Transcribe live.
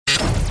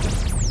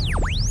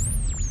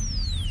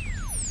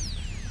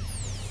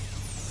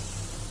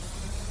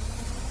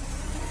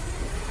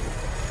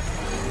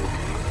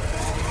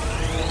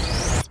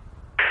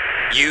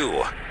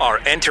are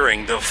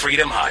entering the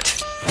Freedom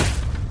Hut.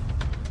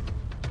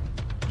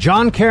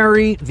 John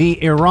Kerry,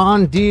 the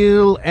Iran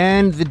deal,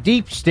 and the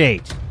deep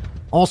state.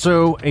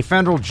 Also, a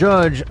federal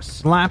judge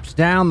slaps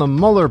down the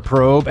Mueller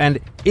probe, and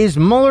is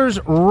Mueller's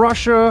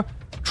Russia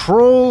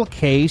troll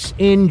case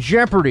in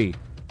jeopardy?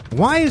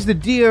 Why is the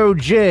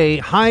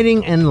DOJ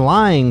hiding and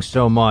lying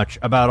so much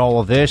about all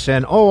of this?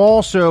 And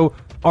also,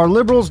 are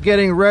liberals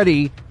getting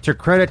ready to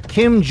credit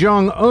Kim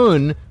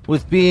Jong-un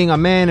with being a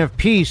man of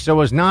peace so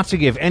as not to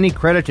give any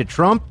credit to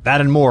Trump? That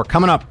and more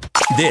coming up.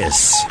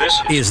 This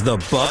is the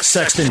Buck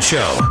Sexton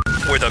Show,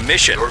 where the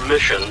mission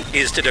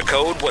is to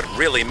decode what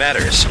really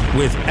matters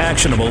with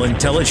actionable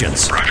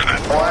intelligence. Roger that.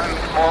 One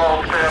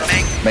small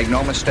step. Make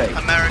no mistake.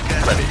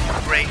 America. Ready.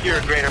 Great. You're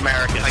a great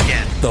American.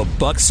 Again. The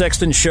Buck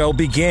Sexton Show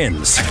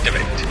begins.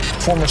 Activate.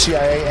 Former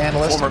CIA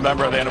analyst. Former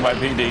member of the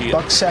NYPD.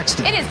 Buck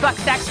Sexton. It is Buck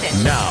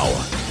Sexton. Now.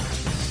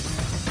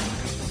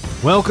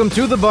 Welcome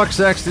to the Buck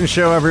Sexton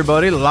Show,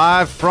 everybody,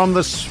 live from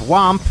the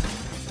swamp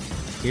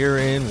here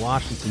in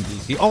Washington,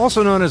 D.C.,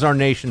 also known as our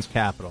nation's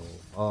capital.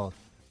 A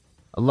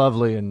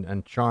lovely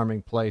and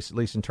charming place, at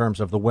least in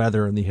terms of the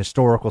weather and the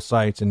historical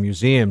sites and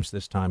museums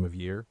this time of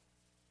year.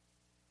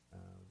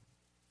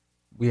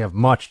 We have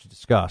much to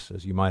discuss,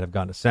 as you might have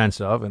gotten a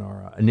sense of in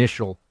our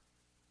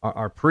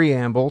our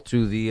preamble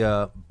to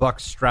the Buck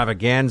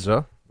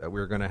Stravaganza that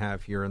we're going to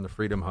have here in the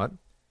Freedom Hut.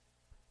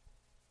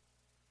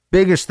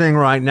 Biggest thing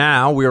right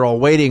now we're all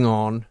waiting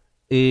on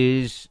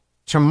is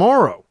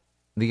tomorrow,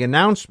 the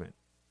announcement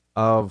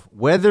of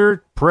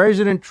whether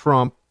President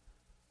Trump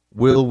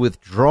will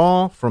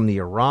withdraw from the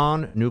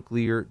Iran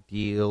nuclear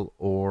deal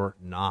or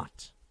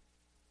not.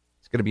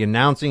 He's going to be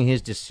announcing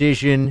his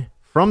decision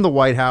from the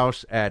White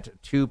House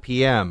at 2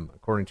 p.m.,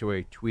 according to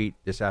a tweet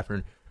this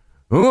afternoon.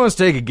 Who wants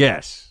to take a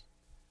guess?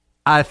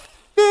 I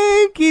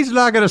think he's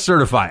not going to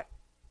certify it.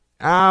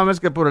 I'm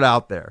just going to put it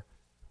out there.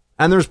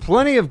 And there's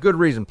plenty of good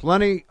reason,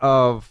 plenty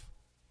of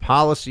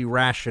policy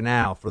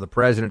rationale for the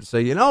president to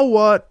say, you know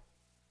what?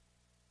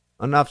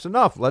 Enough's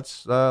enough.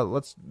 Let's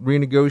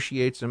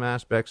renegotiate some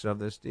aspects of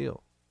this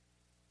deal.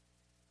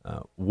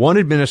 One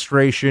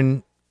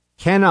administration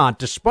cannot,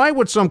 despite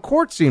what some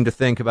courts seem to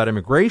think about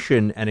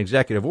immigration and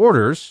executive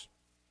orders,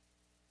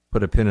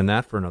 put a pin in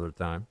that for another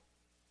time.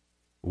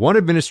 One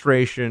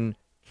administration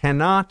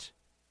cannot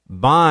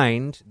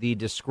bind the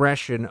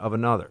discretion of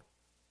another.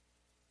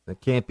 That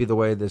can't be the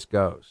way this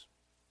goes.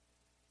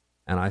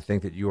 And I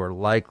think that you are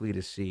likely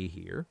to see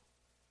here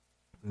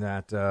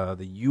that the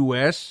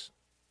U.S.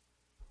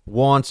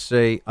 wants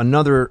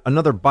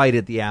another bite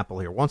at the apple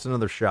here, wants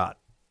another shot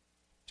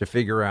to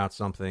figure out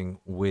something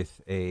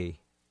within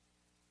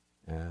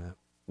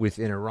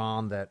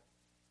Iran that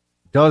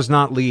does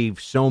not leave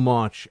so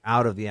much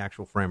out of the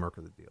actual framework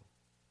of the deal.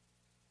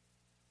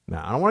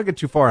 Now, I don't want to get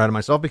too far ahead of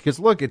myself because,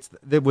 look,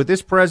 with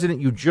this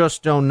president, you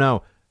just don't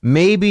know.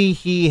 Maybe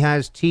he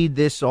has teed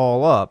this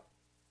all up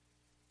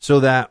so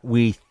that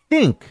we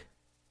think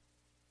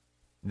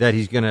that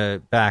he's going to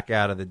back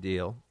out of the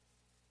deal,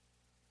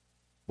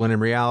 when in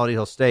reality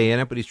he'll stay in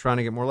it, but he's trying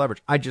to get more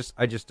leverage. I just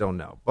don't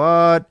know.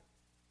 But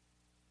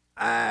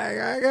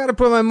I got to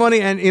put my money,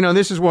 and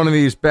this is one of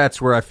these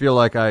bets where I feel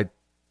like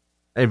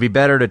it'd be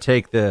better to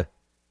take the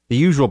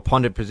usual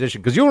pundit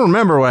position, because you'll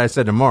remember what I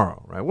said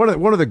tomorrow, right?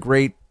 One of the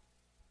great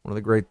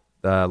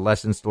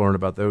lessons to learn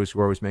about those who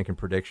are always making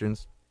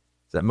predictions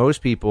is that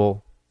most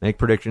people make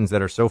predictions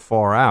that are so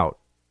far out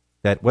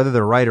that whether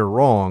they're right or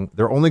wrong,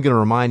 they're only going to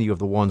remind you of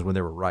the ones when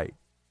they were right.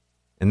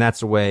 And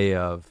that's a way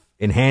of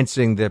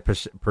enhancing the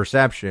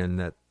perception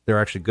that they're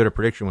actually good at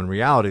prediction, when in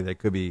reality they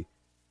could be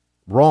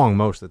wrong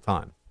most of the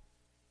time.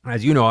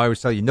 As you know, I always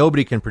tell you,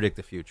 nobody can predict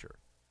the future.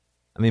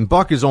 I mean,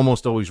 Buck is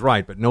almost always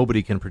right, but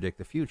nobody can predict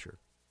the future.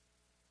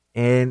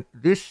 And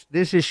this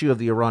issue of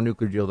the Iran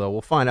nuclear deal, though,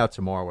 we'll find out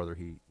tomorrow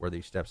whether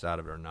he steps out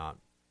of it or not.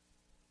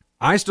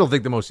 I still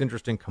think the most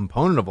interesting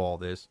component of all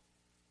this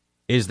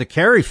is the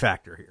Kerry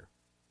factor here.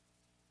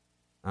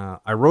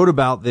 I wrote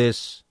about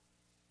this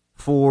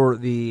for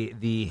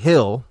the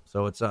Hill,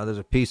 so there's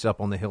a piece up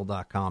on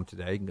thehill.com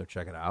today. You can go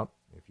check it out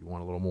if you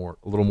want a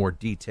little more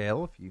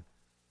detail. If you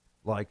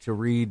like to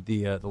read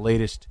the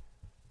latest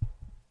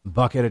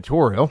Buck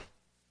editorial,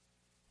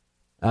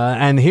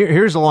 and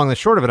here's along the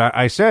short of it.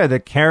 I said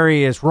that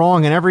Kerry is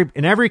wrong in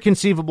every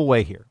conceivable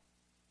way here,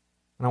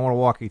 and I want to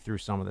walk you through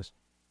some of this.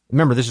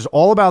 Remember, this is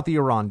all about the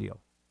Iran deal.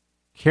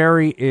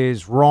 Kerry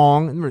is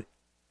wrong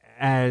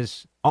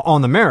as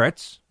on the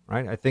merits.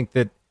 Right, I think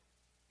that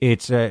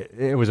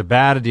it was a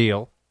bad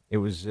deal. It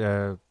was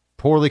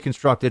poorly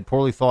constructed,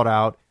 poorly thought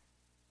out,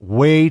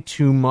 way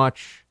too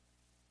much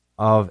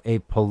of a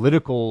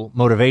political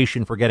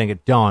motivation for getting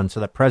it done so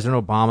that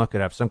President Obama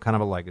could have some kind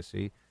of a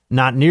legacy.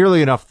 Not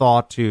nearly enough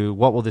thought to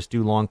what will this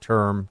do long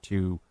term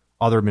to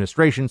other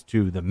administrations,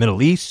 to the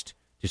Middle East,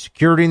 to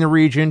security in the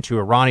region, to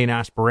Iranian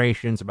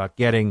aspirations about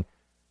getting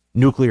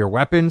nuclear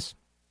weapons.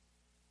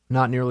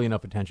 Not nearly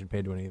enough attention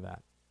paid to any of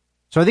that.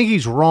 So I think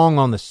he's wrong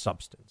on the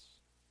substance.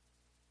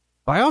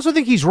 But I also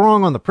think he's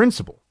wrong on the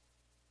principle.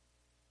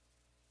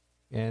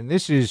 And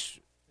this is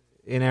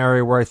an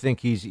area where I think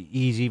he's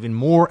even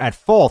more at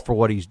fault for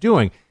what he's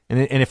doing. And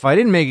if I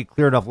didn't make it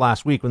clear enough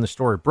last week when the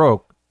story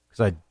broke,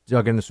 because I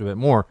dug into this a bit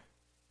more,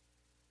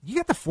 you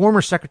got the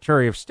former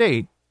Secretary of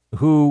State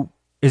who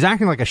is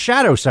acting like a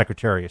shadow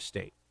Secretary of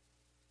State.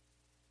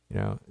 You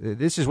know,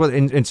 this is what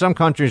in some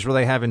countries where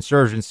they have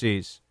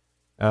insurgencies,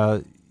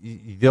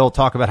 they'll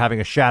talk about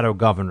having a shadow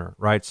governor,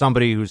 right?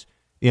 Somebody who's,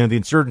 the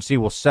insurgency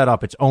will set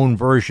up its own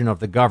version of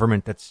the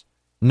government that's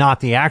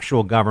not the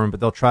actual government, but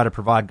they'll try to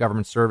provide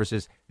government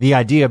services. The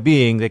idea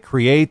being they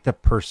create the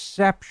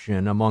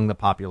perception among the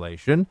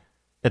population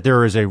that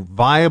there is a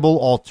viable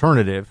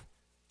alternative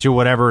to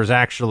whatever is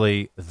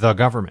actually the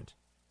government.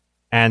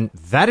 And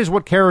that is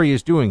what Kerry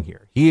is doing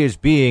here. He is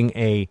being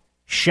a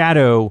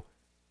shadow,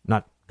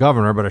 not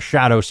governor, but a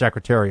shadow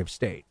Secretary of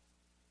State.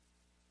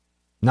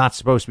 Not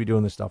supposed to be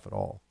doing this stuff at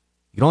all.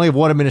 You can only have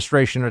one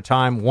administration at a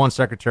time, one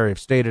Secretary of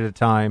State at a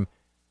time.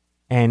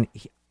 And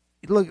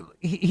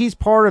he's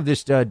part of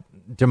this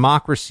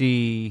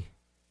democracy.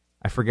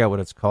 I forget what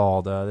it's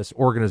called. This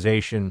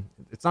organization.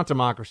 It's not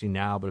Democracy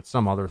Now!, but it's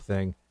some other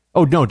thing.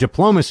 Oh, no,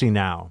 Diplomacy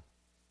Now!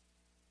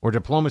 Or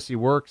Diplomacy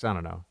Works. I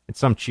don't know. It's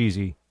some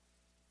cheesy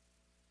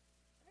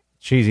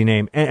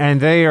name. And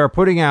they are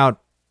putting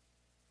out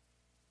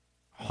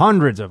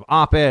hundreds of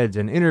op-eds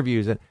and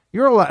interviews. And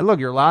you're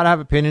allowed to have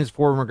opinions,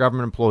 former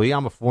government employee.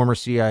 I'm a former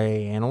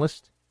CIA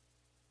analyst.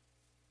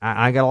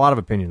 I got a lot of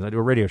opinions. I do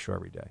a radio show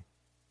every day.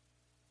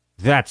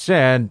 That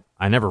said,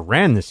 I never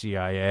ran the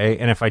CIA.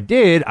 And if I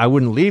did, I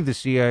wouldn't leave the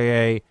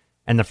CIA.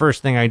 And the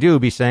first thing I do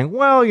would be saying,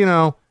 well, you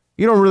don't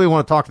really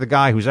want to talk to the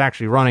guy who's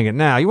actually running it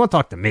now. You want to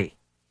talk to me.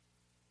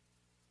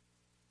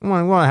 I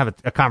want to have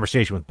a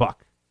conversation with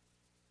Buck.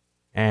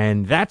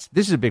 And this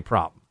is a big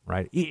problem,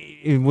 right?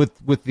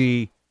 With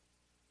the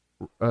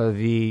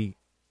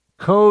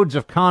codes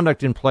of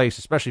conduct in place,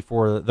 especially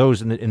for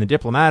those in the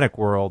diplomatic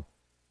world,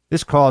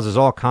 this causes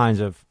all kinds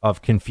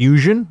of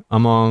confusion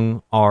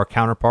among our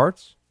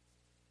counterparts,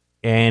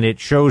 and it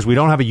shows we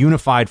don't have a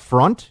unified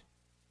front.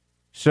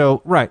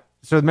 So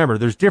remember,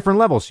 there's different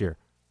levels here.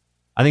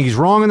 I think he's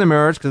wrong in the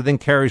merits because I think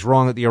Kerry's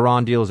wrong that the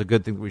Iran deal is a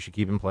good thing that we should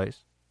keep in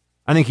place.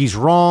 I think he's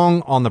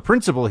wrong on the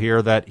principle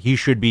here that he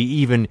should be,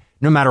 even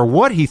no matter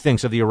what he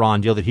thinks of the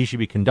Iran deal, that he should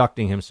be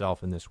conducting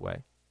himself in this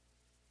way.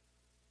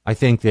 I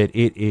think that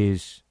it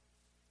is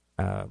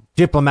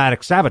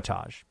diplomatic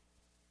sabotage.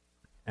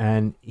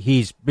 And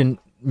he's been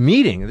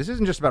meeting. This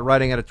isn't just about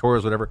writing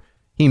editorials, whatever.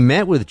 He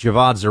met with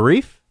Javad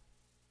Zarif,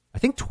 I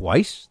think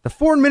twice, the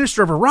foreign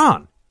minister of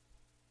Iran.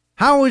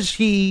 How is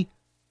he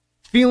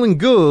feeling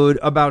good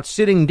about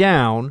sitting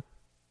down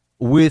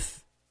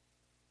with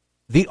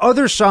the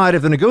other side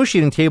of the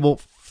negotiating table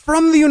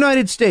from the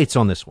United States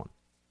on this one?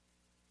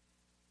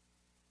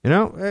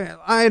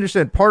 I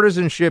understand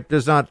partisan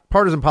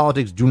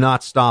politics do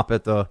not stop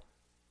at the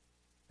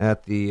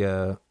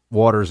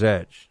water's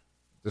edge,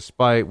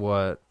 despite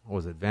what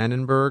was it,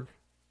 Vandenberg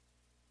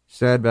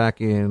said back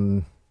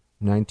in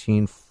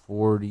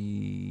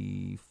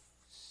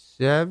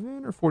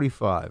 1947 or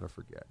 45, I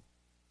forget.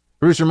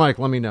 Producer Mike,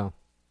 let me know.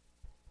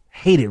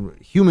 Hate it.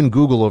 Human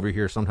Google over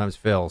here sometimes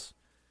fails.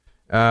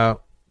 That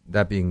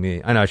being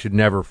me. I know I should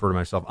never refer to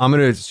myself. I'm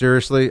going to,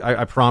 seriously,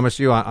 I promise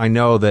you, I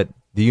know that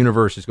the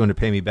universe is going to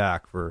pay me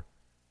back for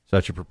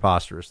such a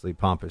preposterously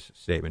pompous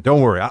statement.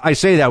 Don't worry. I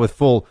say that with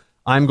full,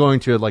 I'm going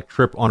to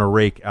trip on a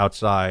rake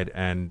outside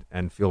and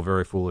feel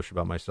very foolish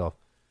about myself.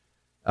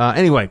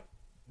 Anyway,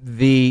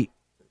 the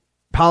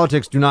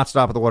politics do not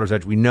stop at the water's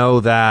edge. We know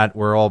that.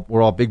 We're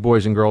all big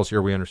boys and girls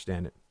here. We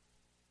understand it.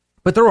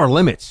 But there are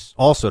limits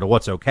also to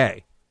what's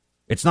okay.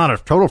 It's not a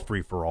total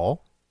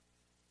free-for-all.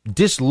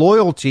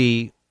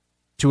 Disloyalty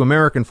to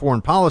American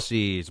foreign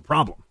policy is a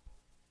problem.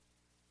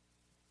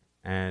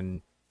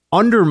 And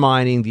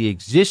undermining the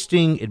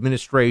existing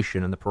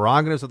administration and the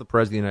prerogatives of the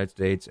President of the United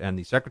States and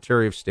the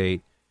Secretary of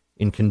State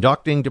in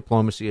conducting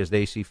diplomacy as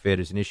they see fit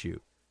is an issue,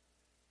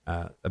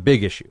 a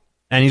big issue.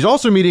 And he's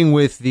also meeting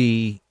with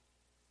some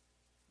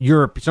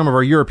of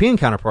our European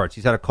counterparts.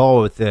 He's had a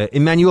call with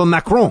Emmanuel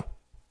Macron,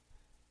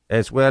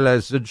 as well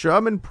as the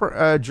German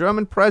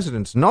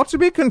president, not to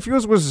be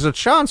confused with the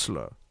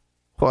Chancellor,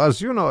 who,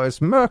 as you know,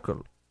 is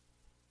Merkel.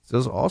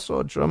 There's also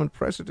a German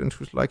president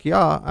who's like,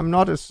 yeah, I'm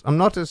not as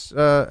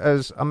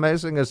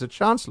amazing as the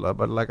Chancellor,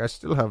 but I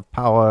still have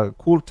power,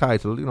 cool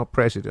title,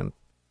 president.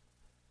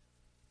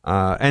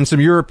 And some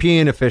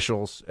European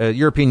officials,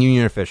 European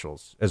Union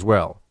officials as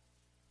well.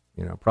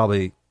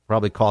 Probably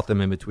caught them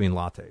in between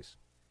lattes.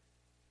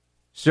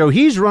 So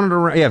he's running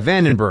around. Yeah,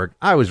 Vandenberg.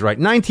 I was right.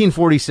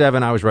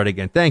 1947. I was right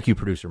again. Thank you,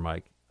 Producer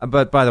Mike.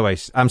 But by the way,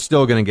 I'm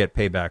still going to get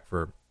payback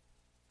for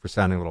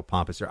sounding a little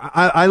pompous here.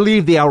 I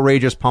leave the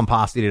outrageous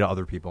pomposity to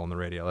other people on the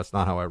radio. That's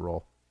not how I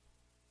roll.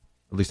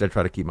 At least I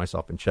try to keep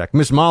myself in check.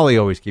 Miss Molly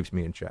always keeps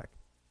me in check.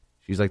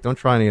 She's like, don't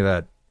try any of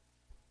that.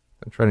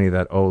 Don't try any of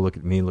that. Oh, look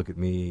at me.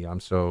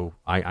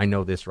 I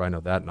know this or I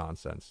know that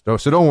nonsense. So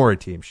don't worry,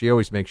 team. She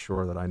always makes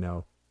sure that I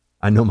know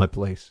my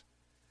place.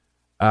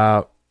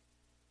 But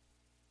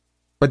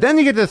then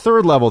you get to the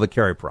third level of the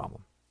Kerry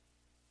problem.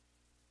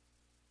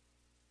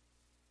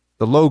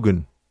 The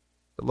Logan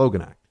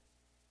Act.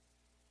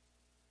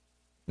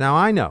 Now,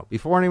 I know,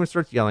 before anyone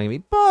starts yelling at me,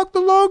 Buck,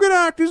 the Logan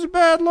Act is a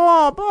bad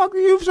law. Buck,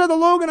 you've said the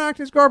Logan Act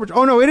is garbage.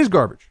 Oh, no, it is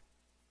garbage.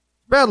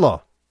 Bad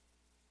law.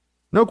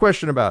 No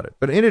question about it.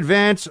 But in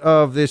advance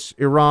of this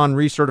Iran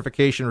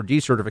recertification or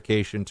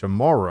decertification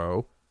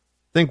tomorrow,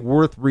 I think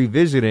worth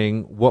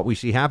revisiting what we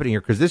see happening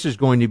here, because this is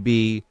going to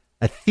be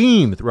a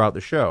theme throughout the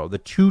show. The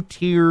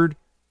two-tiered,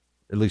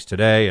 at least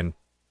today and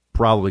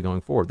probably going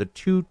forward, the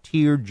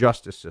two-tiered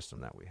justice system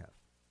that we have.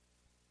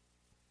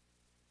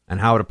 And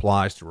how it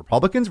applies to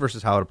Republicans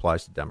versus how it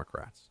applies to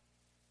Democrats.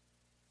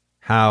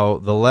 How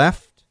the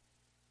left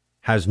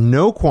has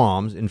no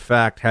qualms, in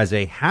fact, has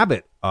a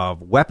habit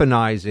of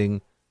weaponizing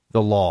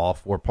the law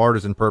for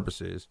partisan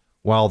purposes,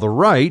 while the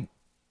right,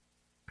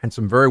 and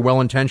some very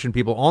well-intentioned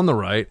people on the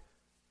right,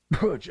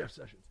 Jeff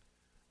Sessions,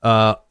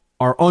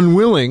 are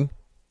unwilling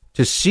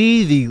to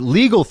see the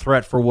legal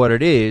threat for what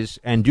it is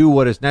and do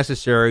what is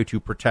necessary to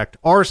protect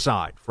our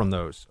side from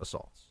those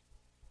assaults.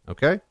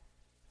 Okay?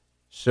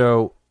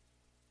 So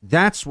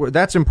that's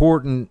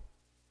important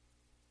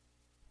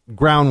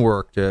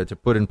groundwork to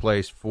put in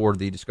place for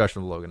the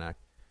discussion of the Logan Act.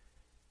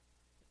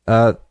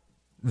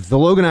 The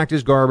Logan Act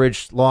is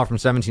garbage, law from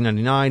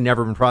 1799,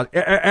 never been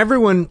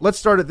everyone, let's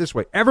start it this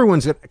way.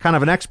 Everyone's kind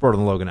of an expert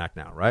on the Logan Act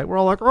now, right? We're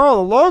all like, oh,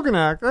 the Logan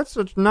Act, that's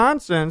such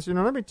nonsense. You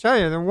know, let me tell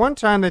you, the one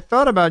time they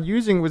thought about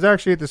using it was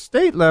actually at the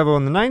state level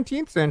in the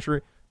 19th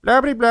century,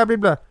 blah, blah, blah, blah,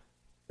 blah.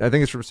 I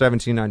think it's from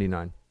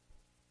 1799.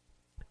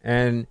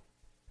 And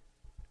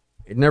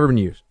it never been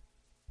used.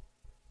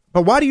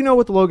 But why do you know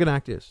what the Logan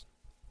Act is?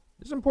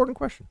 This is an important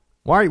question.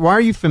 Why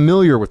are you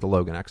familiar with the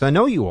Logan Act? 'Cause I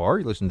know you are.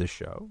 You listen to this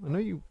show. I know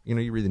you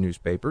read the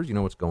newspapers. You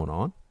know what's going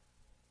on.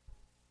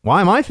 Why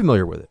am I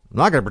familiar with it? I'm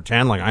not going to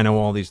pretend like I know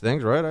all these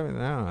things, right? I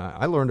mean,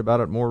 I learned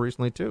about it more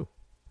recently, too.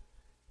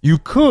 You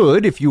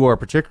could, if you are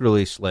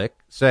particularly slick,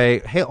 say,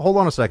 hey, hold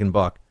on a second,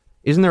 Buck.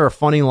 Isn't there a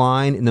funny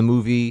line in the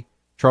movie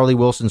Charlie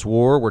Wilson's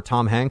War where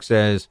Tom Hanks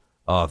says,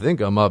 I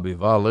think I might be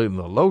violating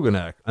the Logan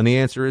Act? And the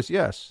answer is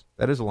yes.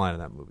 That is a line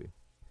in that movie.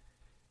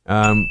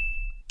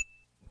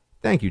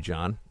 Thank you,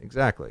 John.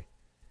 Exactly.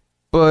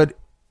 But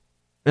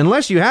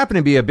unless you happen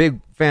to be a big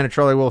fan of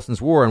Charlie Wilson's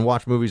War and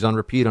watch movies on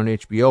repeat on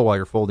HBO while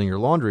you're folding your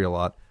laundry a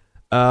lot,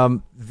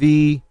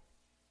 the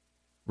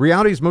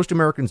reality is most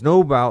Americans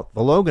know about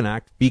the Logan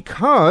Act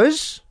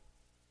because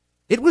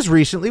it was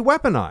recently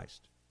weaponized.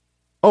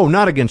 Oh,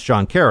 not against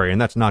John Kerry, and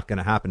that's not going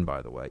to happen,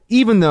 by the way.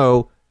 Even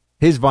though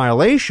his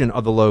violation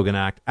of the Logan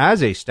Act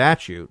as a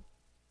statute,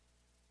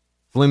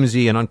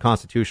 flimsy and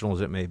unconstitutional as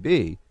it may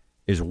be,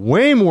 is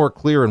way more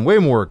clear and way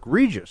more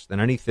egregious than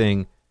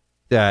anything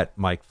that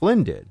Mike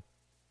Flynn did.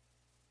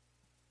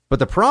 But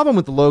the problem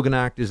with the Logan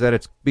Act is that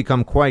it's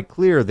become quite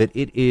clear that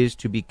it is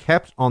to be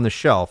kept on the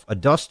shelf, a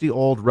dusty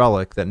old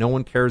relic that no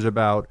one cares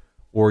about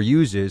or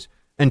uses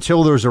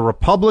until there's a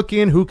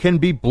Republican who can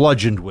be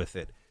bludgeoned with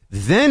it.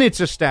 Then it's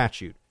a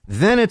statute.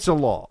 Then it's a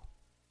law.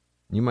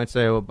 You might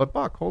say, well, but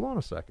Buck, hold on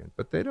a second.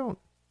 But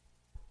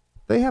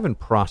they haven't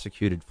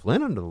prosecuted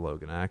Flynn under the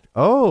Logan Act.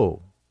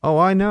 Oh,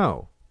 I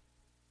know.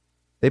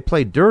 They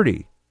play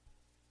dirty,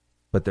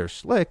 but they're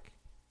slick.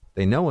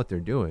 They know what they're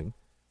doing.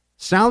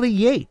 Sally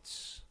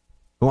Yates,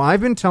 who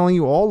I've been telling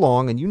you all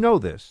along, and you know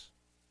this,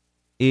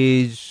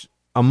 is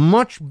a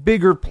much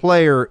bigger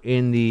player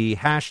in the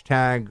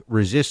hashtag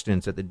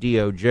resistance at the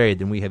DOJ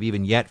than we have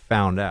even yet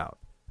found out.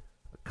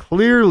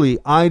 Clearly,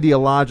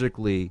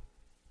 ideologically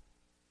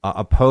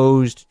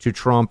opposed to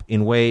Trump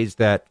in ways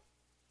that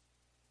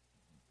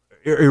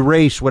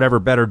erase whatever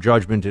better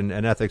judgment and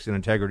ethics and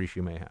integrity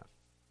she may have.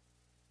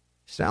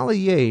 Sally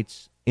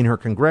Yates, in her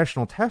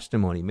congressional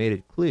testimony, made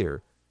it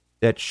clear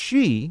that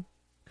she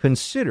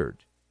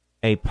considered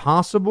a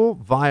possible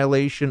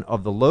violation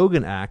of the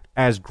Logan Act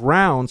as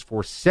grounds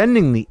for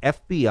sending the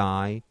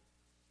FBI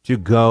to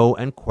go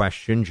and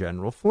question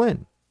General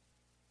Flynn.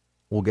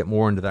 We'll get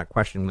more into that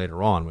question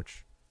later on,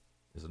 which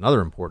is another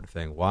important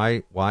thing.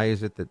 Why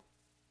is it that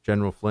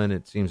General Flynn,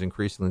 it seems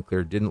increasingly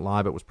clear, didn't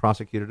lie but was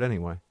prosecuted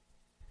anyway?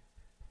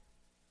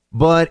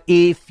 But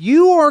if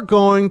you are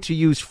going to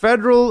use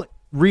federal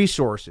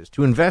resources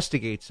to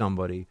investigate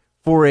somebody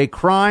for a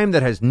crime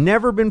that has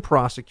never been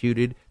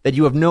prosecuted, that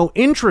you have no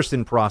interest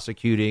in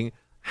prosecuting,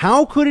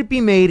 how could it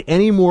be made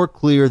any more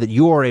clear that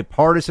you are a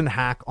partisan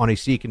hack on a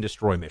seek and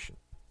destroy mission?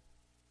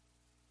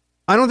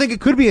 I don't think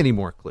it could be any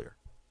more clear.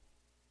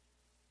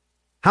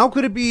 How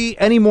could it be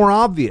any more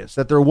obvious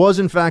that there was,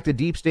 in fact, a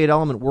deep state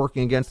element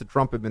working against the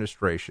Trump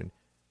administration?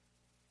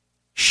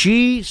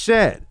 She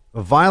said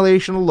a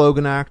violation of the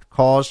Logan Act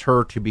caused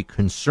her to be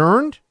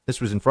concerned.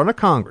 This was in front of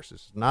Congress.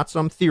 This is not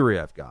some theory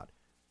I've got.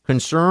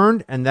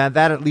 Concerned, and that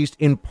at least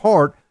in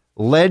part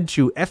led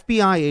to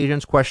FBI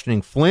agents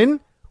questioning Flynn,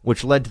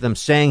 which led to them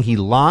saying he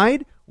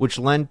lied, which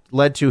led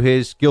to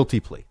his guilty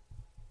plea.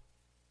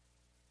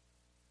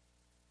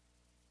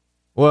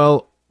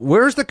 Well,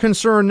 where's the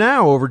concern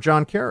now over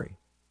John Kerry?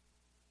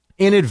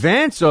 In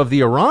advance of the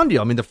Iran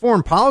deal, I mean, the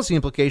foreign policy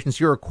implications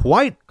here are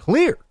quite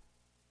clear,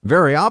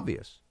 very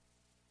obvious.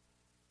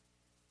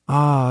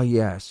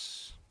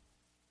 Yes.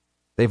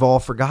 They've all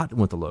forgotten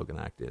what the Logan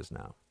Act is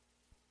now.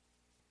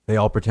 They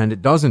all pretend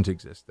it doesn't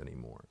exist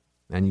anymore.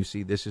 And you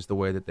see, this is the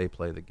way that they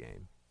play the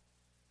game.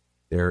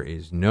 There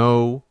is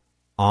no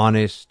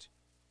honest,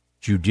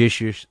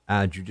 judicious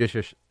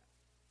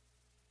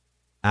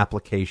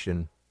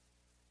application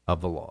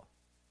of the law.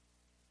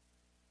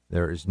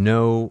 There is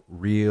no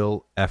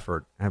real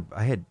effort.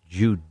 I had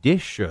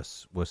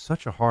judicious was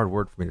such a hard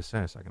word for me to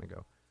say a second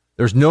ago.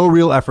 There's no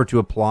real effort to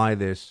apply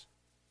this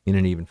in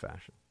an even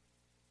fashion.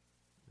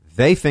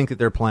 They think that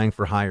they're playing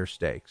for higher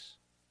stakes.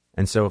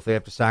 And so if they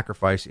have to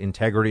sacrifice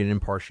integrity and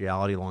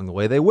impartiality along the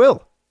way, they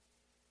will.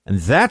 And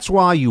that's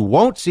why you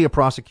won't see a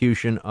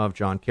prosecution of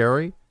John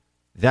Kerry.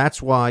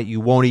 That's why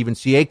you won't even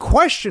see a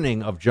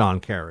questioning of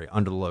John Kerry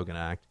under the Logan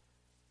Act,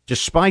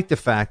 despite the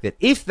fact that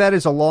if that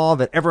is a law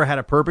that ever had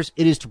a purpose,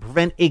 it is to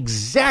prevent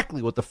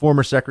exactly what the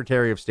former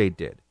Secretary of State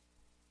did.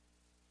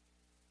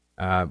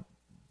 But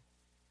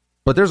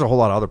there's a whole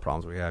lot of other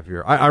problems we have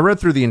here. I read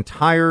through the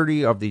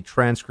entirety of the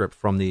transcript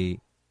from the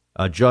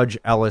Judge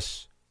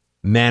Ellis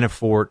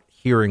Manafort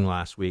hearing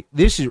last week.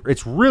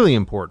 It's really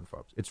important,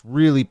 folks. It's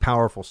really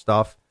powerful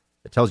stuff.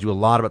 It tells you a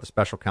lot about the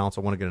special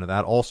counsel. I want to get into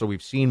that. Also,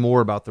 we've seen more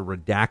about the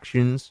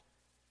redactions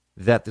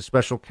that the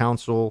special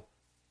counsel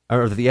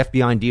or the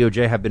FBI and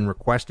DOJ have been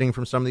requesting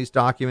from some of these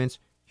documents.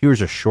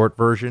 Here's a short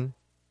version.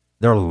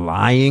 They're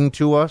lying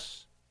to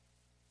us.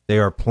 They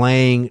are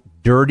playing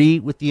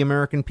dirty with the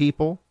American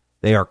people.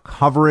 They are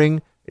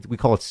covering, we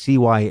call it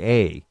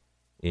CYA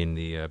in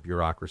the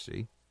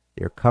bureaucracy.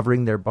 They're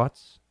covering their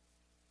butts.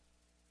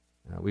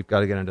 We've got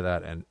to get into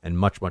that and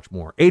much, much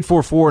more.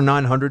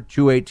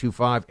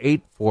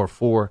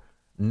 844-900-2825,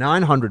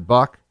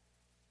 844-900-BUCK.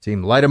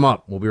 Team, light them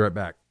up. We'll be right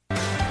back.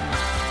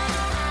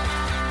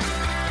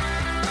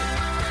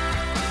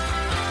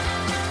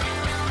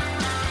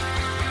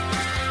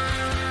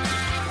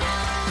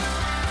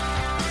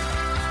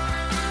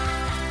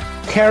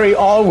 Kerry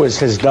always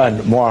has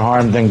done more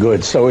harm than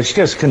good, so it's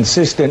just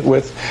consistent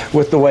with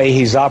the way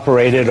he's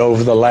operated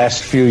over the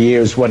last few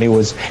years when he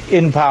was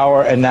in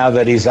power and now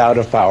that he's out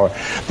of power.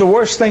 The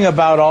worst thing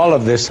about all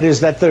of this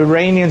is that the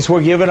Iranians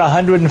were given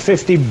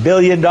 $150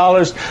 billion,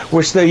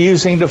 which they're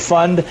using to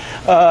fund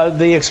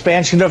the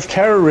expansion of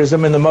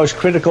terrorism in the most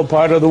critical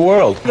part of the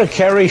world.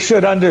 Kerry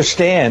should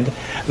understand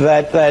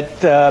that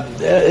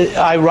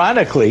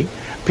ironically,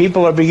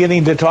 people are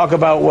beginning to talk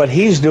about what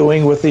he's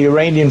doing with the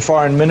Iranian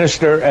foreign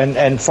minister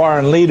and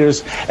foreign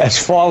leaders as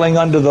falling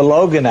under the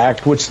Logan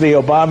Act, which the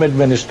Obama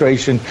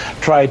administration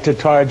tried to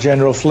tar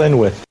General Flynn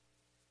with.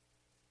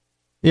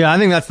 Yeah, I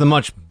think that's the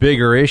much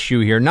bigger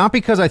issue here. Not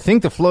because I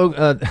think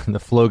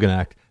the Logan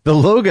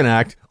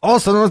Act,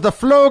 also known as the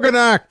Flogan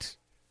Act.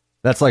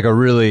 That's like a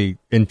really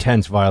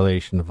intense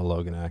violation of the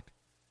Logan Act.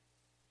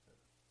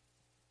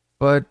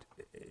 But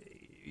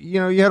you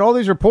know, you had all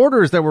these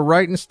reporters that were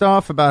writing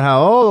stuff about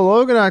how, the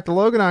Logan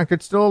Act,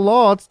 it's still a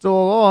law.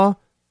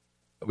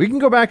 We can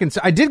go back and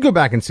I did go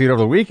back and see it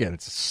over the weekend.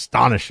 It's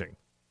astonishing to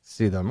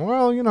see them.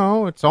 Well, you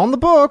know, it's on the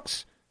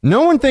books.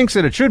 No one thinks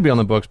that it should be on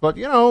the books, but,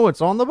 you know,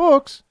 it's on the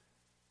books.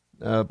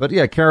 But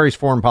yeah, Kerry's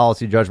foreign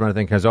policy judgment, I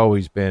think, has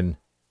always been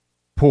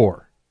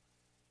poor.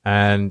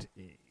 And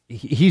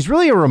he's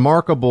really a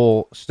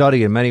remarkable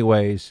study in many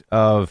ways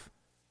of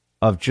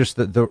just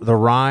the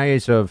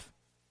rise of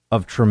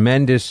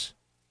tremendous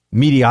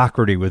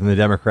mediocrity within the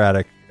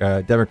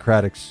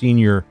Democratic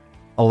senior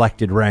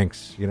elected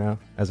ranks, you know,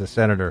 as a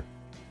senator.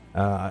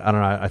 I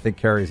don't know. I think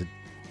Kerry's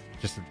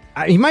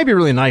he might be a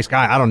really nice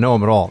guy. I don't know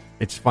him at all.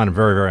 It's find him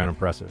very, very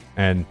unimpressive.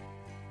 And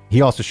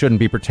he also shouldn't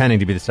be pretending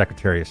to be the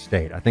Secretary of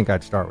State. I think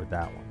I'd start with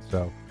that one.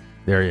 So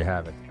there you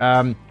have it.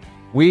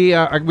 We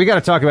got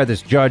to talk about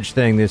this judge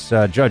thing, this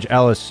Judge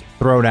Ellis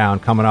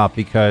throwdown coming up,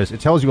 because it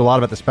tells you a lot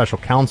about the special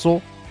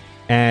counsel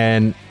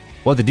and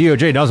what the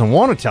DOJ doesn't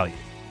want to tell you.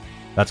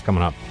 That's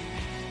coming up.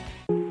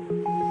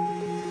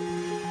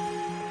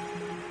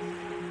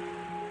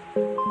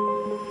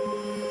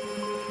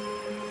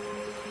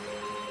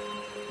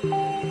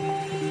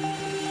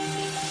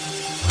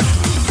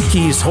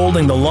 He's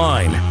holding the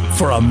line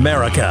for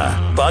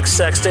America. Buck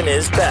Sexton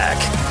is back.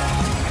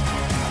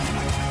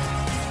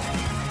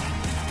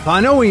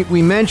 I know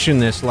we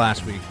mentioned this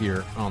last week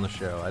here on the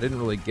show. I didn't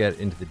really get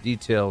into the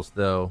details,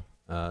 though,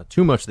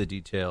 too much of the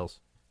details,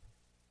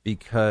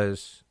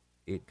 because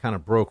it kind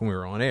of broke when we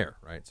were on air,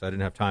 right? So I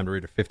didn't have time to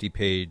read a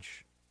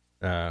 50-page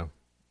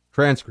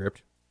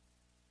transcript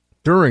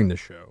during the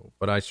show,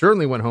 but I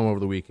certainly went home over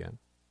the weekend.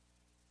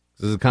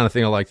 This is the kind of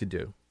thing I like to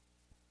do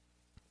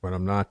when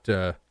I'm not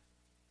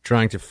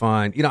trying to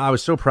find, you know, I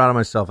was so proud of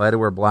myself. I had to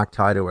wear a black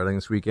tie to everything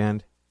this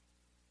weekend.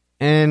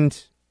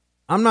 And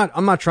I'm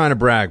not trying to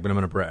brag, but I'm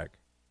going to brag.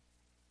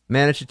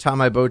 Managed to tie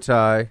my bow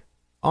tie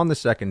on the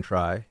second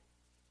try.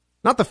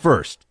 Not the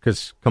first,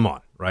 because come on,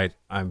 right?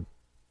 I'm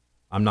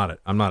not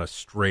a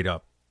straight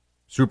up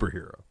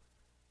superhero.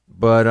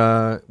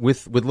 But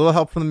with little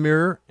help from the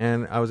mirror,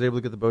 and I was able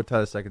to get the bow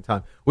tie the second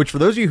time. Which, for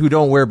those of you who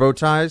don't wear bow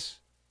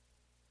ties,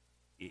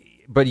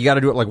 but you got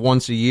to do it like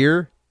once a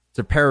year, it's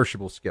a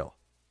perishable skill.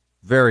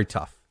 Very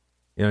tough.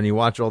 You know, and you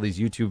watch all these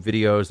YouTube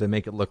videos, they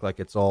make it look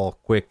like it's all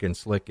quick and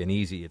slick and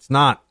easy. It's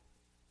not.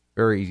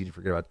 Very easy to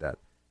forget about that.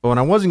 But when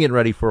I wasn't getting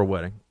ready for a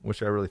wedding,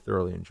 which I really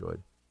thoroughly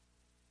enjoyed,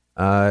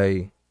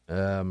 I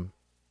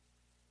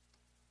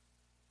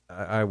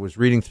was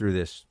reading through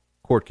this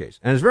court case,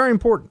 and it's very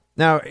important.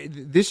 Now,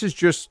 this is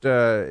just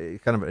kind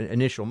of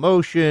initial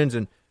motions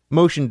and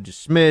motion to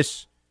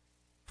dismiss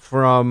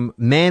from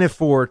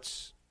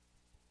Manafort's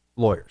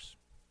lawyers.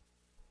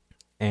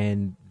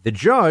 And the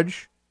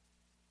judge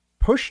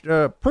pushed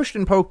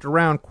and poked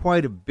around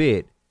quite a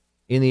bit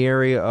in the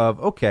area of,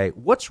 okay,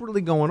 what's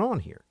really going on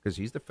here? Because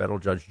he's the federal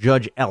judge,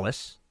 Judge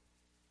Ellis,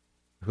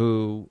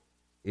 who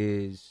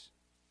is,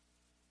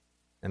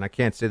 and I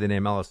can't say the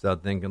name Ellis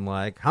without thinking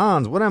like,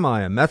 Hans, what am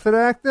I, a method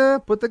actor?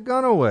 Put the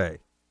gun away.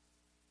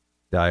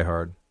 Die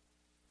Hard.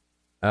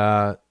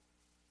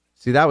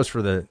 See, that was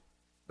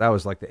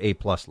like the A+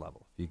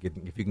 level, if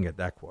you can get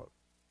that quote.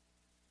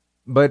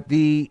 But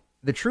the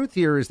truth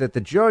here is that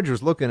the judge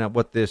was looking at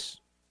what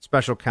this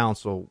special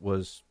counsel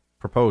was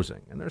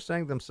proposing, and he's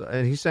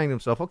saying to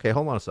himself, okay,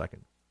 hold on a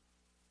second.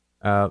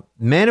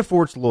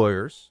 Manafort's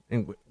lawyers,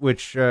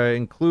 which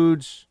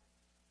includes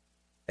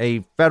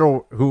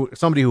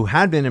somebody who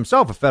had been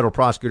himself a federal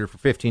prosecutor for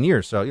 15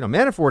 years. So,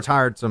 Manafort's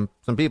hired some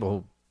people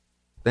who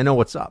they know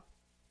what's up,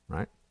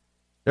 right?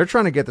 They're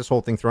trying to get this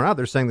whole thing thrown out.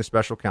 They're saying the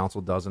special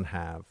counsel doesn't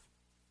have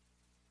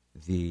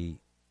the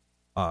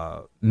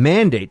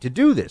mandate to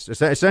do this.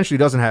 Essentially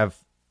doesn't have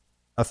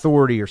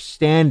authority or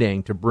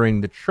standing to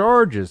bring the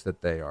charges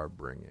that they are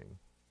bringing.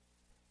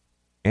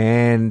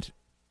 And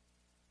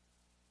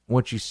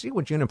what you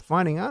end up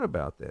finding out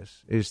about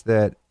this is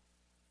that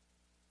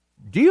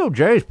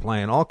DOJ is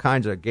playing all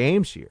kinds of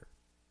games here,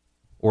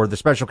 or the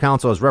special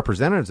counsel as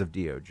representatives of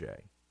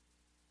DOJ,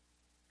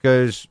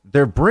 because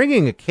they're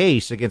bringing a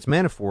case against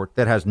Manafort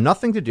that has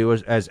nothing to do,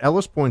 as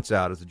Ellis points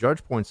out, as the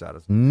judge points out,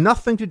 has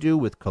nothing to do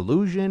with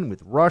collusion,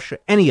 with Russia,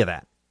 any of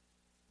that.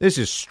 This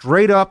is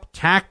straight up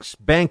tax,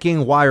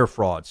 banking, wire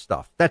fraud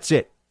stuff. That's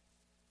it.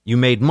 You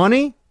made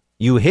money,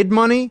 you hid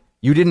money,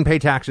 you didn't pay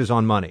taxes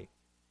on money.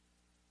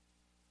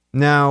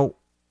 Now,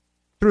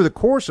 through the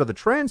course of the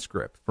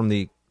transcript from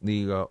the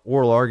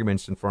oral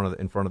arguments in front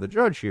of the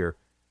judge here,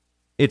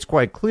 it's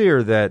quite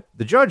clear that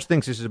the judge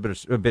thinks this is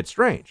a bit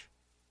strange.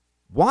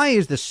 Why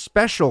is the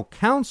special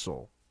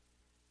counsel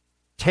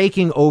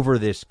taking over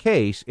this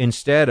case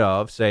instead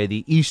of, say,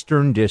 the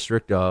Eastern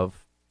District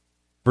of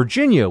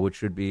Virginia,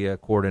 which would be a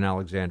court in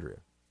Alexandria,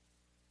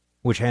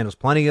 which handles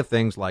plenty of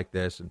things like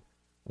this? And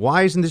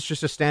why isn't this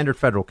just a standard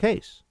federal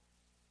case?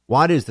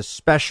 Why does the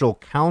special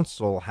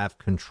counsel have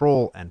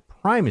control and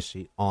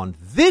primacy on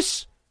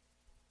this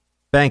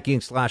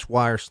banking /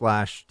 wire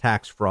 /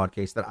 tax fraud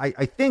case that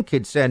I think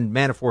could send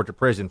Manafort to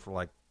prison for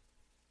like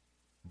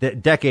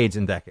decades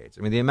and decades?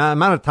 I mean, the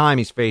amount of time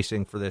he's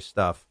facing for this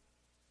stuff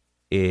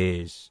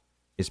is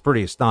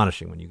pretty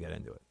astonishing when you get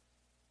into it.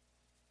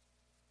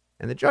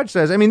 And the judge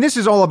says, I mean, this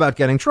is all about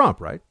getting Trump,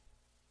 right?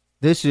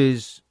 This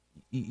is,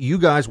 you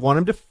guys want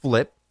him to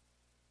flip,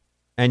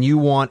 and you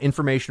want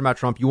information about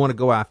Trump. You want to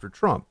go after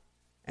Trump.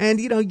 And,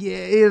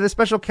 the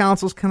special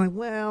counsel's kind of,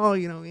 well,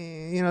 they don't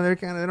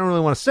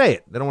really want to say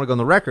it. They don't want to go on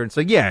the record and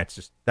say, yeah, it's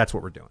just, that's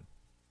what we're doing.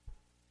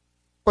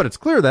 But it's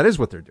clear that is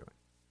what they're doing.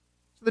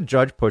 So the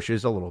judge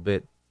pushes a little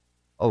bit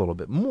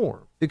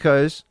more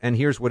because, and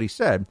here's what he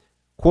said,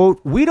 quote,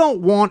 what we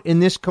don't want in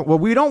this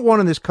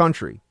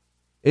country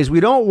is we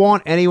don't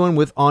want anyone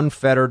with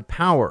unfettered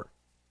power.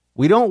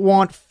 We don't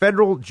want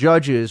federal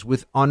judges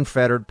with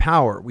unfettered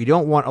power. We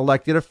don't want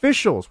elected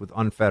officials with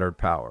unfettered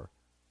power.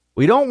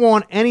 We don't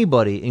want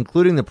anybody,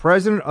 including the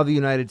President of the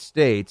United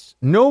States,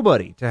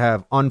 nobody, to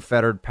have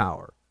unfettered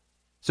power.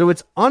 So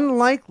it's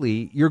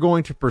unlikely you're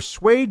going to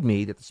persuade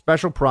me that the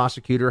special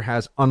prosecutor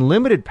has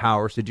unlimited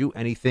powers to do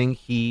anything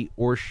he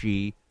or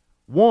she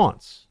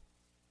wants.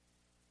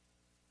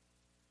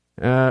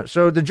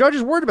 So the judge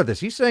is worried about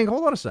this. He's saying,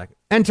 hold on a second.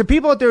 And to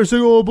people out there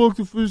saying, oh, look,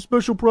 the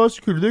special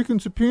prosecutor, they can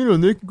subpoena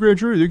and they can grand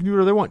jury, they can do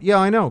whatever they want. Yeah,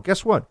 I know.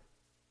 Guess what?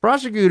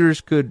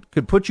 Prosecutors could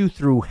put you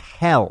through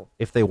hell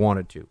if they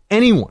wanted to.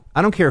 Anyone.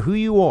 I don't care who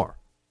you are.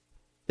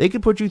 They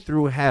could put you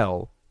through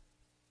hell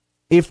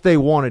if they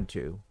wanted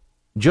to,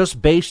 just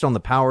based on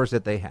the powers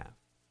that they have.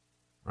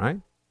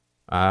 Right?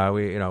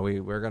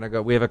 We're going to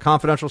go, we have a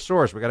confidential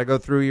source. We got to go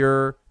through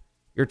your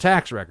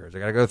tax records. I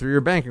got to go through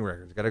your banking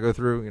records. Got to go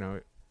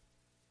through,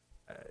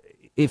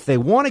 if they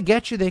want to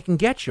get you, they can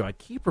get you. I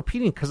keep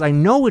repeating because I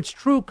know it's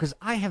true, because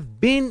I have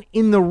been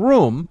in the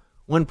room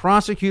when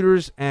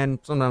prosecutors and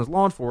sometimes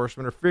law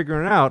enforcement are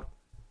figuring out,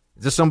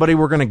 is this somebody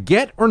we're going to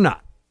get or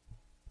not?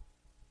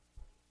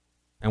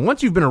 And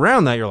once you've been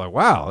around that, you're like,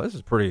 wow, this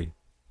is pretty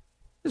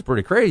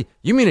crazy.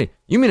 You mean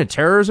a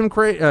terrorism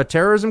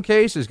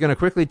case is going to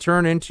quickly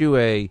turn into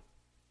a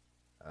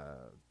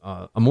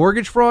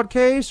mortgage fraud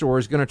case, or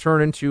is going to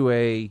turn into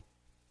a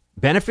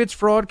benefits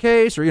fraud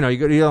case, or, you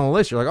go on the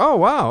list, you're like, oh,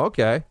 wow,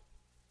 okay.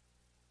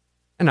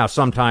 And now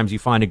sometimes you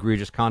find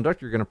egregious conduct,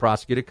 you're going to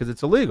prosecute it because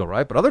it's illegal,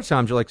 right? But other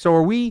times you're like, so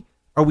are we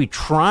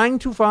trying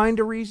to find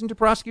a reason to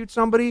prosecute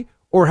somebody,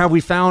 or have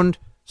we found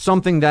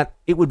something that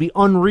it would be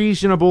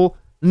unreasonable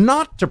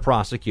not to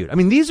prosecute? I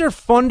mean, these are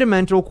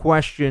fundamental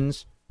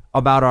questions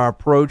about our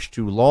approach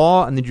to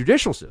law and the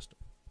judicial system.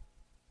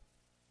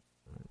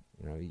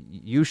 You know,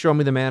 you show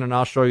me the man and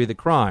I'll show you the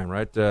crime,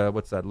 right?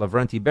 What's that?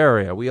 Lavrenti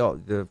Beria,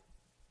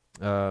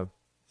 the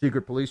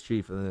secret police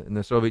chief in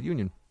the Soviet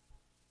Union.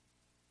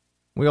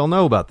 We all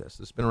know about this.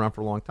 This has been around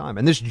for a long time.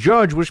 And this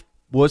judge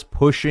was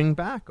pushing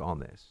back on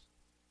this.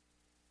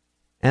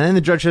 And then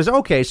the judge says,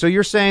 okay, so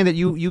you're saying that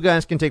you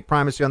guys can take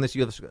primacy on this.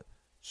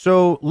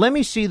 So let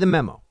me see the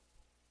memo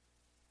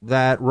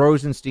that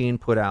Rosenstein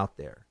put out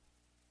there.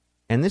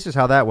 And this is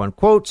how that went.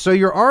 Quote, so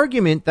your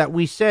argument that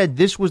we said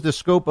this was the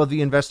scope of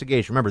the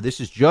investigation. Remember, this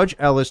is Judge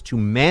Ellis to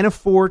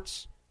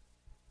Manafort's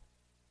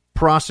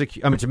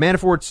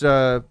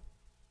the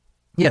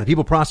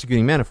people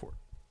prosecuting Manafort,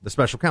 the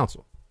special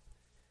counsel.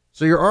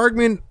 So your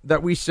argument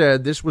that we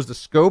said this was the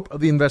scope of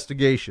the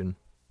investigation,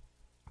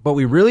 but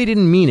we really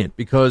didn't mean it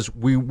because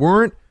we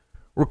weren't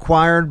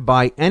required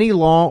by any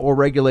law or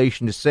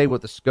regulation to say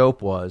what the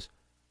scope was.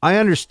 I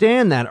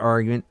understand that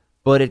argument,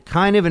 but it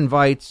kind of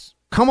invites,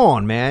 come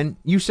on, man,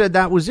 you said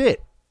that was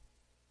it.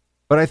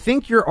 But I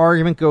think your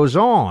argument goes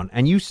on,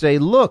 and you say,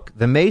 look,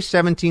 the May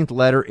 17th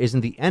letter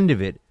isn't the end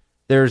of it.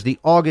 There's the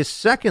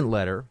August 2nd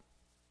letter,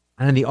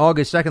 and in the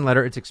August 2nd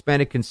letter, it's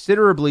expanded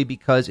considerably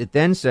because it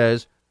then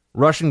says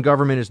Russian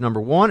government is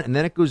number one, and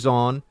then it goes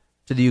on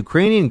to the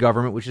Ukrainian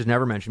government, which is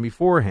never mentioned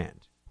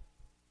beforehand.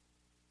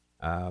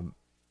 I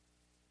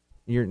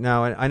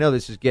know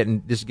this is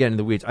getting in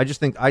the weeds.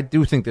 I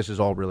do think this is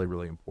all really,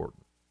 really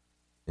important.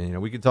 And, you know,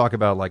 we could talk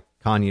about like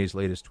Kanye's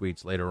latest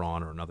tweets later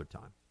on or another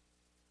time.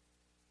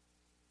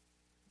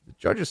 The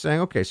judge is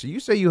saying, okay, so you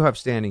say you have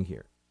standing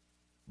here,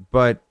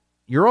 but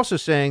you're also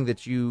saying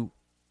that you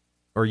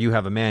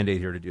have a mandate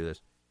here to do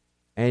this.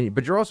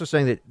 But you're also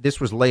saying that this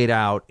was laid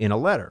out in a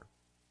letter.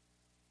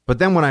 But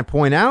then when I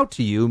point out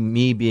to you,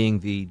 me being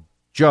the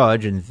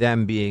judge and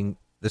them being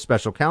the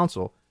special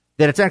counsel,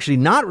 that it's actually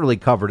not really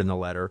covered in the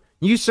letter,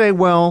 you say,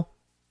 well,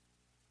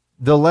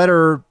 the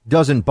letter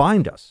doesn't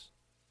bind us.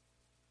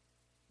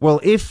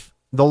 Well, if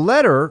the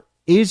letter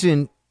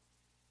isn't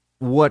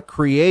what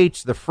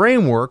creates the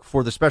framework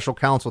for the special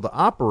counsel to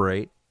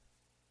operate,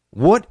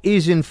 what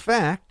is in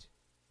fact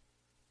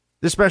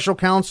the special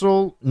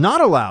counsel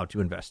not allowed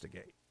to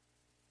investigate?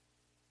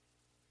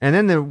 And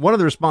then one of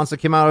the responses that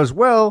came out as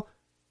well,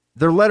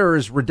 their letter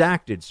is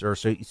redacted, sir.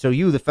 So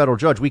you, the federal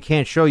judge, we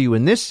can't show you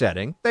in this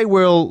setting. They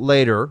will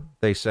later,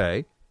 they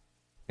say,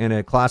 in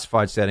a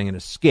classified setting in a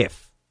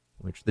SCIF,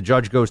 which the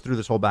judge goes through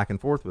this whole back and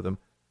forth with them.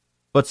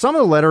 But some of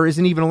the letter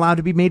isn't even allowed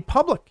to be made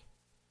public.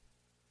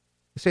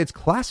 They say it's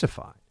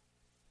classified.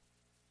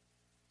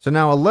 So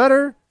now a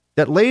letter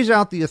that lays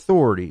out the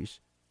authorities,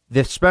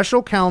 the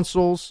special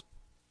counsel's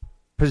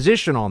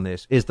position on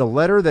this is the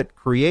letter that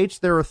creates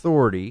their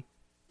authority,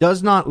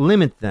 does not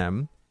limit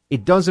them.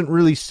 It doesn't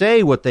really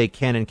say what they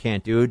can and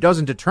can't do. It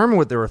doesn't determine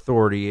what their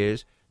authority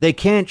is. They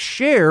can't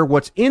share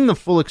what's in the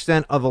full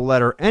extent of a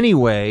letter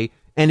anyway,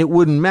 and it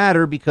wouldn't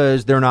matter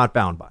because they're not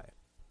bound by it.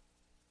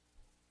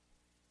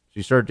 So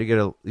you start to get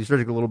a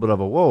little bit of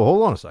a, whoa,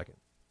 hold on a second.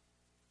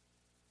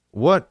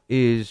 What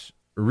is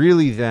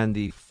really then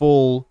the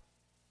full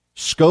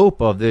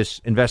scope of this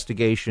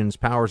investigation's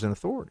powers and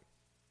authority?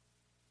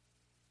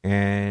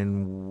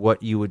 And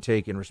what you would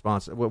take in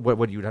response,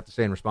 what you would have to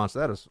say in response to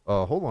that is,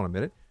 hold on a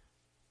minute.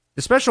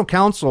 The special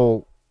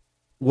counsel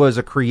was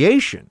a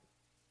creation,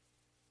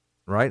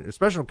 right? The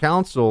special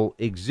counsel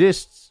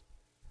exists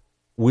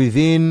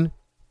within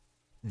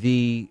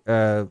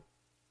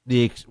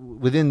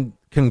within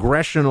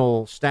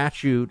congressional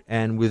statute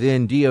and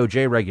within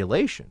DOJ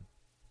regulation.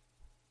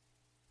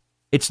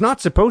 It's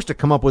not supposed to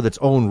come up with its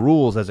own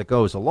rules as it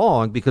goes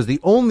along because the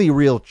only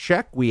real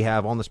check we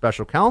have on the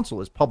special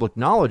counsel is public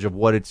knowledge of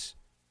what its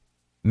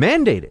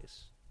mandate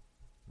is,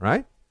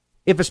 right?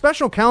 If a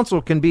special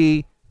counsel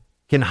can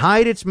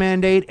hide its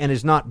mandate and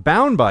is not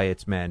bound by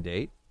its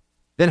mandate,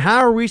 then how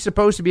are we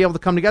supposed to be able to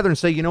come together and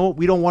say, you know what,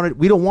 we don't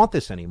want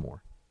this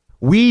anymore.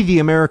 We, the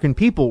American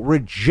people,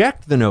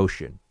 reject the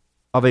notion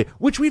of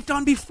which we've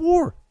done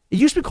before. It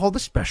used to be called the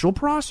special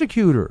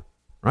prosecutor,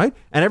 right?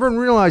 And everyone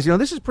realized,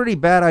 this is a pretty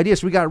bad idea,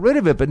 so we got rid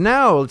of it. But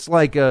now it's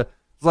like a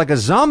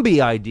zombie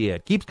idea.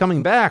 It keeps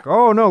coming back.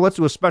 Oh, no, let's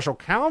do a special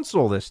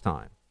counsel this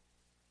time.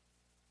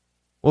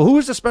 Well, who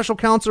is the special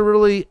counsel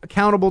really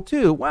accountable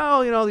to?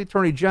 Well, the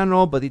Attorney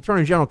General, but the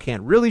Attorney General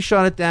can't really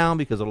shut it down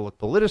because it'll look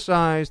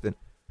politicized. And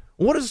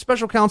what is the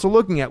special counsel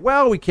looking at?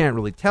 Well, we can't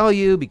really tell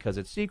you because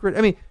it's secret.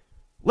 I mean,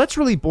 let's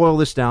really boil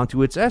this down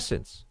to its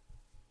essence.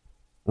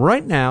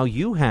 Right now,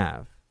 you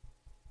have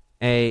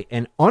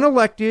an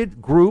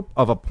unelected group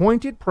of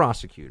appointed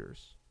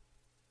prosecutors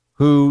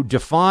who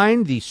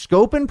define the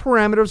scope and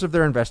parameters of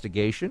their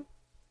investigation,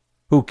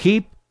 who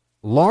keep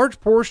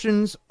large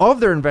portions of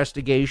their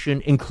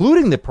investigation,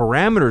 including the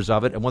parameters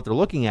of it and what they're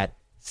looking at,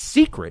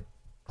 secret,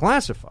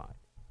 classified,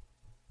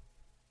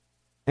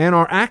 and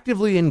are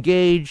actively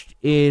engaged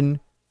in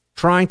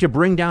trying to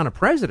bring down a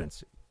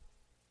presidency.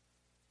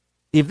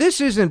 If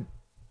this isn't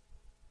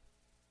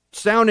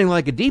sounding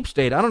like a deep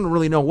state, I don't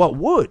really know what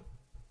would.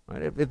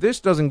 Right? If this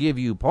doesn't give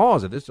you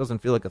pause, if this doesn't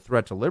feel like a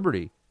threat to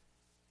liberty,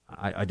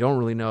 I don't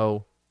really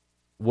know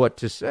what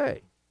to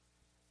say.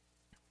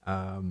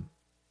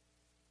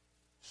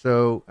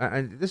 So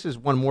this is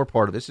one more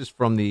part of this. Is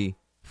from the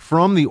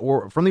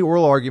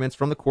oral arguments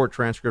from the court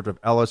transcript of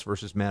Ellis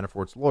versus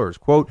Manafort's lawyers.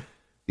 Quote,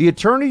 the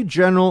Attorney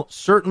General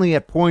certainly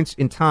at points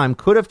in time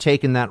could have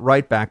taken that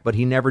right back, but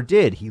he never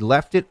did. He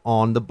left it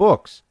on the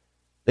books.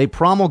 They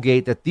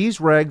promulgate that these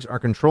regs are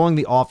controlling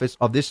the office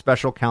of this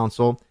special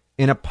counsel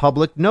in a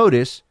public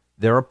notice,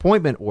 their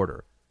appointment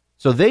order.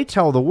 So they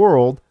tell the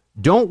world,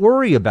 don't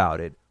worry about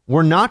it.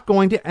 We're not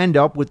going to end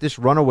up with this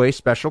runaway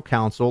special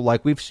counsel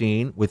like we've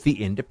seen with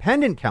the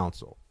independent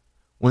counsel.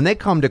 When they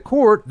come to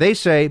court, they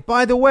say,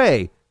 by the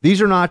way,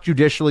 these are not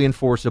judicially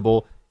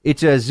enforceable.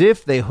 It's as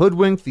if they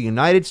hoodwinked the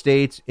United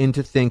States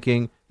into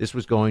thinking this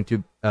was going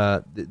to,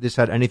 this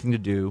had anything to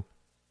do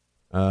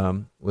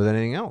with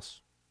anything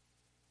else.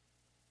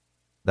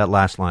 That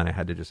last line I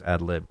had to just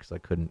ad lib because I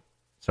couldn't.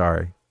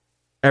 Sorry.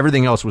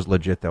 Everything else was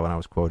legit, though, when I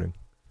was quoting.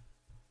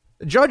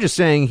 The judge is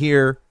saying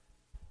here,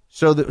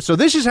 so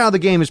this is how the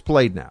game is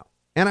played now.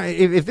 And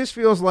if this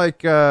feels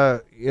like,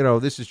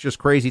 this is just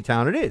crazy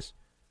town, it is.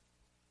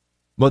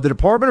 But the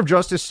Department of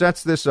Justice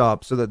sets this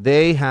up so that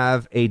they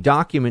have a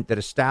document that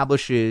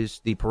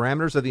establishes the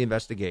parameters of the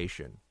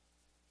investigation.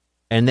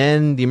 And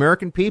then the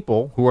American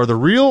people, who are the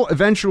real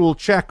eventual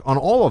check on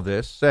all of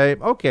this, say,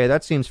 okay,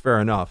 that seems fair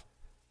enough.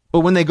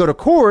 But when they go to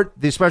court,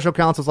 the special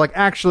counsel's like,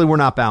 actually, we're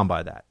not bound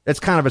by that. It's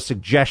kind of a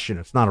suggestion.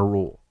 It's not a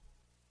rule.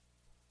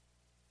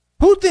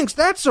 Who thinks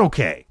that's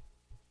okay?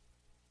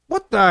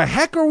 What the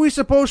heck are we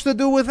supposed to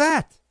do with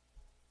that?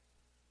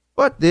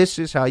 But this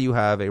is how you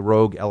have a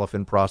rogue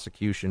elephant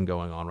prosecution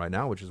going on right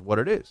now, which is what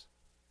it is.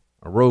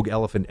 A rogue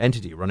elephant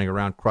entity running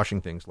around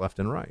crushing things left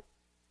and right.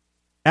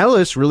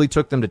 Ellis really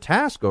took them to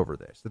task over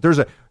this.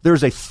 That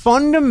there's a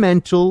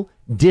fundamental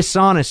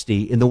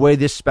dishonesty in the way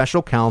this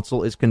special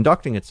counsel is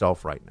conducting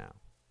itself right now.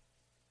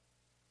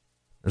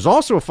 There's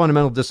also a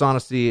fundamental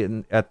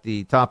dishonesty at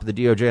the top of the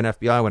DOJ and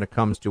FBI when it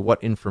comes to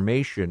what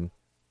information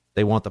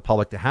they want the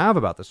public to have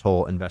about this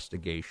whole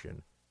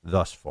investigation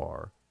thus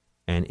far.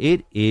 And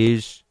it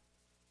is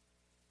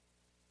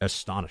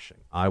astonishing.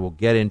 I will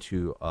get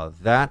into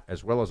that,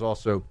 as well as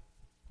also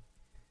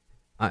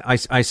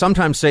I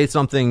sometimes say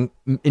something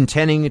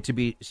intending it to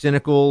be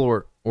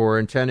cynical or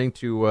intending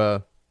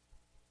to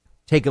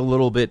take a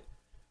little bit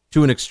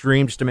to an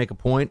extreme just to make a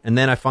point, and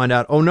then I find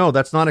out, oh no,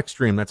 that's not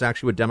extreme. That's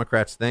actually what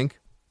Democrats think.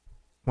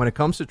 When it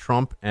comes to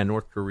Trump and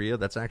North Korea,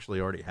 that's actually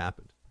already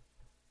happened.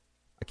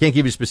 I can't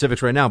give you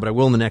specifics right now, but I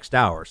will in the next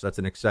hour, so that's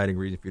an exciting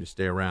reason for you to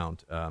stay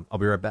around. I'll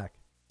be right back.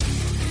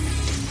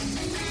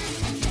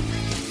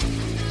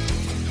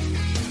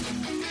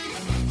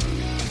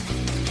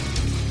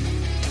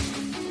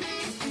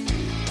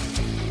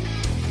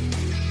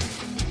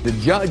 The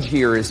judge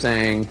here is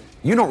saying,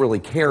 you don't really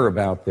care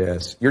about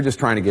this. You're just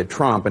trying to get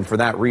Trump, and for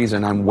that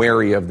reason, I'm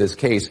wary of this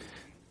case.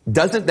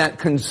 Doesn't that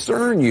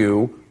concern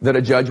you that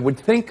a judge would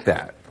think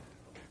that?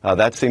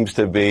 That seems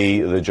to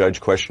be the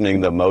judge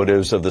questioning the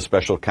motives of the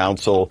special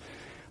counsel.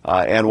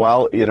 And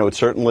while, it's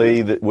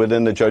certainly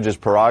within the judge's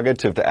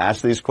prerogative to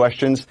ask these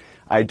questions,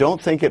 I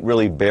don't think it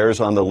really bears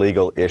on the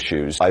legal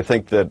issues. I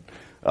think that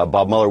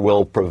Bob Mueller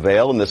will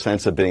prevail in the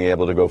sense of being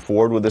able to go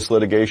forward with this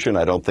litigation.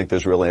 I don't think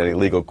there's really any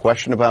legal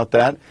question about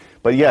that.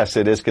 But yes,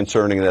 it is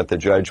concerning that the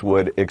judge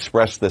would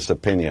express this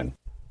opinion.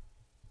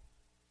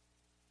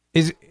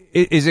 Is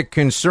it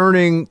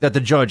concerning that the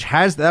judge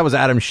has, that was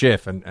Adam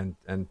Schiff and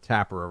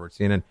Tapper over at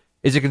CNN.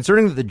 Is it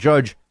concerning that the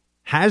judge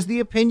has the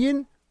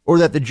opinion, or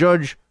that the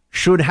judge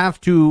should have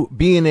to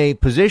be in a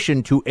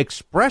position to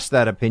express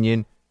that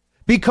opinion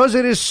because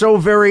it is so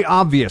very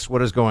obvious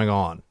what is going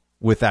on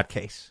with that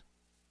case?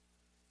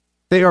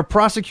 They are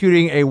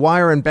prosecuting a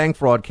wire and bank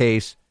fraud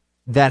case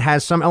that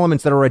has some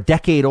elements that are a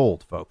decade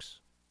old, folks.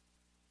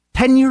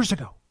 10 years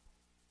ago.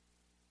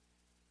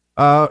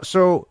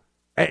 So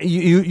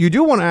you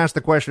do want to ask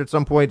the question at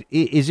some point,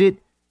 is it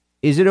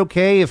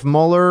okay if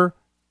Mueller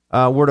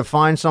were to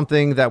find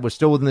something that was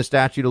still within the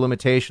statute of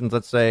limitations,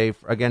 let's say,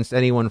 against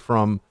anyone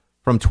from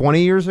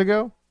 20 years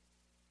ago,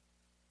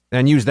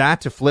 and use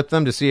that to flip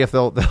them to see if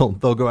they'll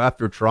go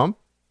after Trump?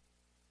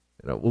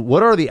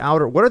 What are the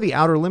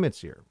outer limits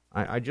here?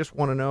 I just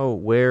want to know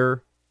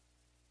where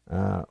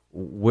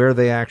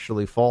they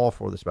actually fall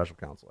for the special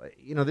counsel.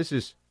 This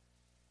is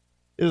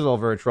all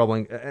very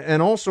troubling.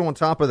 And also on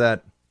top of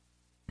that,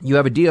 you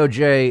have a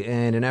DOJ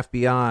and an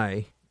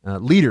FBI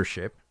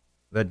leadership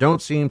that don't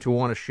seem to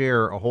want to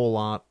share a whole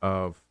lot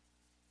of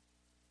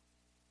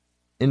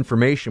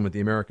information with the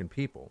American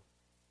people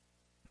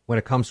when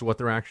it comes to what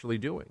they're actually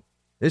doing.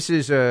 This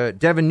is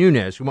Devin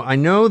Nunes, who I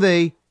know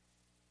they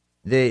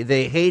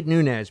hate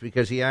Nunes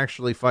because he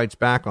actually fights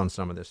back on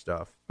some of this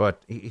stuff.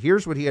 But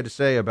here's what he had to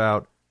say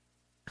about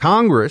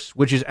Congress,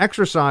 which is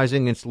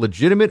exercising its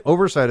legitimate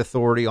oversight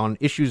authority on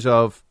issues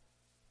of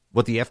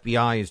what the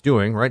FBI is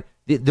doing, right?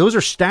 Those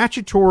are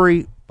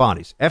statutory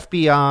bodies,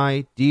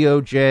 FBI,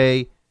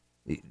 DOJ.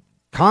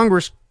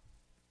 Congress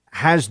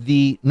has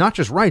the, not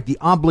just right, the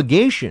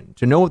obligation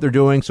to know what they're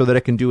doing so that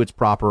it can do its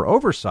proper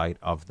oversight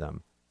of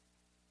them.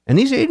 And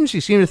these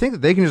agencies seem to think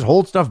that they can just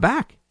hold stuff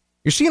back.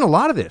 You're seeing a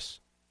lot of this.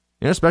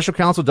 Special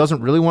counsel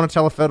doesn't really want to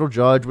tell a federal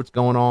judge what's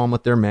going on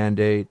with their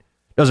mandate.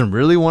 Doesn't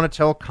really want to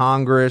tell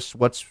Congress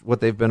what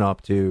they've been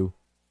up to.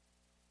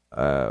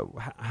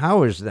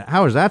 How is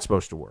that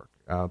supposed to work?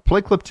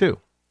 Play clip 2.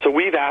 So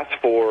we've asked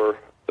for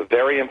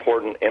very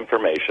important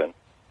information.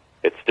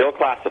 It's still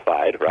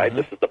classified, right?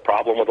 This is the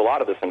problem with a lot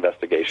of this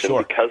investigation.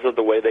 Sure. Because of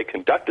the way they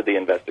conducted the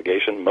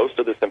investigation, most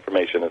of this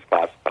information is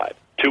classified.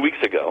 2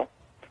 weeks ago,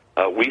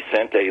 we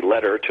sent a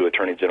letter to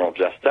Attorney General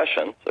Jeff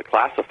Sessions, a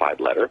classified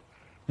letter.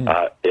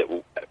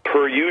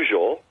 Per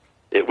usual,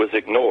 it was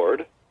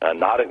ignored,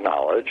 not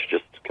acknowledged,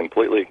 just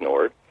completely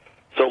ignored.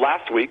 So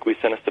last week we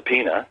sent a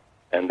subpoena,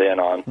 and then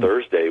on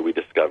Thursday we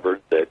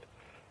discovered that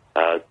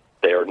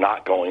they are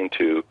not going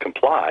to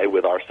comply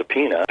with our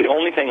subpoena. The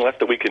only thing left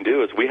that we can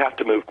do is we have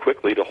to move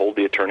quickly to hold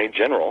the Attorney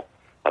General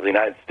of the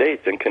United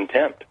States in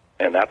contempt,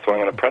 and that's what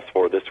I'm going to press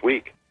for this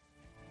week.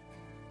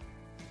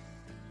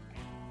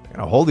 They're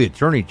going to hold the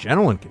Attorney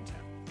General in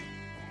contempt.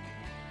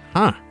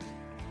 Huh.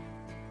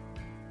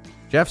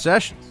 Jeff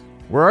Sessions,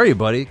 where are you,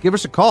 buddy? Give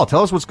us a call.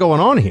 Tell us what's going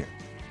on here.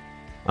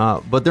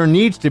 But there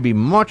needs to be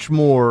much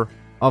more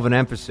of an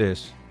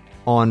emphasis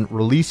on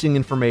releasing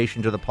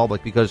information to the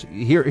public, because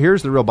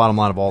here's the real bottom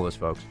line of all this,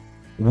 folks.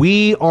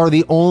 We are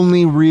the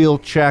only real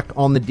check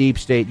on the deep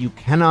state. You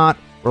cannot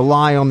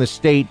rely on the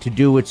state to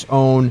do its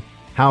own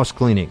house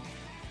cleaning.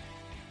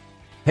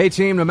 Hey,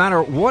 team, no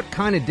matter what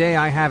kind of day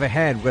I have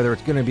ahead, whether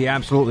it's going to be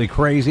absolutely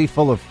crazy,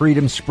 full of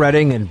freedom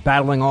spreading and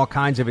battling all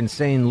kinds of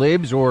insane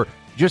libs, or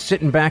just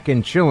sitting back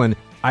and chilling,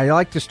 I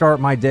like to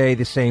start my day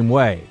the same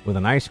way, with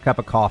a nice cup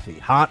of coffee.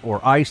 Hot or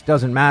iced,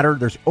 doesn't matter.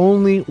 There's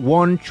only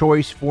one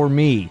choice for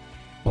me: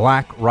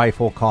 Black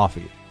Rifle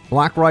Coffee.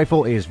 Black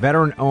Rifle is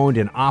veteran-owned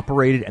and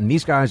operated, and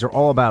these guys are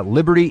all about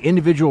liberty,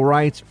 individual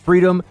rights,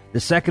 freedom, the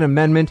Second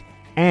Amendment,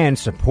 and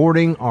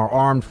supporting our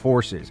armed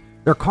forces.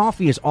 Their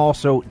coffee is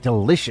also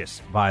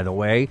delicious, by the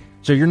way,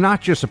 so you're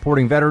not just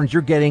supporting veterans,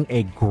 you're getting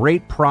a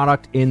great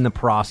product in the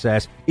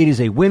process. It is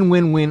a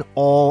win-win-win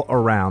all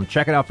around.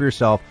 Check it out for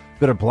yourself.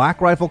 Go to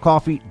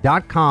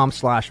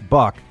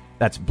blackriflecoffee.com/buck.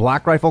 That's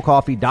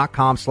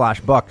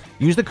blackriflecoffee.com/buck.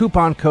 Use the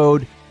coupon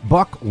code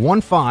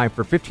BUCK15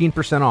 for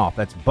 15% off.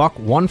 That's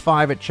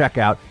BUCK15 at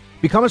checkout.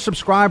 Become a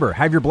subscriber.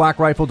 Have your Black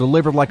Rifle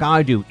delivered like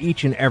I do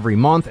each and every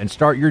month, and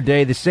start your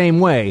day the same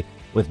way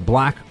with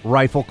Black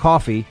Rifle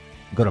Coffee.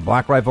 Go to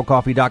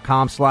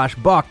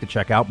blackriflecoffee.com/buck to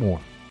check out more.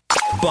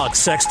 Buck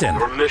Sexton.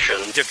 Your mission: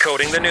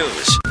 decoding the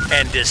news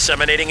and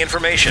disseminating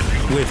information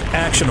with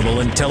actionable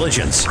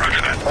intelligence.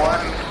 Roger that. One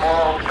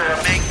small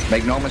step.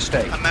 Make no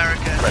mistake.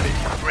 America. Ready.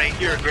 Great.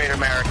 You're a great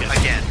American.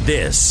 Again.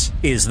 This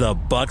is the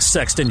Buck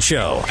Sexton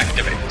Show.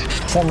 Activate.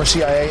 Former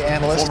CIA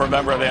analyst. Former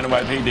member of the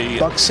NYPD.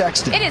 Buck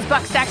Sexton. It is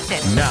Buck Sexton.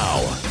 Now.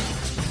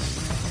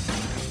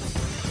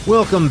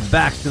 Welcome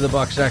back to the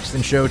Buck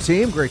Sexton Show,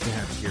 team. Great to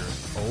have you here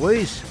as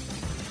always.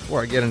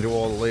 Before I get into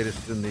all the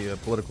latest in the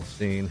political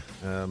scene,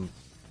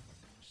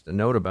 just a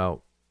note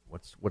about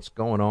what's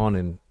going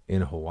on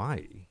in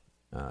Hawaii.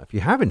 If you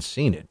haven't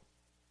seen it,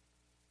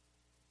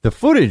 the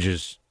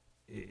footage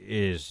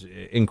is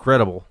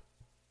incredible,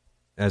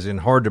 as in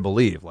hard to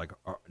believe, like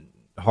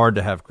hard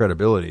to have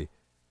credibility.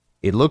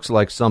 It looks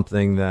like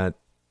something that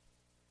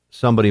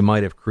somebody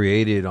might have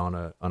created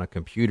on a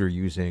computer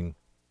using,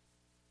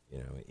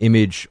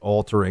 image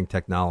altering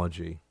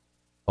technology,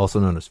 also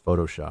known as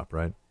Photoshop,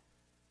 right?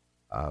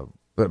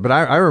 But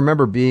I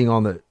remember being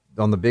on the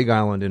Big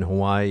Island in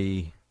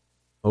Hawaii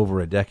over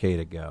a decade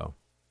ago,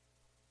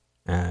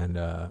 and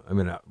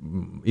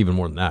even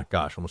more than that.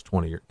 Gosh, almost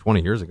 20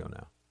 years ago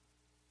now,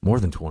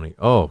 more than 20.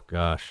 Oh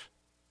gosh,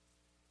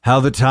 how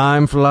the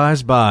time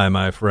flies by,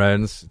 my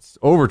friends. It's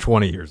over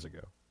 20 years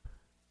ago.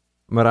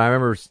 But I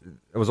remember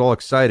I was all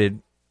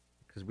excited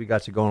because we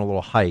got to go on a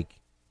little hike,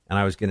 and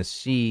I was going to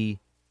see.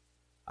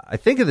 I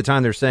think at the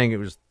time they're saying it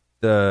was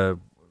the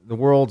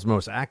world's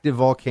most active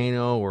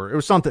volcano, or it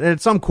was something. It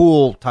had some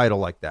cool title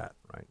like that,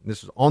 right? And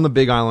this is on the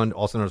Big Island,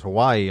 also known as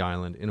Hawaii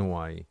Island, in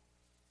Hawaii.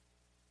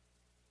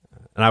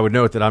 And I would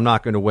note that I'm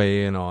not going to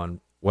weigh in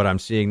on what I'm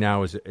seeing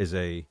now is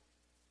a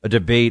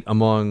debate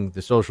among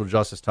the social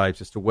justice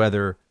types as to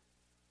whether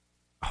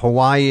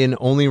Hawaiian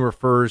only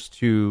refers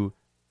to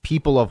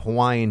people of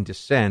Hawaiian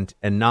descent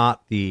and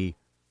not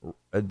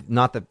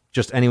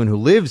just anyone who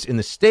lives in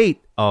the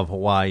state of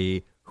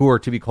Hawaii who are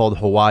to be called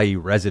Hawaii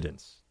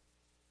residents.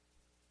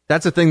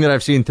 That's a thing that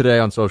I've seen today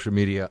on social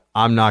media.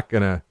 I'm not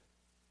gonna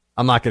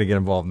get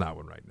involved in that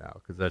one right now,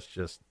 because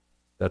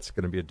that's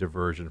gonna be a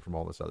diversion from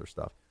all this other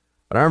stuff.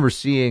 But I remember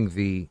seeing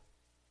the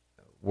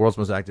world's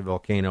most active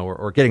volcano,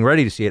 or getting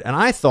ready to see it, and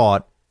I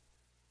thought,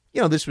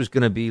 this was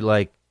gonna be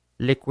like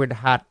liquid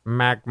hot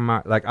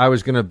magma. Like I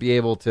was gonna be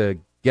able to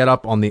get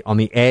up on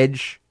the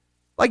edge,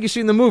 like you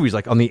see in the movies,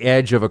 like on the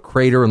edge of a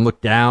crater and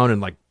look down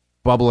and like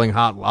bubbling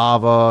hot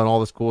lava and all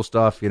this cool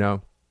stuff.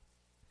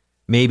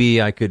 Maybe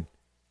I could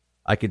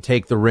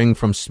take the ring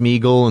from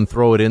Smeagol and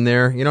throw it in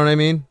there. You know what I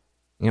mean?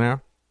 My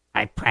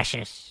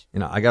precious.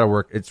 I got to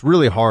work. It's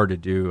really hard to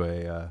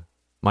do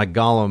my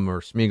Gollum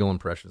or Smeagol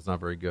impression is not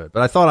very good.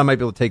 But I thought I might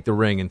be able to take the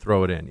ring and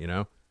throw it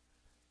in,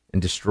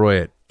 and destroy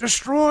it.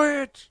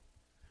 destroy it.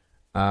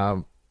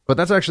 But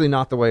that's actually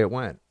not the way it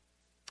went.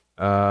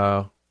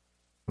 Not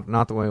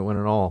the way it went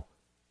at all.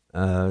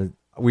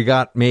 We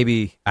got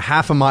maybe a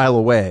half a mile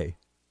away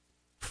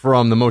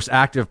from the most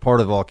active part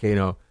of the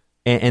volcano,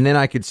 and then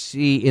I could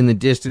see in the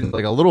distance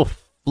like a little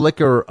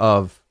flicker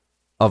of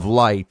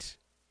light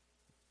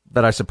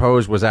that I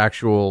suppose was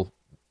actual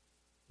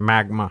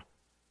magma,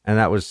 and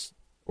that was,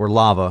 or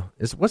lava.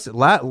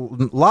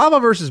 Lava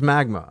versus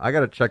magma? I got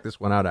to check this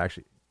one out,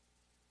 actually.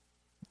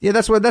 Yeah,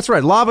 that's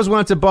right. Lava's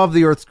when it's above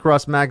the Earth's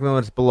crust, magma when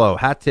it's below.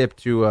 Hat tip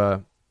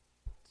to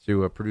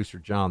producer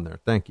John there.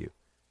 Thank you.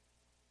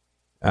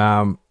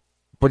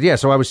 But yeah,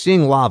 so I was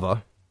seeing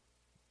lava,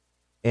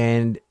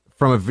 and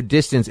from a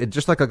distance, it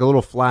just like a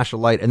little flash of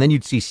light, and then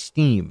you'd see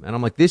steam, and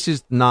I'm like, this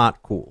is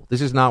not cool.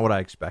 This is not what I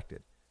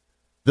expected.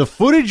 The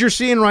footage you're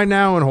seeing right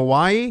now in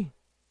Hawaii,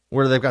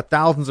 where they've got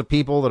thousands of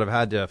people that have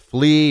had to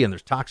flee, and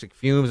there's toxic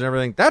fumes and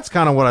everything, that's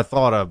kind of what I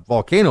thought a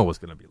volcano was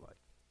going to be like.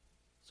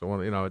 So,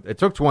 it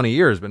took 20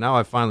 years, but now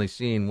I've finally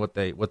seen what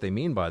they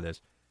mean by this.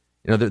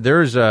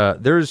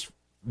 There's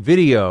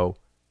video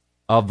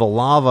of the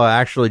lava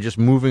actually just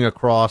moving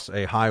across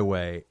a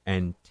highway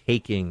and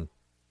taking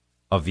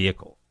a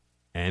vehicle.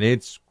 And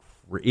it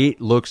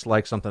looks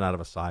like something out of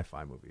a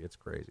sci-fi movie. It's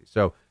crazy.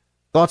 So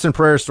thoughts and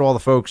prayers to all the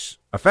folks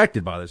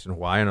affected by this in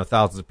Hawaii. I know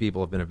thousands of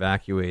people have been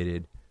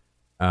evacuated.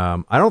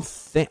 I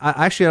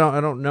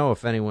don't know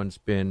if anyone's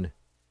been,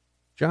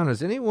 John,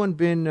 has anyone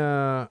been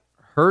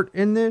hurt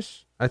in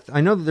this? I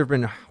know that there have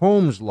been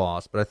homes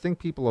lost, but I think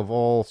people have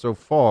all so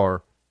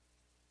far,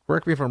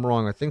 correct me if I'm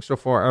wrong, I think so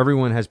far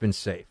everyone has been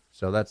safe.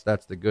 So that's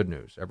the good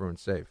news.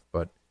 Everyone's safe.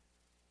 But,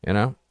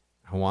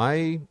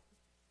 Hawaii,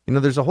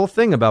 there's a whole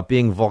thing about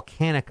being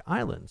volcanic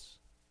islands,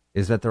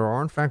 is that there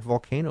are, in fact,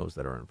 volcanoes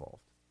that are involved.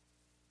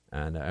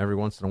 And every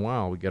once in a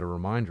while, we get a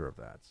reminder of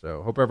that.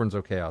 So hope everyone's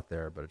okay out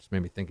there, but it just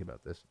made me think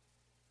about this.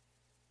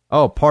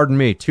 Oh, pardon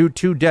me. Two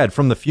dead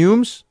from the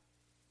fumes?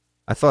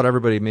 I thought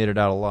everybody made it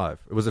out alive.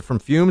 Was it from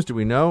fumes? Do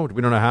we know?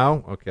 We don't know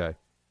how? Okay.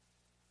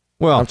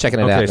 Well, I'm checking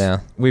it out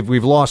now.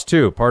 We've lost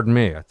two. Pardon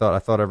me. I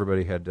thought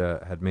everybody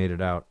had made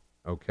it out.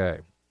 Okay.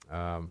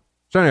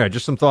 So anyway,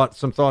 just some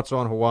thoughts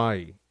on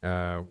Hawaii.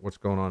 What's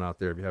going on out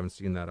there? If you haven't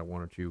seen that, I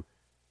wanted to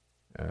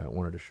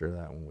share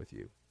that one with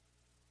you.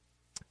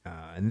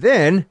 And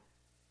then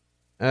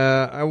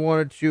I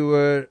wanted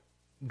to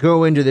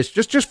go into this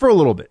just for a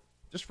little bit.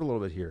 Just for a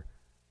little bit here.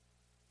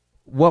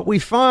 What we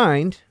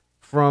find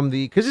from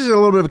because this is a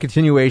little bit of a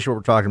continuation of what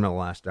we're talking about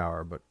last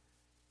hour, but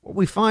what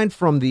we find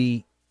from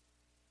the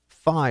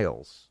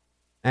files,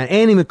 and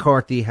Andy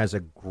McCarthy has a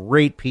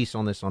great piece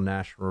on this on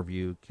National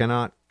Review,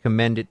 cannot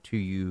commend it to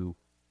you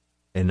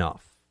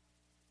enough,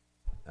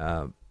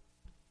 that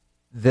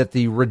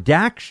the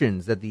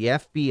redactions that the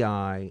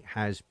FBI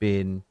has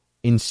been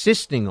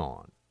insisting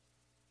on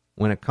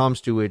when it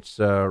comes to its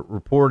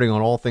reporting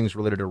on all things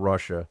related to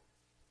Russia,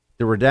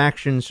 the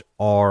redactions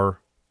are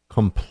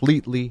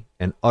completely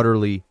and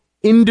utterly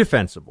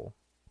indefensible.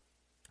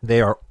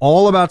 They are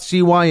all about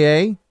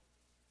CYA.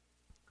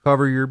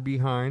 Cover your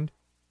behind.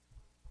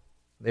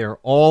 They are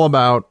all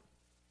about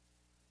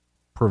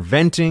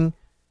preventing,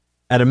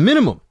 at a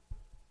minimum,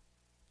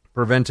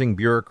 preventing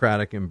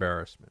bureaucratic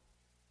embarrassment.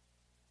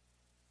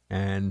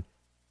 And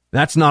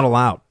that's not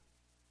allowed.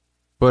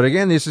 But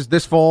again,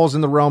 this falls in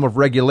the realm of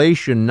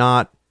regulation,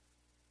 not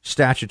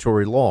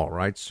statutory law,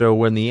 right? So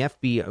when the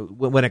FBI,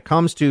 when it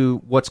comes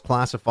to what's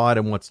classified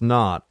and what's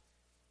not,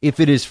 if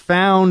it is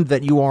found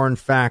that you are in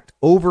fact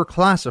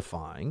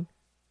overclassifying,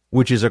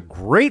 which is a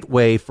great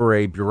way for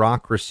a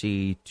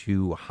bureaucracy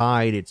to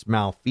hide its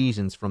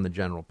malfeasance from the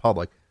general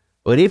public,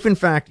 but if in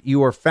fact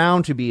you are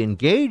found to be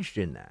engaged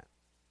in that,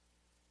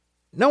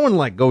 no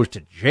one goes to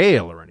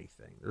jail or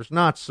anything. There's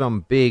not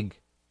some big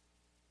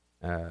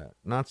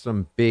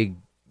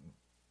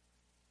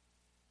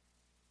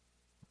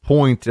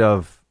point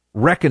of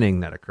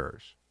reckoning that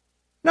occurs.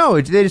 No,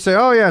 they just say,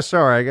 "Oh yeah,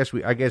 sorry,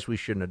 I guess we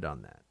shouldn't have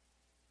done that.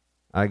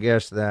 I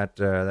guess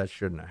that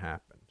shouldn't have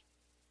happened."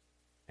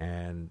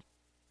 And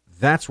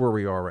that's where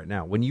we are right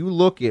now. When you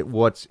look at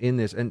what's in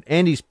this, and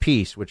Andy's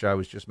piece, which I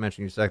was just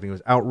mentioning a second ago,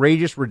 was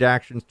outrageous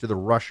redactions to the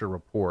Russia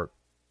report.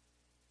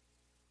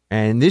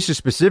 And this is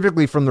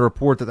specifically from the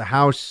report that the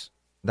House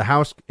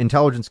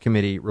Intelligence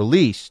Committee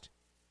released,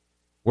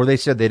 where they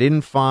said they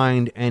didn't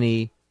find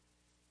any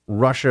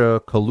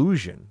Russia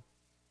collusion,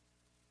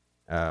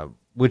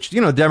 which,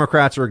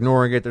 Democrats are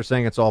ignoring it. They're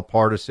saying it's all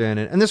partisan,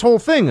 and this whole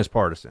thing is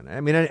partisan. I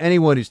mean,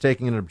 anyone who's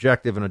taking an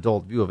objective and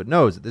adult view of it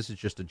knows that this is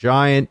just a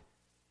giant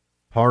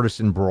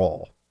partisan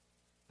brawl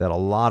that a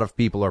lot of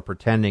people are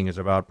pretending is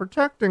about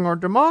protecting our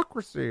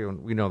democracy,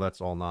 and we know that's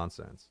all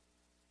nonsense.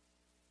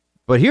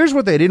 But here's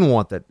what they didn't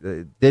want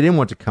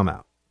to come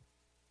out.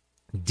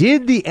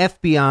 Did the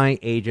FBI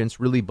agents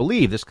really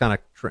believe this kind of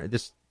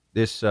this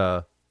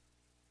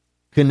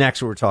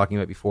connects what we were talking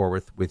about before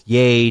with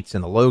Yates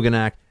and the Logan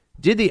Act?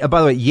 By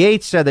the way,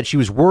 Yates said that she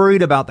was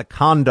worried about the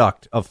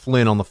conduct of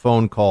Flynn on the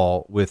phone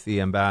call with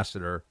the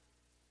ambassador.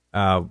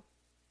 I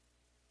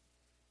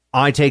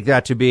take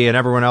that to be, and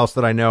everyone else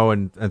that I know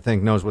and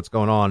think knows what's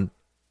going on,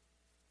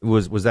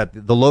 was that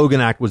the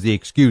Logan Act was the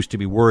excuse to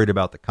be worried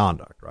about the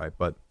conduct, right?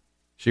 But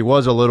she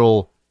was a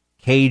little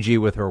cagey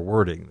with her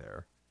wording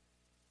there.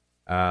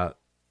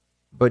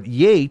 But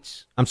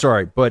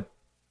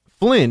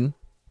Flynn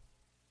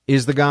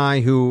is the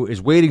guy who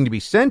is waiting to be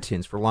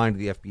sentenced for lying to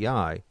the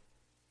FBI.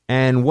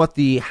 And what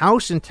the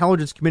House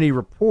Intelligence Committee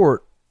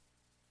report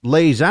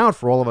lays out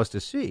for all of us to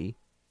see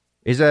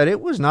is that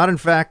it was not, in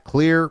fact,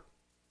 clear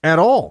at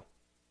all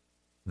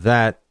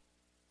that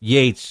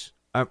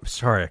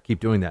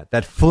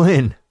that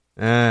Flynn,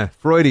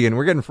 Freudian,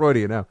 we're getting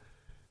Freudian now,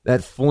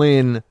 that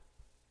Flynn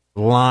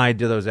lied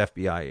to those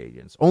FBI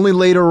agents. Only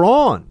later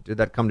on did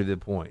that come to the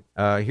point.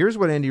 Here's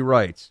what Andy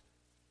writes.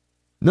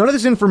 None of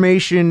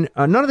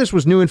this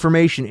was new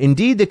information.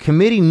 Indeed, the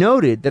committee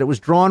noted that it was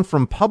drawn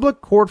from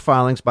public court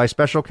filings by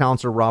special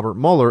counsel Robert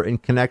Mueller in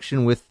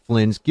connection with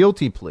Flynn's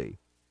guilty plea.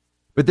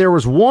 But there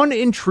was one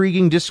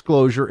intriguing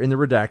disclosure in the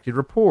redacted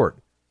report.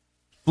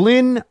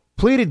 Flynn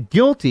pleaded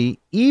guilty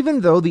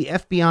even though the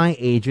FBI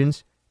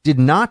agents did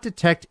not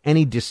detect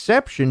any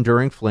deception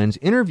during Flynn's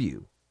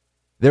interview.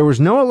 There was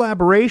no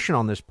elaboration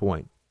on this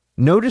point,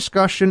 no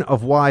discussion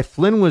of why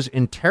Flynn was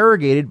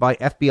interrogated by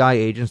FBI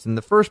agents in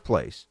the first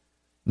place,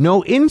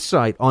 no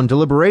insight on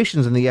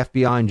deliberations in the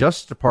FBI and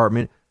Justice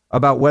Department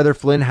about whether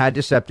Flynn had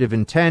deceptive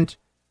intent,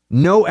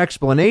 no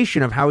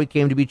explanation of how he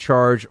came to be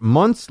charged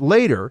months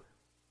later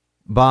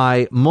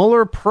by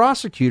Mueller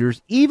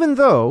prosecutors, even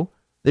though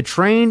the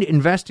trained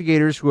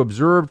investigators who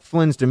observed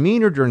Flynn's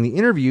demeanor during the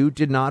interview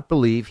did not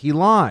believe he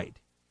lied.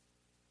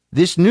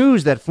 This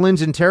news that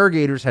Flynn's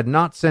interrogators had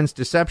not sensed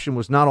deception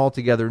was not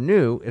altogether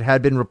new. It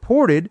had been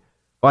reported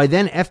by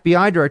then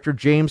FBI Director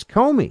James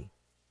Comey,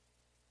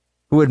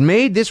 who had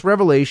made this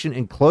revelation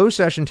in closed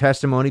session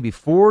testimony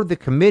before the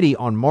committee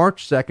on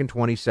March 2nd,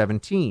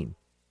 2017.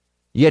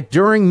 Yet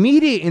during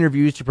media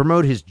interviews to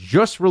promote his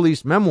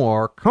just-released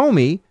memoir,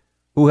 Comey,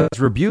 who has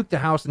rebuked the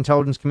House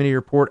Intelligence Committee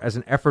report as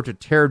an effort to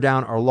tear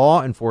down our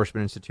law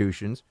enforcement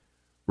institutions,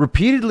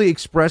 repeatedly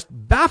expressed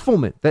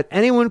bafflement that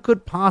anyone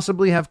could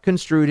possibly have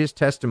construed his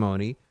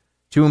testimony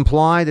to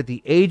imply that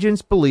the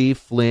agents believed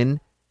Flynn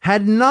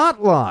had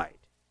not lied.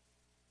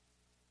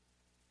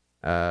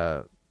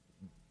 Comey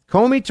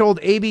told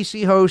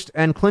ABC host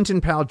and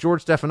Clinton pal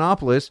George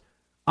Stephanopoulos,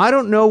 "I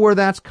don't know where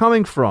that's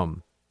coming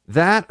from.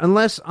 That,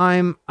 unless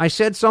I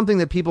said something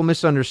that people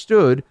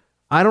misunderstood,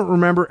 I don't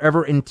remember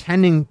ever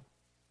intending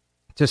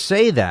to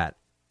say that.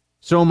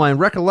 So my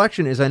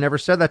recollection is I never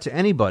said that to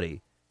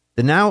anybody."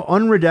 The now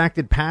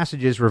unredacted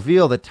passages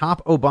reveal that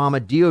top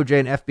Obama, DOJ,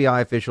 and FBI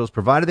officials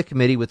provided the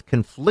committee with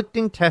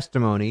conflicting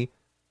testimony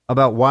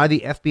about why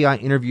the FBI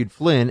interviewed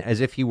Flynn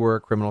as if he were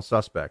a criminal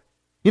suspect.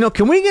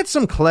 Can we get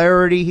some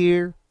clarity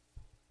here?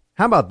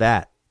 How about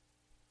that?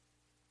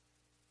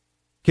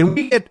 Can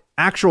we get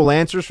actual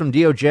answers from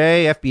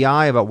DOJ,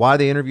 FBI about why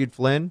they interviewed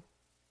Flynn?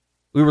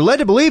 We were led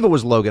to believe it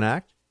was Logan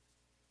Act.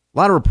 A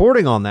lot of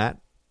reporting on that.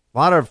 A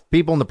lot of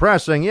people in the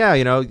press saying,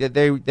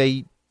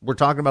 they were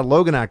talking about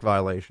Logan Act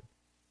violation.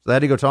 So they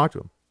had to go talk to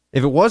him.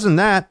 If it wasn't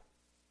that,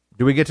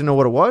 do we get to know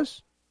what it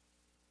was?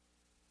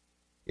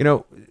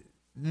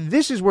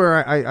 This is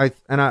where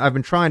I've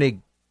been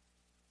trying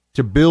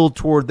to build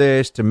toward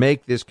this, to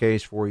make this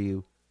case for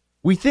you.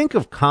 We think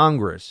of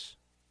Congress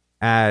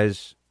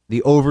as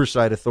the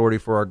oversight authority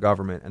for our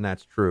government, and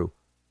that's true.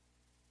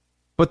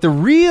 But the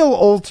real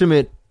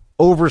ultimate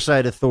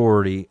oversight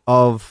authority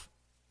of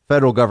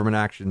federal government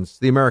actions,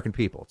 the American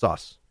people, it's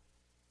us.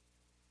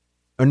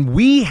 And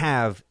we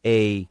have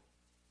a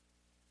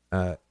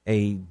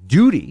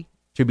duty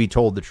to be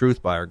told the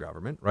truth by our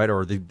government, right?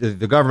 Or the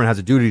government has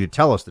a duty to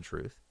tell us the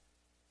truth.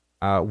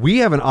 We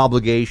have an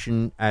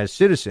obligation as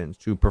citizens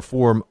to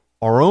perform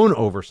our own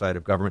oversight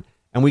of government,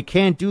 and we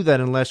can't do that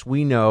unless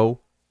we know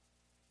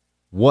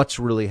what's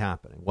really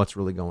happening, what's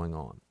really going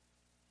on.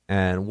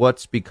 And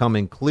what's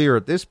becoming clear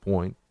at this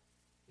point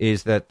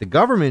is that the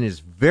government is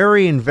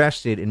very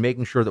invested in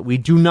making sure that we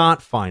do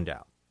not find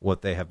out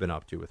what they have been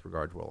up to with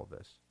regard to all of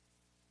this.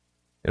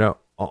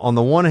 On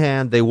the one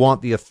hand, they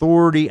want the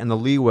authority and the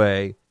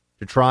leeway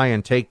to try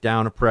and take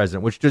down a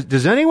president, which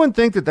does anyone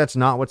think that that's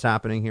not what's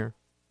happening here?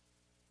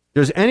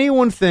 Does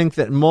anyone think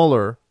that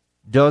Mueller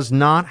does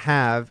not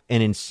have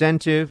an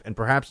incentive and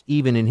perhaps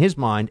even in his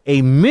mind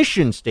a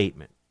mission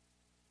statement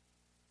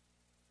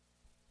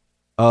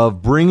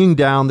of bringing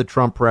down the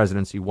Trump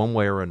presidency one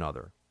way or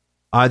another,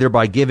 either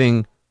by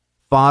giving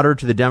fodder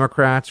to the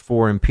Democrats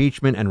for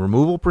impeachment and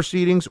removal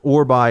proceedings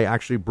or by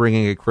actually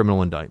bringing a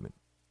criminal indictment?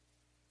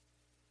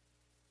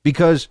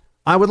 Because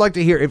I would like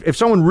to hear, if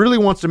someone really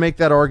wants to make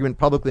that argument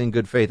publicly in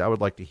good faith, I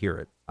would like to hear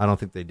it. I don't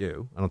think they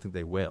do. I don't think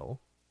they will.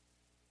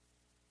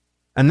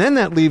 And then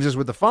that leaves us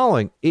with the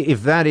following.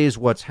 If that is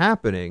what's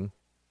happening,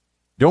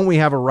 don't we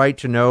have a right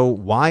to know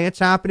why it's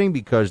happening?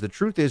 Because the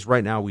truth is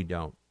right now we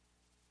don't.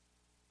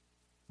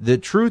 The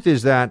truth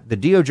is that the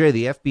DOJ,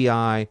 the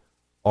FBI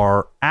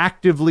are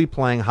actively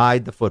playing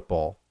hide the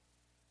football.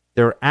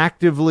 They're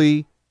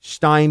actively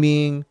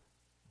stymieing,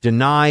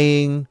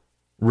 denying,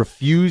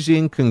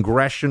 refusing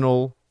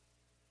congressional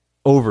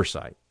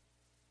oversight.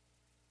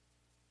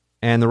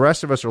 And the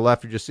rest of us are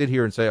left to just sit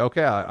here and say,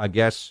 okay, I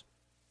guess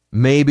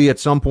maybe at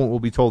some point we'll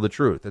be told the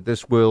truth, that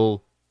this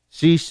will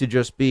cease to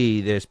just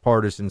be this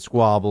partisan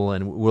squabble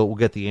and we'll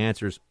get the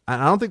answers.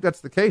 And I don't think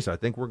that's the case. I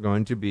think we're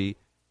going to be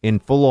in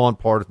full-on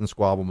partisan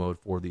squabble mode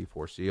for the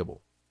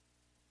foreseeable.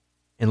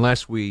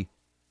 Unless we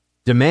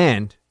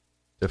demand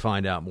to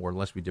find out more,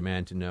 unless we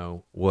demand to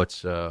know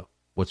what's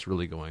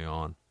really going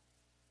on.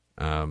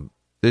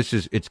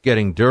 It's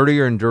getting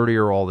dirtier and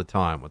dirtier all the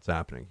time, what's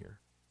happening here.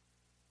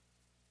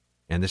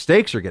 And the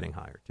stakes are getting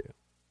higher, too.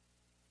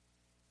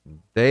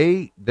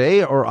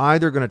 They are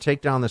either going to take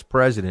down this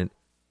president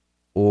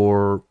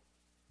or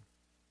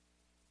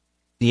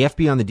the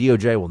FBI and the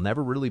DOJ will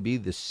never really be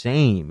the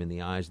same in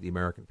the eyes of the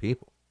American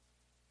people.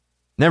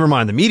 Never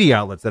mind the media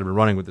outlets that have been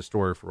running with the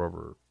story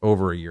for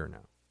over a year now.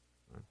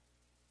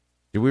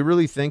 Do we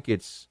really think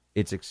it's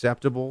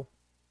acceptable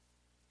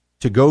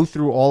to go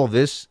through all of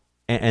this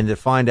and to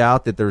find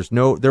out that there was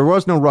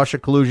no Russia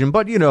collusion,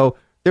 but,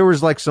 there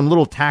was like some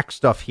little tax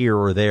stuff here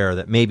or there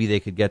that maybe they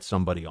could get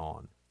somebody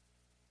on?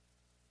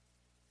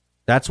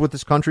 That's what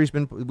this country's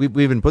been. We've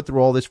been put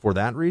through all this for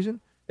that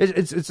reason.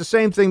 It's the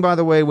same thing, by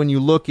the way, when you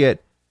look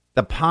at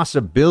the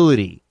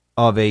possibility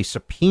of a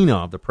subpoena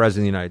of the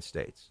President of the United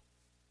States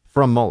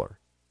from Mueller.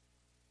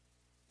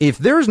 If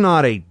there's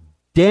not a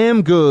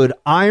damn good,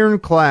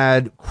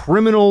 ironclad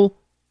criminal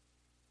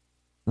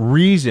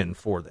reason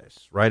for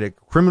this, right, a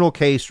criminal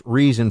case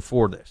reason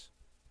for this,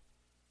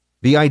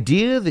 the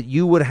idea that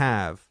you would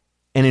have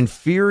an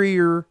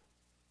inferior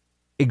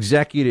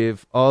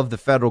executive of the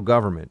federal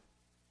government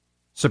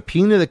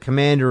subpoena the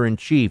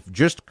commander-in-chief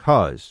just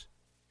because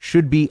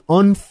should be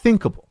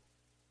unthinkable.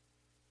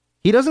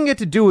 He doesn't get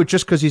to do it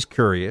just because he's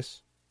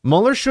curious.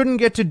 Mueller shouldn't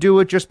get to do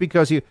it just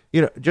because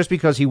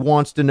he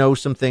wants to know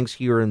some things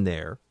here and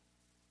there.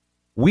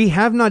 We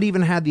have not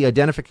even had the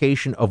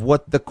identification of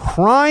what the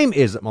crime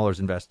is that Mueller's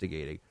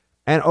investigating.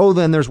 And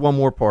then there's one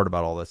more part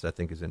about all this I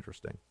think is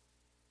interesting.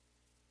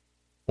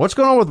 What's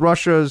going on with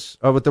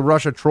the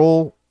Russia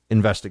troll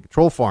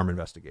farm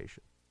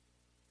investigation?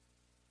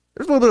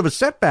 There's a little bit of a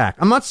setback.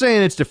 I'm not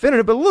saying it's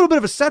definitive, but a little bit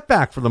of a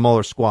setback for the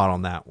Mueller squad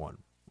on that one.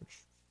 Which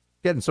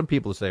getting some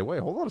people to say,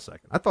 wait, hold on a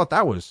second. I thought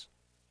that was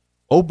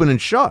open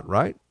and shut,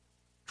 right?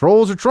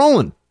 Trolls are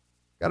trolling.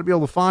 Got to be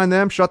able to find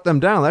them, shut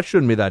them down. That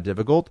shouldn't be that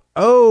difficult.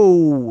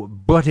 Oh,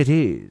 but it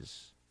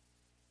is.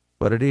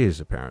 But it is,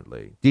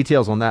 apparently.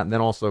 Details on that. And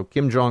then also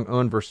Kim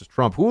Jong-un versus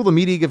Trump. Who will the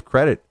media give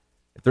credit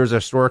if there's a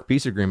historic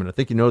peace agreement? I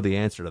think you know the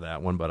answer to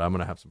that one, but I'm going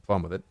to have some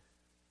fun with it.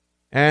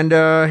 And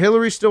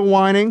Hillary's still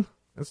whining.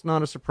 That's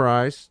not a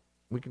surprise.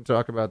 We can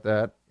talk about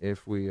that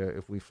if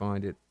we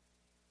find it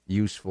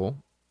useful.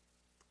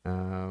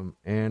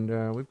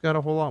 And we've got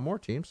a whole lot more,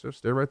 teams, so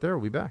stay right there.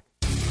 We'll be back.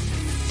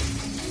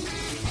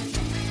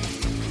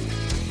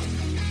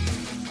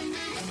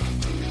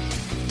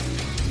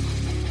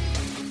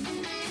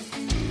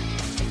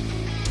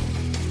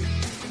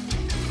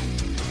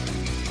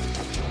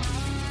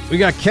 We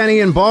got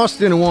Kenny in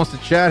Boston who wants to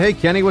chat. Hey,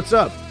 Kenny, what's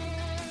up?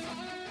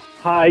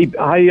 Hi,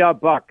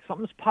 Buck.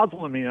 Something's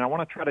puzzling me, and I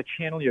want to try to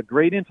channel your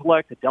great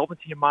intellect to delve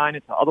into your mind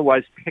and to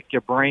otherwise pick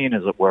your brain,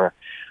 as it were.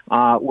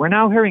 We're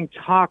now hearing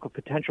talk of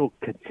potential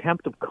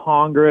contempt of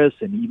Congress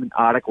and even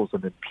articles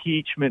of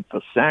impeachment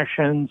for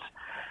Sessions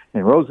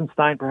and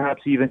Rosenstein,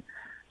 perhaps even.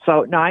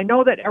 So now I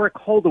know that Eric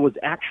Holder was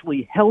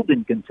actually held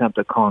in contempt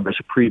of Congress,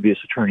 a previous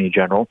Attorney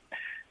General.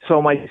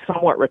 So my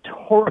somewhat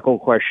rhetorical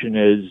question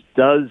is,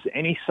 does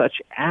any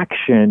such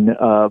action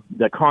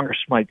that Congress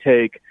might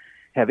take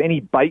have any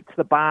bite to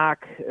the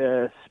back,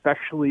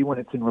 especially when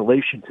it's in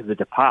relation to the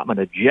Department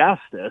of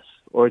Justice,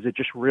 or is it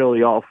just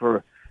really all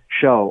for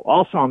show?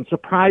 Also, I'm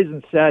surprised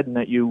and saddened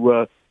that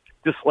you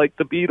dislike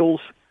the Beatles,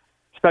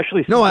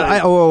 especially. No,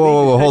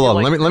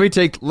 hold on.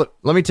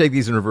 Let me take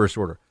these in reverse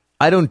order.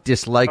 I don't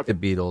dislike the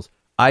Beatles.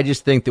 I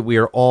just think that we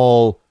are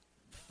all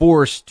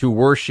forced to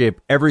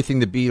worship everything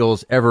the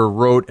Beatles ever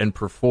wrote and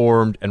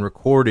performed and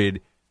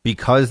recorded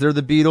because they're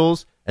the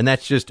Beatles. And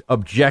that's just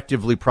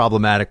objectively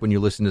problematic when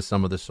you listen to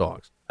some of the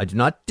songs. I do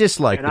not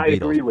dislike the Beatles. I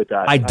agree with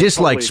that. I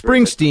dislike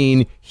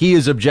Springsteen. He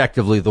is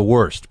objectively the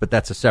worst, but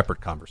that's a separate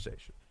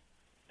conversation.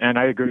 And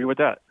I agree with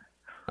that.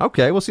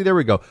 Okay, well, see, there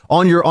we go.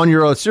 On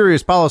your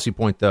serious policy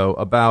point, though,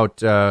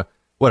 about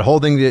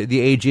holding the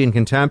AG in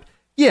contempt.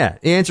 Yeah,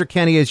 the answer,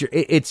 Kenny,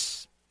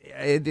 is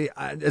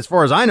as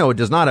far as I know, it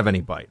does not have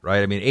any bite,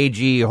 right? I mean,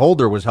 AG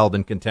Holder was held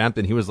in contempt,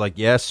 and he was like,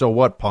 "Yes, so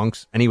what,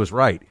 punks?" And he was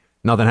right.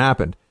 Nothing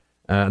happened.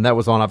 And that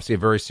was on, obviously, a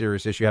very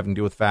serious issue having to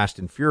do with Fast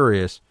and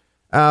Furious.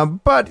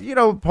 But,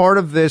 part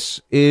of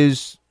this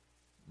is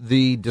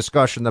the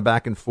discussion, the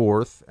back and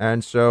forth.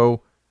 And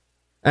so,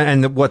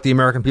 and what the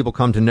American people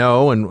come to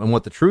know and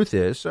what the truth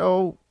is.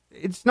 So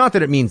it's not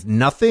that it means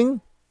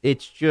nothing.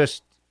 It's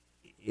just,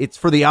 it's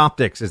for the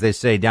optics, as they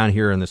say down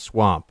here in the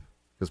swamp,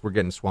 because we're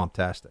getting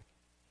swamp-tastic.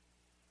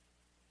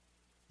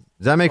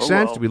 Does that make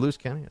sense? Well. Did we lose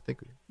Kenny? I think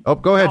we. Oh,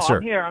 go ahead, sir.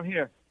 I'm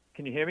here.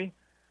 Can you hear me?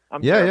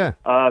 Yeah.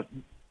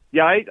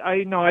 Yeah,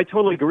 I know. I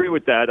totally agree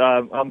with that.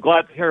 I'm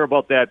glad to hear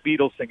about that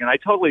Beatles thing, and I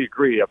totally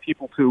agree.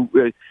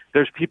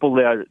 There's people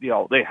that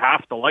they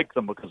have to like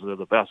them because they're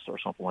the best or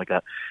something like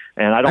that.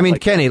 And I don't. I mean,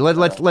 like Kenny,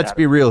 let's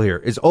be real here.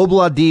 Is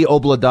Obla Di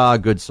Obla Da a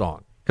good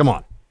song? Come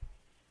on.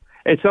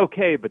 It's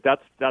okay, but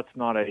that's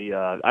not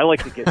a. I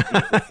like to get.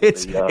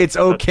 It's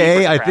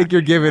okay. I think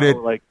you're giving it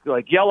like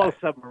Yellow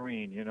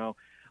Submarine.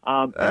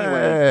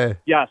 Anyway,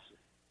 yes.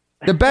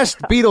 The best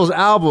Beatles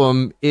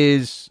album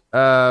is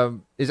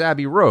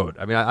Abbey Road.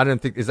 I mean, I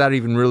don't think is that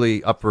even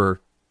really up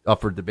for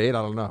debate.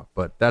 I don't know,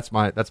 but that's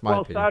my opinion.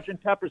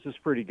 Sgt. Pepper's is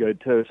pretty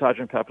good too.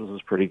 Sgt. Pepper's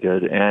is pretty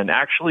good, and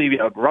actually,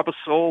 Rubber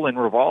Soul and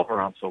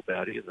Revolver aren't so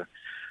bad either,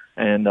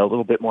 and a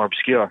little bit more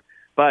obscure.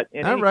 But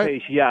in any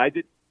case, yeah, I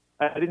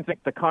didn't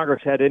think the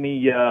Congress had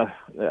any.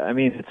 I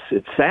mean,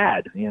 it's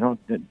sad.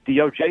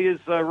 DOJ is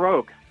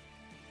rogue.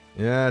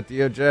 Yeah,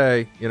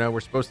 DOJ.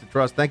 We're supposed to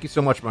trust. Thank you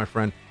so much, my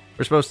friend.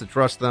 We're supposed to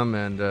trust them,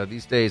 and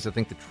these days I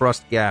think the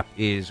trust gap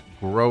is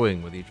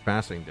growing with each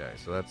passing day,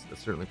 so that's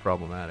certainly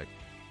problematic.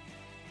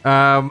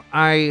 The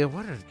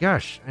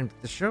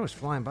show is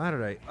flying by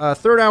today.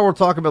 Third hour, we'll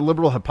talk about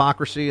liberal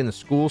hypocrisy in the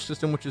school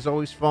system, which is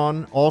always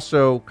fun.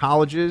 Also,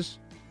 colleges.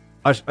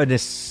 An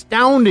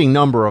astounding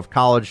number of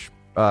college,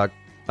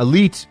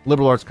 elite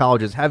liberal arts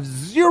colleges have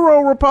 0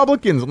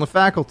 Republicans on the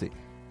faculty.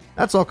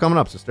 That's all coming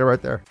up, so stay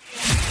right there.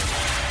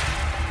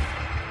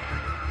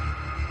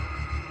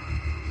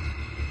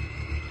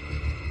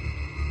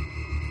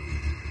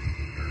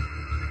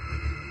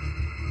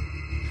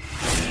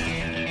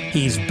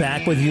 He's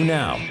back with you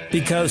now,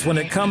 because when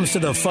it comes to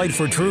the fight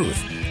for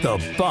truth,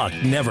 the buck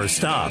never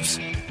stops.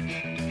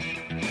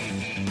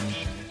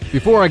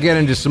 Before I get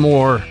into some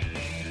more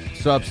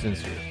substance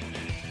here,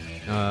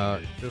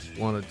 just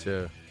wanted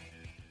to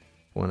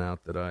point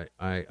out that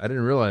I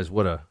didn't realize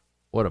what a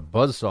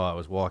buzzsaw I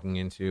was walking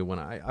into when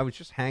I was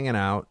just hanging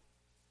out.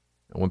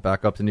 I went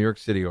back up to New York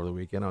City over the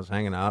weekend. I was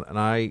hanging out, and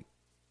I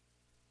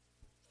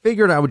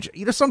figured I would,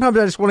 sometimes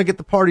I just want to get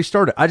the party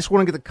started. I just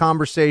want to get the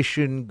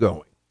conversation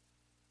going.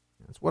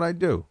 That's what I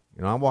do.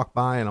 I walk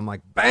by and I'm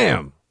like,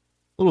 bam,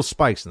 little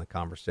spikes in the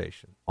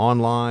conversation,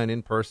 online,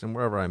 in person,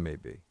 wherever I may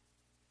be.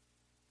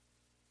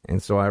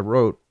 And so I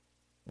wrote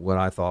what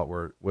I thought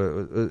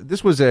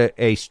this was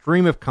a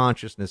stream of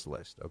consciousness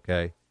list,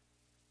 okay?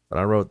 But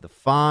I wrote the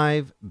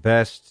 5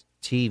 best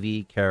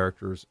TV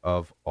characters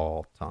of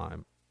all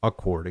time,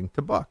 according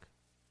to Buck.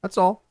 That's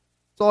all.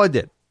 That's all I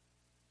did.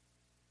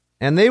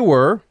 And they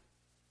were,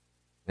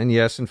 and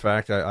yes, in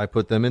fact, I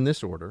put them in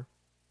this order.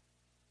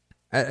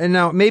 And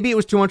now, maybe it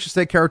was too much to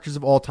say characters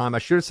of all time. I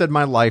should have said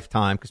my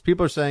lifetime, because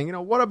people are saying,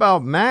 what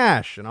about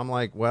MASH? And I'm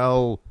like,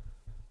 well,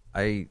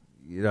 I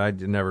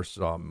never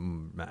saw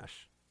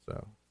MASH.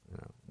 So,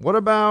 what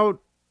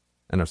about,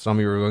 I know some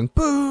of you are going,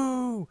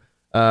 boo!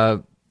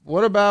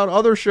 What about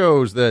other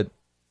shows that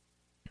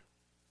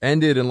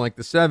ended in like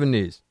the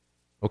 70s?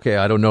 Okay,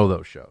 I don't know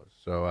those shows.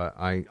 So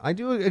I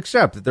do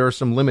accept that there are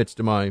some limits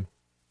to my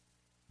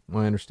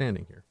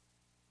understanding here.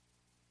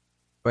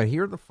 But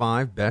here are the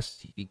 5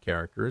 best TV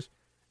characters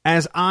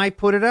as I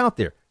put it out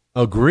there.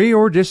 Agree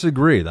or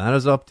disagree, that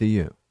is up to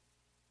you.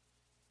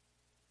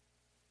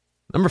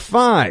 Number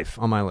 5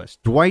 on my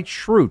list, Dwight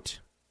Schrute,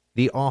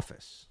 The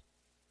Office.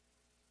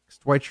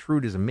 Dwight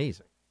Schrute is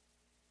amazing.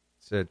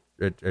 It's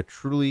a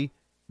truly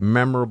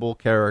memorable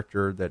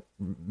character that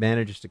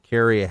manages to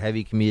carry a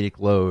heavy comedic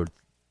load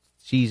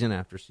season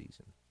after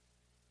season.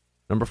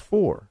 Number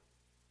 4,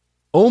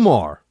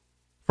 Omar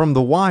from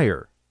The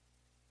Wire,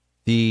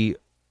 the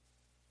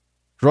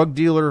drug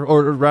dealer,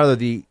 or rather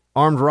the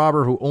armed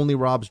robber who only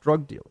robs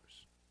drug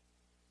dealers,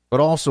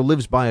 but also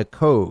lives by a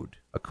code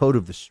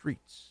of the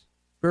streets.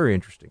 Very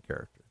interesting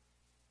character.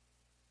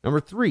 Number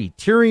 3,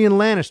 Tyrion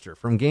Lannister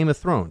from Game of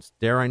Thrones.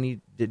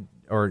 Need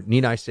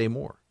I say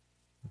more?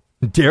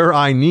 Dare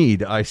I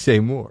need I say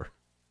more?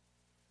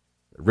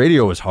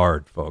 Radio is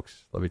hard,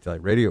 folks. Let me tell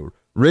you,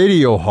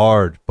 radio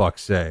hard, Buck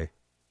say.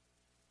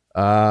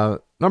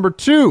 Number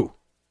 2,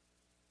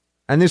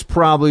 and this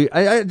probably,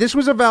 this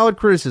was a valid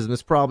criticism.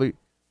 This probably,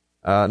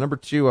 number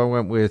 2, I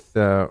went with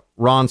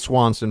Ron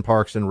Swanson,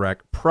 Parks and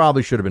Rec.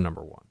 Probably should have been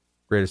number 1.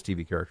 Greatest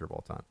TV character of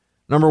all time.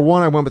 Number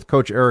 1, I went with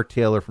Coach Eric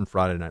Taylor from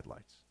Friday Night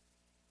Lights.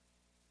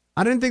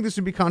 I didn't think this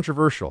would be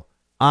controversial.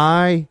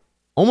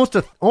 Almost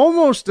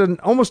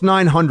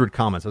 900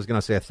 comments. I was going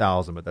to say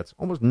 1,000, but that's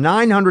almost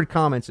 900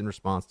 comments in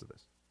response to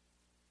this.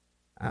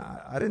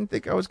 I didn't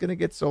think I was going to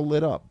get so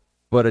lit up,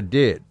 but it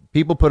did.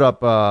 People put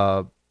up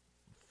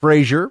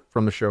Frasier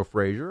from the show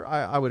Frasier.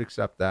 I would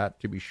accept that,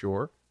 to be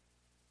sure.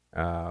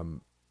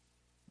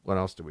 What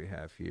else do we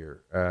have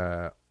here?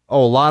 A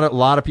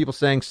lot of people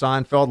saying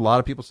Seinfeld. A lot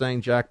of people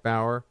saying Jack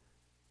Bauer,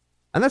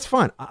 and that's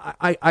fine.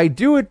 I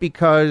do it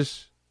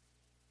because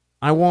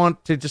I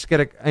want to just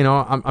get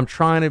I'm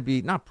trying to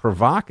be not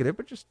provocative,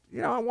 but just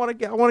I want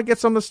to get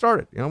something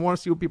started. I want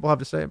to see what people have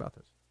to say about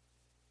this.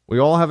 We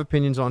all have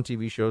opinions on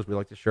TV shows. We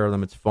like to share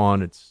them. It's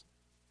fun. It's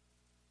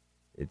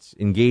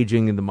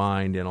engaging in the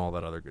mind and all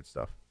that other good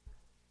stuff.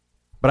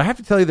 But I have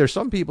to tell you, there's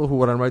some people who,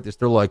 when I write this,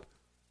 they're like,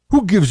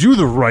 "Who gives you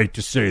the right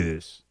to say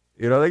this?"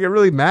 They get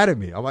really mad at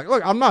me. I'm like,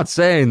 look, I'm not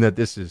saying that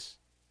this is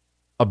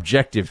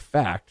objective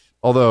fact,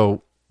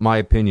 although my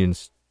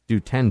opinions do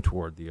tend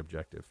toward the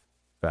objective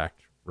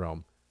fact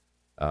realm.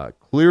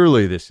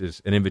 Clearly, this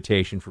is an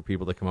invitation for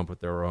people to come up with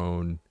their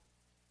own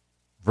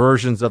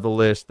versions of the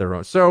list, their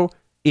own. So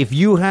if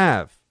you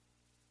have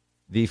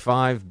the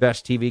 5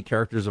 best TV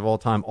characters of all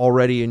time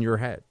already in your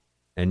head,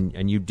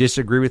 and you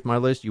disagree with my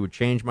list, you would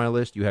change my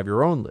list, you have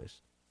your own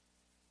list.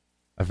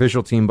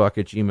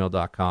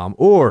 officialteambuck@gmail.com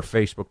or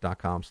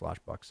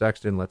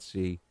facebook.com/BuckSexton. Let's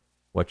see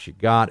what you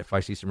got. If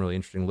I see some really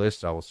interesting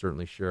lists, I will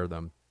certainly share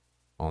them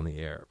on the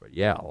air. But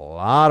yeah, a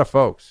lot of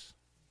folks,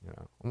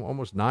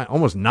 almost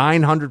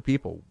 900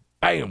 people,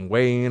 bam,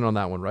 weighing in on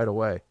that one right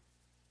away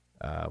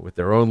with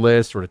their own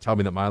list, or to tell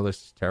me that my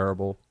list is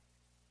terrible.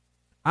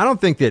 I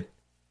don't think that.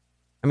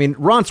 I mean,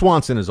 Ron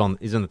Swanson is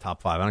in the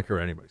top 5. I don't care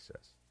what anybody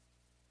says.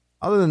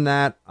 Other than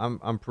that,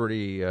 I'm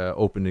pretty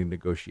open to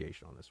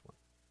negotiation on this one.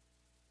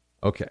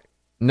 Okay,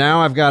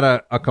 now I've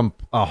got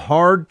a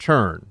hard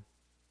turn,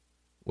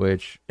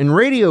 which in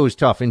radio is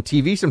tough. In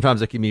TV,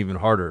 sometimes it can be even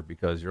harder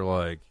because you're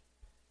like,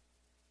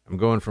 I'm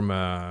going from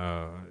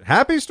a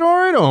happy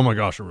story to, oh my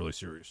gosh, a really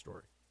serious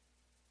story.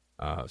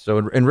 So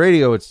in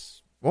radio,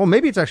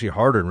 maybe it's actually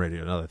harder in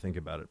radio now that I think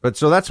about it. But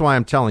so that's why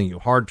I'm telling you,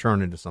 hard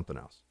turn into something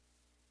else.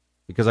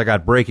 Because I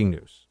got breaking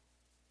news.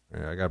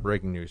 I got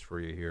breaking news for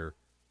you here.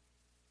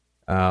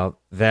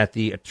 That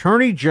the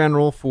Attorney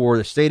General for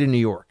the state of New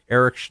York,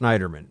 Eric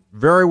Schneiderman,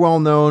 very well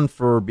known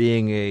for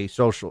being a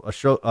social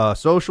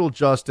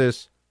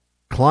justice,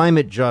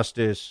 climate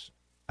justice,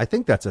 I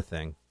think that's a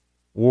thing,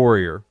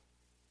 warrior.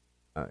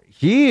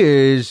 He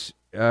is,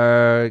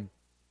 this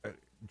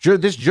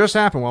just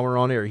happened while we're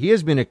on air. He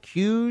has been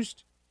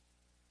accused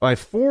by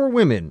 4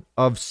 women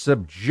of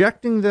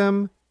subjecting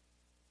them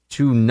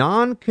to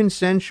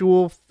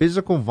non-consensual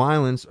physical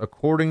violence,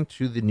 according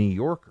to the New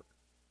Yorker.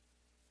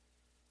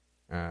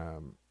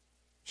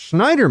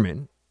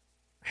 Schneiderman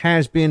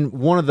has been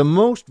one of the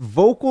most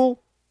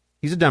vocal,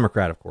 he's a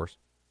Democrat, of course,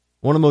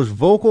 one of the most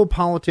vocal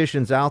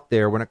politicians out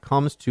there when it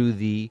comes to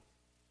the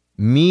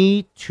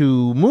Me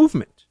Too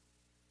movement.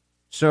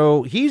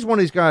 So he's one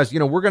of these guys,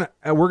 we're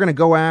gonna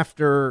go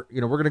after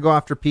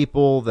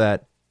people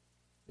that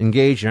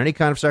engage in any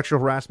kind of sexual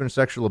harassment,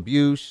 sexual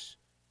abuse.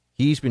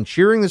 He's been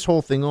cheering this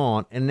whole thing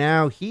on, and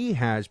now he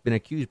has been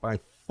accused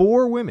by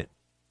 4 women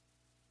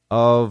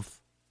of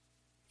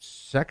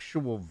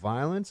sexual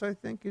violence, I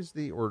think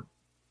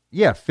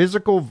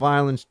physical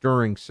violence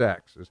during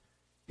sex.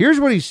 Here's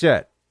what he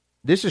said.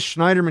 This is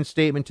Schneiderman's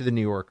statement to the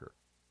New Yorker.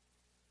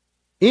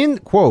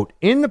 In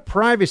the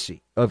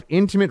privacy of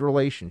intimate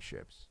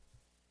relationships,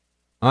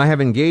 I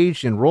have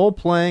engaged in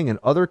role-playing and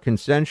other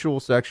consensual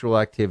sexual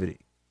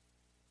activity.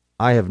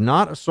 I have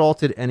not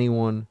assaulted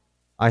anyone.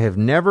 I have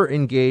never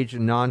engaged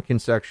in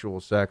non-consensual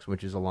sex,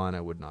 which is a line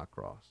I would not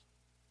cross.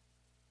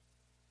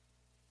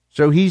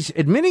 So he's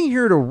admitting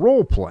here to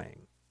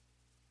role-playing,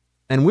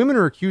 and women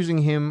are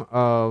accusing him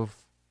of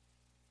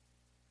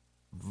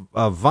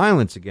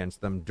violence against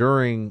them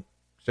during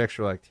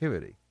sexual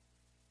activity.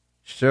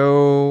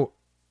 So,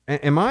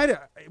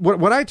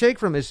 what I take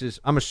from this is,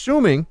 I'm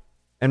assuming,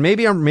 and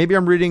maybe I'm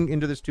reading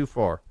into this too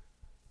far.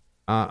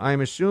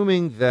 I'm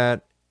assuming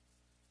that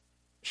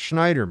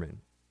Schneiderman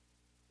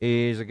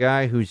is a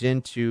guy who's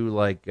into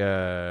like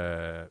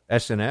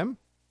S&M,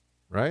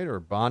 right, or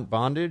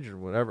bondage or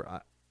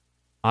whatever.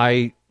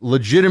 I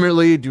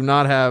legitimately do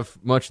not have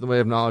much in the way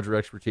of knowledge or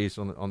expertise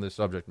on this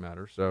subject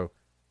matter, so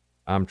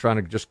I'm trying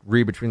to just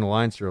read between the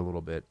lines here a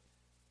little bit.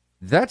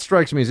 That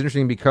strikes me as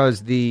interesting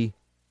because this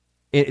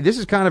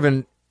is kind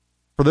of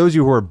for those of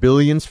you who are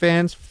Billions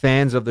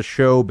fans of the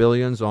show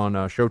Billions on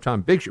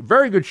Showtime, big show,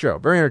 very good show,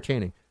 very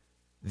entertaining.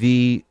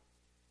 The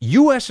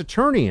U.S.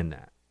 attorney in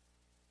that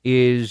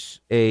is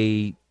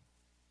a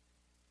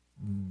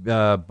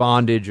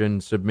bondage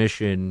and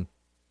submission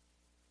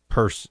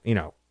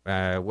person,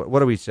 what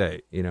do we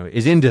say?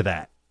 Is into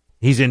that.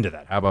 He's into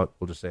that. How about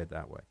we'll just say it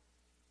that way.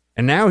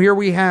 And now here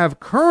we have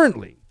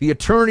currently the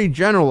Attorney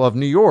General of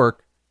New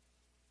York,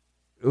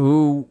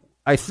 who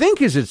I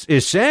think is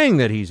saying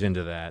that he's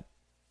into that,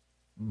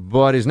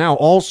 but is now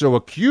also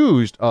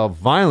accused of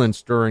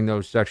violence during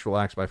those sexual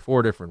acts by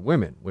 4 different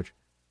women, which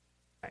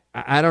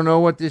I don't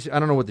know I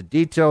don't know what the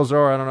details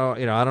are. I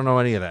don't know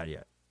any of that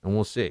yet, and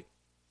we'll see.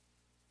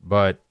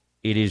 But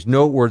it is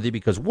noteworthy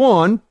because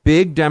one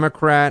big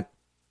Democrat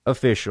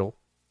official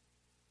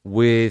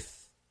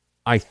with,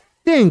 I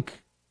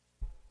think,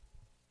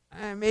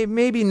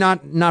 maybe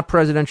not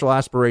presidential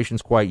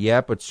aspirations quite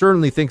yet, but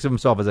certainly thinks of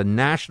himself as a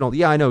national.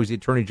 Yeah, I know he's the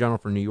Attorney General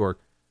for New York.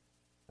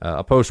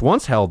 A post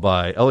once held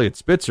by Eliot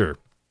Spitzer.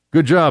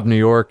 Good job, New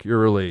York. You're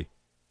really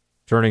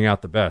turning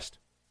out the best.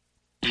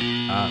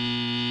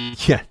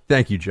 Yeah,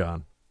 thank you,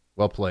 John.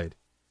 Well played.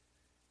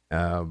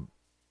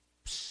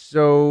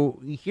 So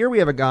here we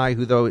have a guy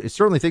who, though,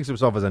 certainly thinks of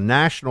himself as a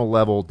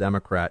national-level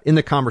Democrat in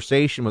the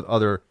conversation with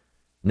other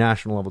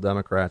national-level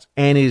Democrats,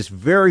 and is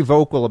very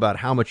vocal about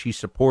how much he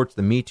supports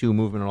the Me Too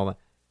movement and all that.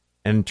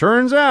 And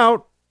turns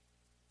out,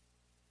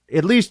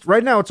 at least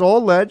right now, it's all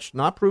alleged,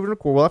 not proven in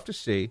court. We'll have to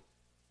see.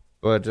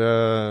 But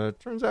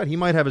turns out he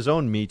might have his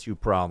own Me Too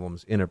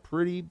problems in a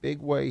pretty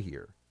big way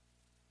here.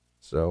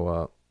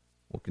 So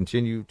we'll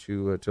continue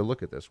to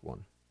look at this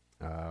one.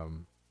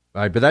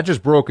 All right, but that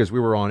just broke as we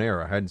were on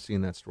air. I hadn't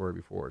seen that story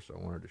before, so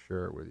I wanted to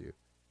share it with you.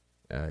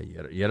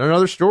 Yet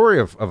another story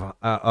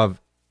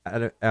of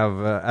at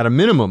a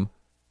minimum,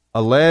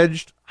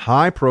 alleged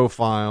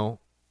high-profile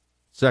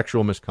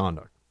sexual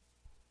misconduct,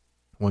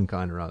 one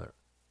kind or other.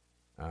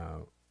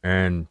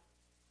 And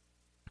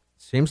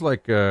it seems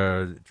like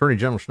Attorney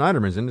General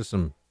Schneiderman's into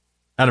some,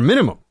 at a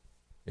minimum,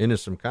 into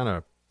some kind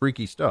of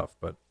freaky stuff.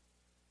 But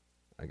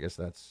I guess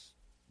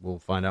we'll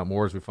find out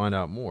more as we find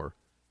out more.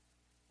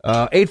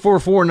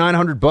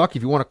 844-900-BUCK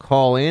if you want to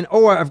call in.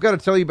 Oh, I've got to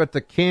tell you about the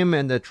Kim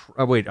and the...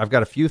 wait, I've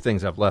got a few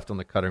things I've left on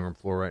the cutting room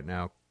floor right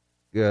now.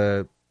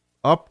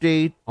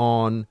 Update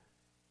on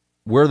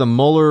where the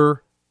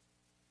Mueller...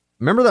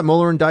 Remember that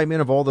Mueller indictment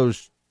of all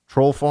those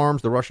troll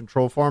farms, the Russian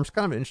troll farms?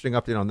 Kind of an interesting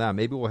update on that.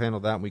 Maybe we'll handle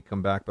that when we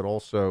come back, but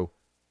also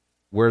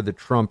where the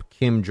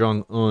Trump-Kim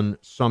Jong-un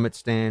summit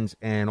stands,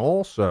 and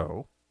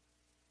also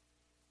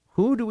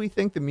who do we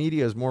think the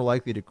media is more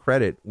likely to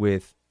credit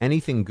with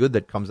anything good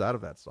that comes out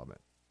of that summit?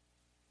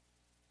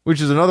 Which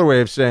is another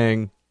way of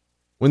saying,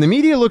 when the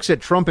media looks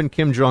at Trump and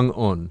Kim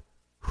Jong-un,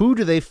 who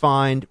do they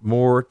find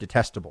more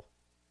detestable?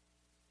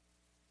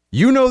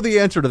 You know the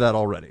answer to that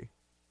already,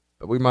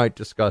 but we might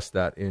discuss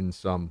that in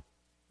some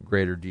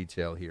greater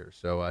detail here.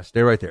 So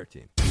stay right there,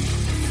 team.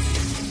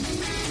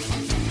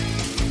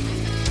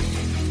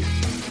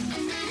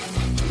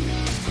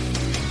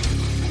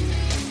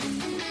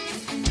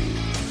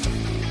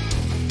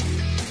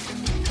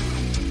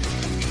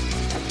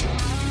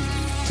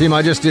 Team,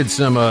 I just did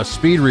some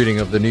speed reading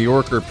of the New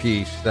Yorker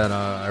piece that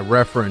I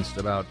referenced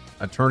about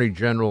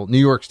New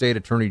York State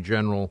Attorney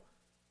General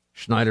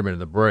Schneiderman in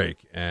the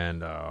break,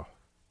 and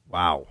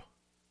wow,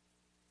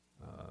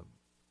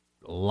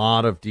 a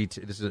lot of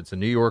detail. It's a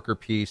New Yorker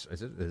piece. Is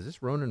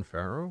this Ronan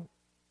Farrow?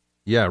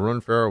 Yeah, Ronan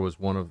Farrow was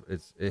one of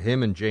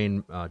him and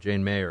Jane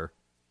Mayer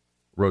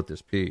wrote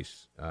this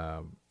piece,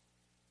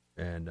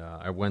 and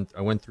I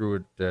went through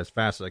it as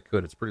fast as I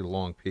could. It's a pretty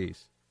long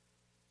piece.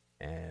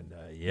 And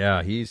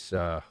he's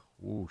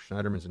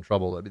Schneiderman's in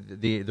trouble.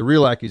 The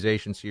real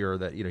accusations here are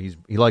that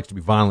he likes to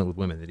be violent with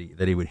women,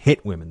 that he would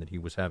hit women that he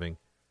was having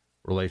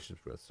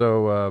relationships with.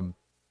 So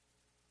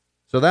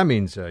that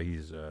means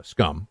he's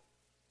scum.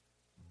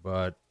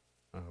 But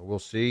we'll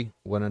see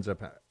what ends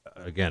up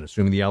again,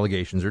 assuming the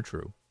allegations are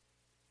true,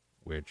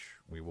 which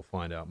we will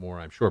find out more,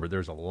 I'm sure. But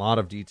there's a lot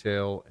of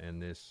detail in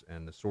this,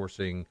 and the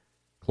sourcing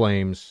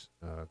claims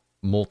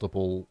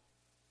multiple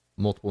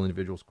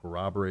individuals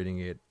corroborating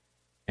it.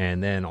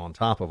 And then on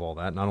top of all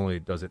that, not only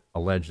does it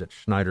allege that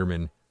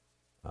Schneiderman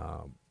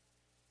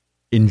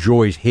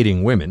enjoys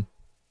hitting women,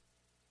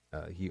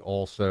 he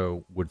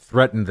also would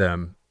threaten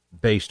them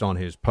based on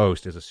his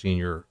post as a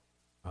senior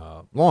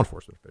law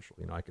enforcement official.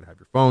 I could have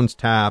your phones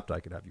tapped, I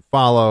could have you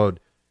followed.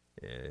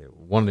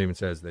 One of them even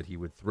says that he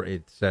would.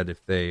 It said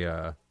if they,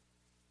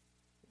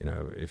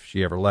 if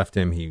she ever left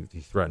him, he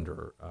threatened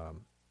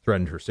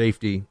her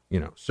safety.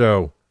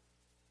 So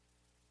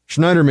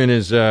Schneiderman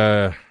is.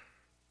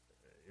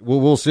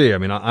 We'll see. I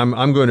mean,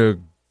 I'm going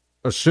to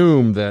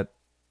assume that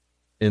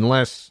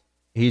unless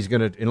he's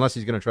going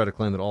to try to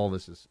claim that all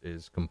this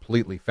is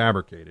completely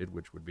fabricated,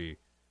 which would be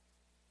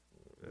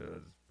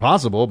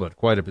possible, but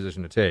quite a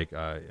position to take.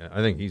 I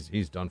think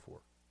he's done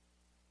for.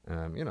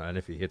 And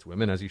if he hits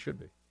women, as he should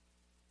be.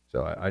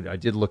 So I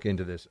did look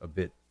into this a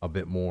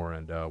bit more,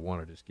 and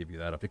want to just give you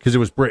that up because it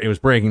was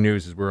breaking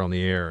news as we're on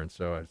the air, and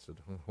so I said,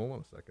 hold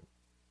on a second,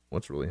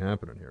 what's really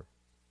happening here?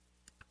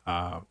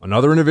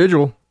 Another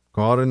individual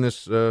caught in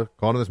this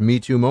Me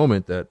Too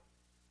moment that,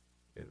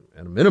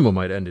 at a minimum,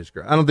 might end his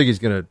career. I don't think he's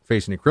going to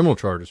face any criminal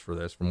charges for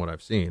this, from what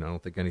I've seen. I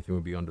don't think anything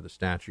would be under the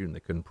statute, and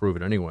they couldn't prove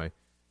it anyway.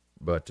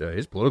 But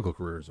his political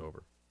career is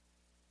over.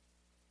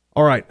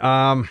 All right.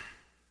 Gosh,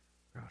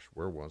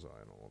 where was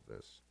I in all of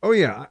this? Oh,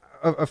 yeah.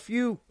 A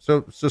few.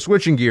 So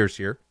switching gears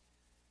here.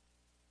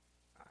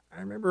 I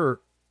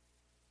remember,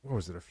 what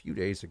was it, a few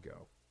days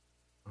ago?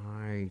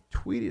 I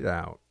tweeted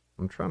out.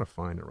 I'm trying to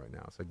find it right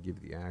now, so I can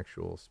give you the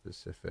actual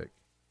specific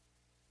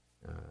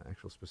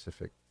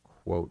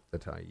quote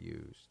that I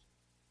used.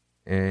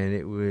 And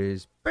it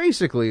was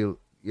basically,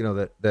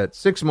 that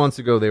 6 months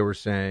ago they were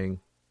saying,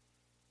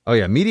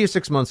 media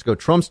 6 months ago,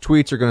 Trump's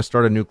tweets are going to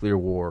start a nuclear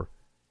war.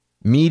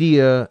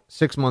 Media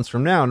 6 months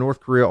from now, North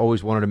Korea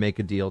always wanted to make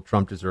a deal.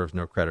 Trump deserves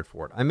no credit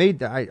for it.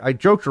 I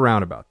joked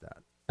around about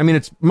that. I mean,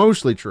 it's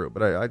mostly true,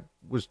 but I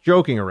was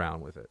joking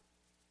around with it.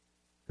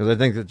 Because I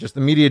think that just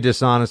the media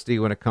dishonesty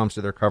when it comes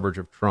to their coverage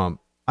of Trump.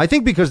 I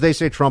think because they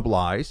say Trump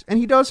lies, and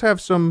he does have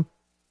some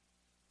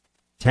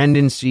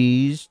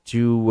tendencies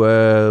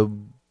to,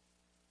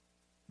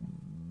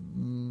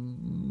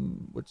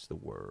 what's the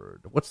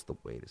word? What's the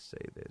way to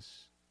say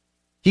this?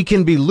 He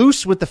can be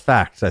loose with the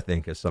facts, I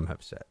think, as some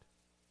have said,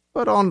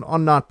 but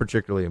on not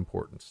particularly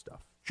important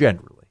stuff,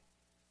 generally.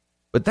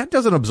 But that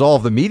doesn't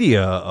absolve the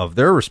media of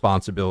their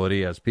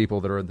responsibility as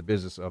people that are in the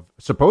business of,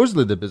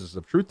 supposedly the business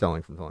of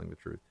truth-telling, from telling the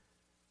truth.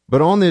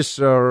 But on this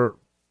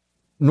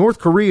North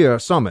Korea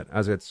summit,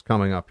 as it's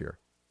coming up here,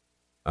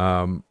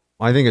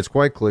 I think it's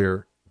quite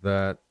clear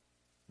that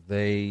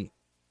they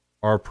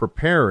are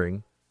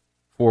preparing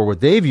for what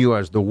they view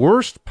as the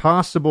worst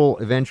possible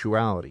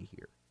eventuality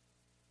here,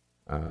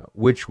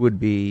 which would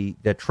be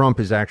that Trump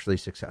is actually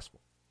successful.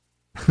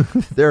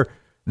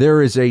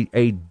 There is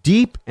a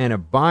deep and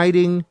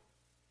abiding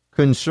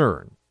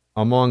concern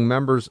among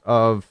members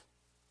of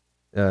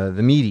the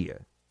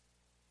media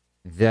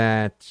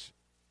that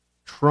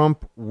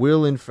Trump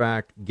will, in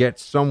fact, get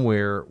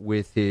somewhere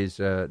with his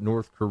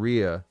North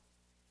Korea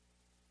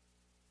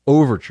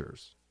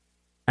overtures.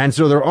 And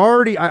so they're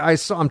already,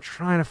 I'm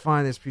trying to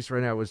find this piece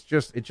right now. It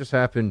just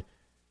happened,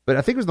 but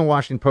I think it was in the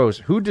Washington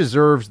Post. Who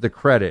deserves the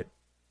credit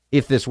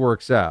if this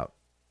works out?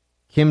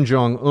 Kim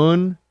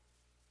Jong-un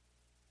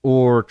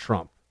or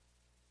Trump?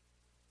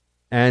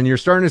 And you're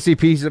starting to see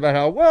pieces about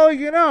how, well,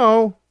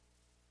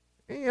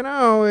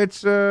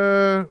 it's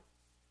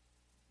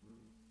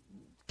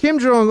Kim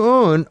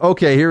Jong-un.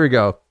 Okay, here we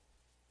go.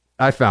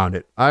 I found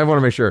it. I want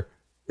to make sure.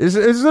 This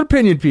is an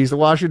opinion piece, the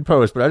Washington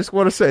Post, but I just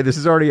want to say this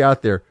is already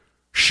out there.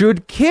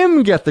 Should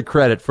Kim get the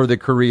credit for the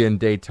Korean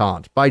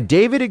détente? By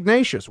David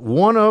Ignatius,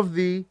 one of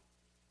the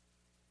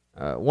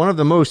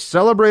most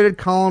celebrated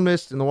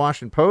columnists in the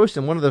Washington Post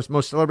and one of the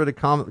most celebrated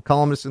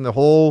columnists in the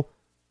whole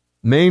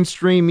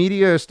mainstream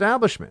media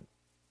establishment.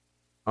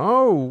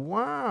 Oh,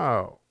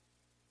 wow.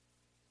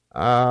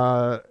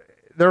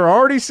 They're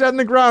already setting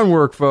the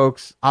groundwork,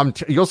 folks.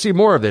 You'll see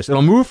more of this.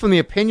 It'll move from the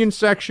opinion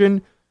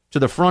section to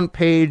the front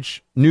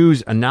page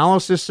news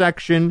analysis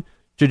section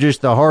to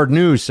just the hard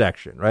news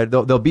section, right?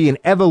 There'll be an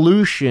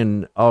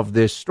evolution of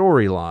this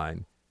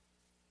storyline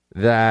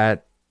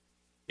that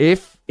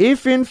if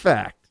in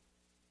fact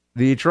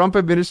the Trump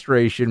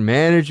administration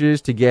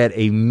manages to get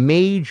a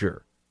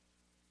major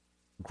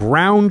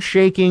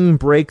ground-shaking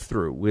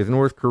breakthrough with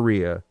North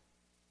Korea,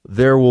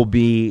 there will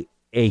be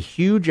a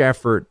huge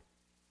effort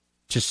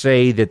to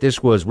say that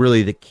this was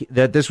really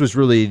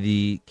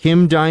the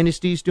Kim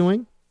dynasty's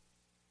doing,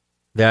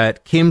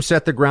 that Kim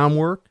set the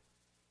groundwork.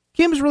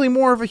 Kim's really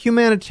more of a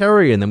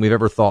humanitarian than we've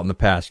ever thought in the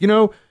past.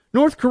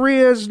 North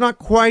Korea is not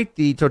quite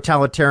the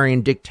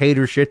totalitarian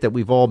dictatorship that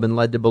we've all been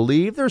led to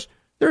believe. There's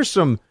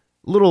some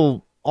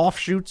little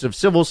offshoots of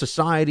civil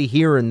society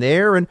here and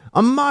there, and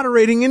a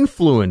moderating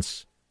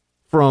influence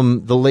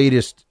from the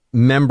latest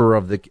member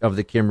of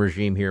the Kim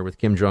regime here with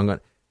Kim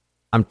Jong-un.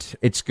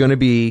 It's going to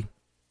be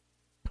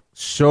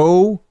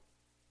so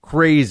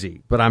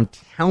crazy, but I'm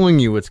telling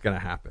you it's going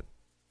to happen.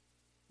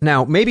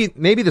 Now, maybe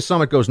the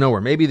summit goes nowhere.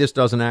 Maybe this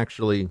doesn't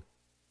actually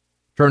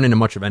turn into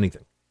much of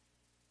anything.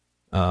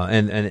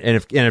 And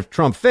if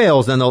Trump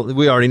fails, then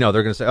we already know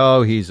they're going to say,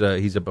 oh, he's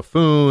a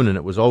buffoon, and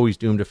it was always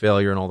doomed to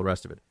failure, and all the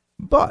rest of it.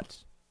 But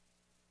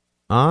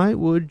I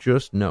would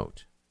just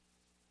note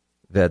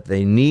that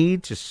they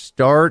need to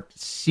start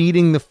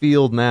seeding the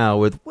field now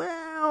with,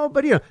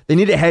 they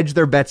need to hedge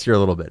their bets here a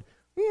little bit.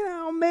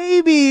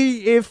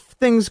 Maybe if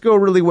things go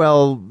really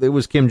well, it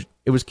was Kim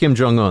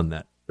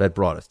Jong-un that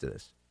brought us to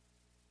this.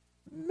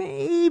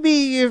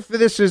 Maybe if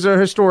this is a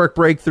historic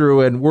breakthrough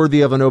and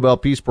worthy of a Nobel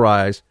Peace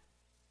Prize,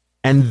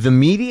 and the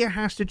media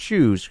has to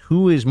choose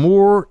who is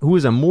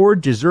a more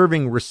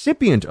deserving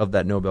recipient of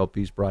that Nobel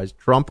Peace Prize,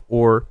 Trump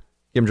or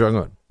Kim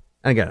Jong-un.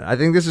 And again, I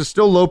think this is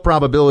still low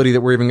probability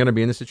that we're even going to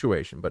be in this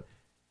situation. But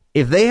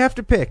if they have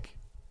to pick,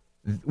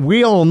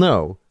 we all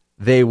know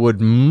they would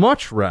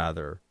much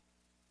rather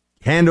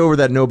hand over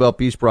that Nobel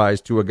Peace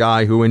Prize to a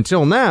guy who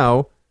until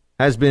now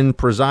has been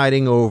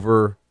presiding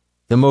over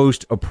the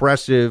most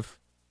oppressive,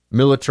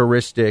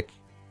 militaristic,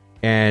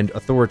 and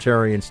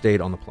authoritarian state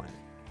on the planet.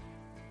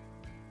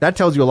 That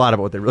tells you a lot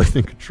about what they really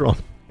think of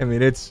Trump. I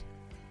mean, it's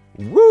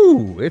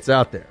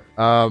out there.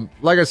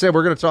 Like I said,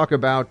 we're going to talk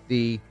about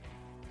the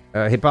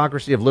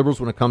hypocrisy of liberals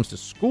when it comes to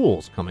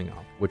schools coming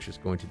up, which is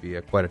going to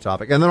be quite a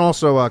topic. And then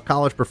also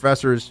college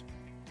professors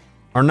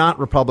are not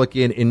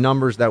Republican in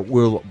numbers that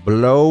will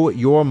blow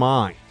your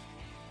mind.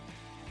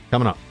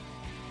 Coming up.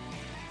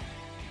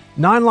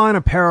 Nine Line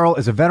Apparel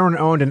is a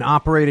veteran-owned and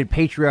operated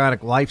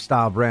patriotic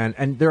lifestyle brand,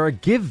 and they're a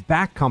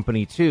give-back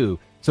company, too.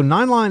 So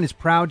Nine Line is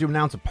proud to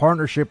announce a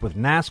partnership with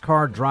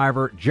NASCAR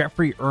driver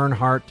Jeffrey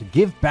Earnhardt to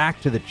give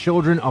back to the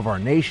children of our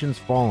nation's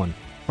fallen.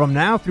 From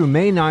now through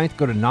May 9th,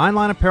 go to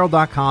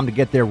NineLineApparel.com to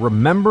get their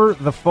Remember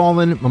the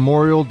Fallen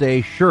Memorial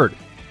Day shirt.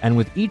 And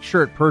with each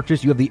shirt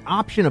purchase, you have the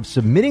option of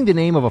submitting the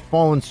name of a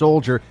fallen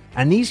soldier,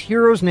 and these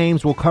heroes'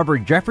 names will cover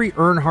Jeffrey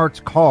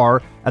Earnhardt's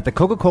car at the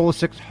Coca-Cola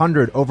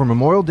 600 over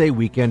Memorial Day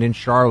weekend in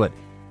Charlotte.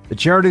 The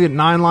charity that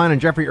Nine Line and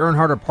Jeffrey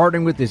Earnhardt are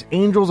partnering with is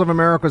Angels of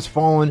America's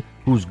Fallen,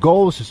 whose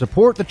goal is to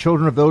support the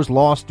children of those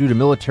lost due to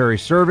military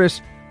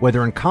service,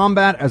 whether in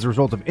combat as a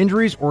result of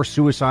injuries or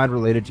suicide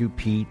related to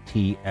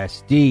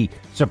PTSD.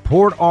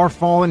 Support our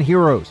fallen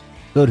heroes.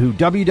 Go to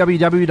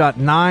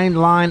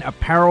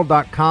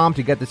www.ninelineapparel.com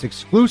to get this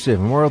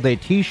exclusive Memorial Day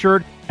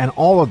t-shirt and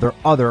all of their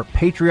other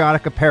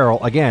patriotic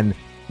apparel. Again,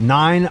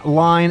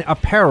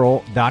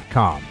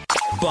 NineLineApparel.com.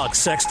 Buck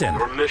Sexton.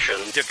 Your mission: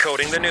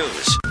 decoding the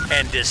news.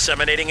 and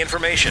disseminating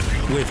information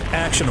with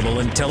actionable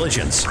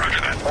intelligence.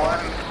 Roger that. One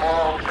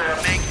small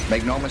step.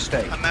 Make no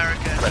mistake.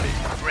 America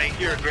great.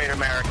 You're a great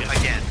American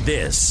again.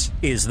 This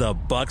is the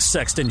Buck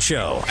Sexton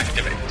Show.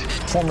 Activate.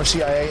 Former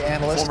CIA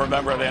analyst. Former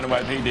member of the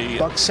NYPD.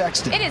 Buck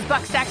Sexton. It is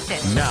Buck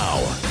Sexton. Now.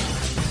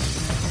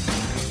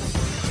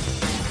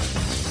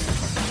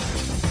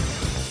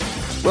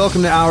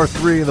 Welcome to Hour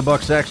 3 of the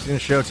Buck Sexton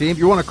Show, team. If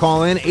you want to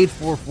call in,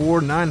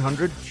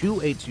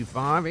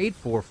 844-900-2825,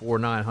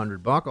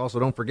 844-900-BUCK. Also,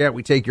 don't forget,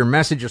 we take your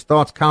messages,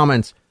 thoughts,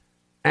 comments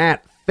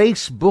at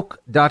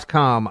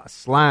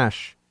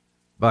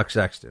facebook.com/Buck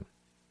Sexton.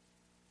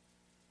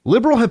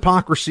 Liberal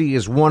hypocrisy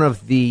is one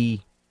of the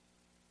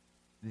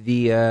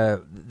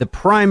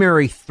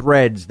primary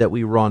threads that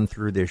we run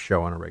through this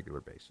show on a regular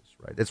basis,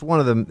 right? It's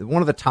one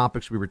of the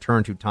topics we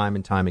return to time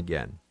and time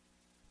again.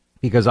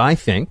 Because I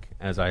think,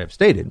 as I have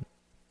stated,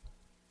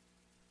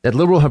 that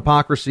liberal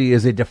hypocrisy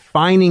is a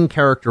defining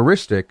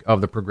characteristic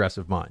of the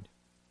progressive mind.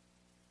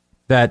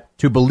 That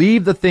to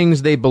believe the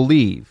things they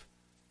believe,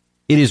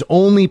 it is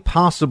only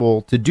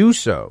possible to do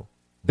so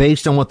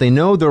based on what they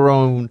know their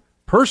own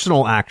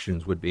personal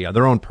actions would be,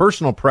 their own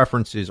personal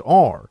preferences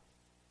are,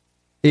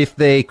 if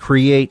they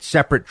create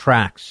separate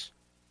tracks.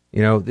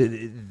 You know,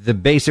 the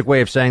basic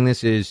way of saying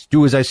this is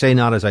do as I say,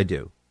 not as I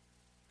do.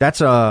 That's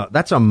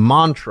a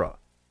mantra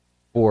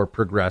for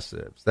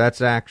progressives.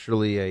 That's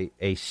actually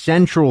a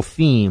central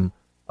theme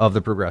of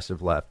the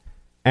progressive left.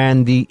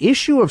 And the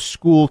issue of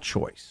school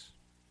choice,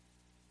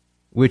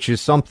 which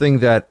is something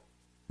that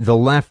the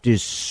left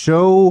is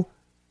so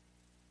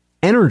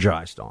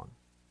energized on.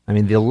 I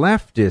mean, the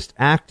leftist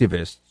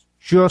activists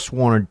just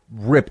want to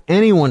rip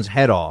anyone's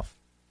head off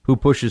who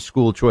pushes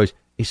school choice,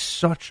 is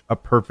such a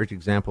perfect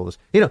example of this.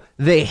 You know,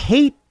 they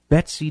hate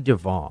Betsy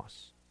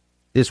DeVos,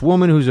 this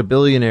woman who's a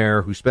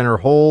billionaire who spent her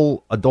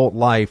whole adult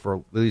life, or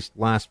at least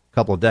last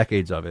couple of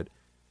decades of it,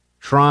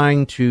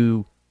 trying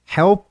to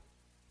help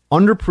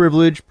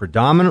underprivileged,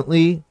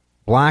 predominantly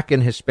black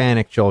and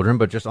Hispanic children,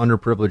 but just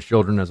underprivileged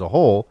children as a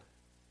whole,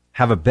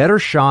 have a better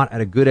shot at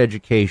a good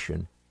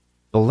education.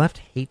 The left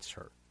hates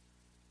her.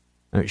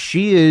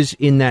 She is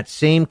in that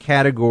same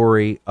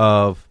category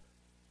of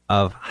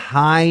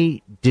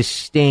high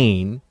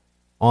disdain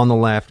on the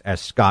left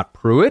as Scott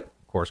Pruitt,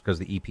 of course,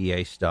 because of the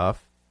EPA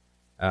stuff,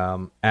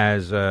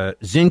 as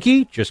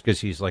Zinke, just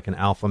because he's like an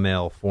alpha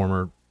male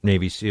former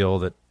Navy SEAL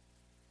that,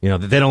 you know,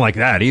 they don't like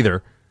that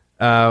either.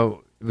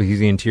 He's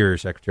the Interior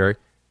Secretary.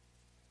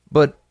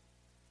 But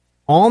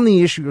on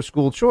the issue of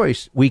school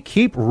choice, we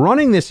keep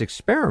running this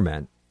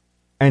experiment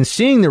and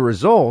seeing the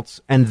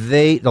results, and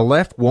the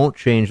left won't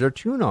change their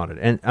tune on it.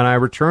 And I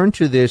return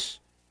to this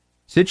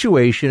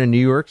situation in New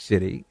York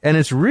City, and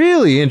it's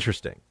really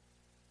interesting.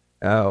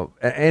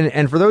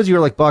 And for those of you who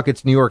are like, Buck,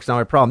 it's New York, it's not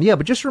my problem. Yeah,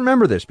 but just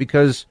remember this,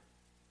 because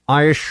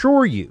I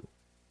assure you,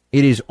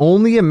 it is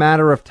only a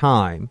matter of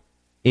time,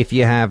 if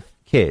you have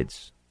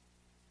kids,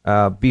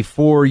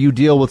 before you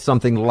deal with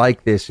something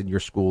like this in your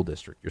school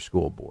district, your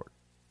school board.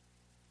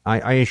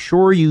 I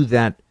assure you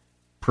that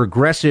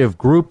progressive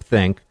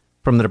groupthink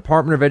from the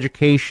Department of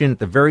Education at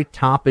the very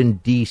top in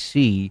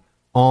D.C.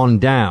 on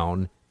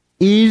down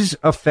is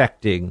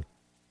affecting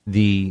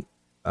the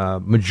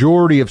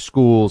majority of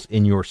schools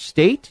in your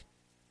state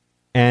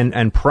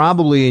and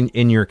probably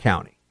in your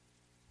county.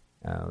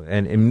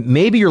 And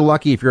maybe you're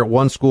lucky if you're at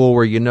one school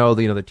where you know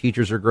the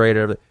teachers are great,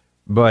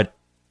 but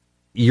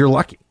you're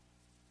lucky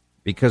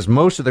because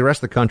most of the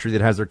rest of the country that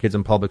has their kids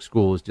in public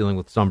school is dealing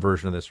with some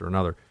version of this or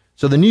another.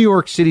 So the New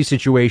York City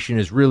situation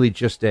is really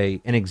just an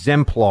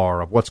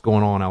exemplar of what's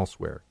going on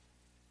elsewhere.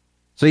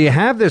 So you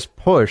have this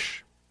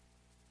push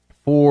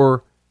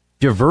for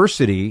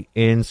diversity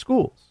in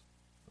schools,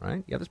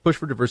 right? You have this push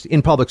for diversity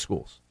in public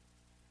schools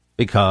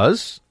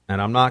because,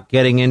 and I'm not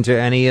getting into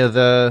any of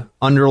the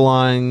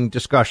underlying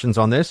discussions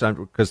on this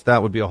because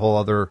that would be a whole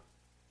other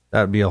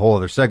segment, a whole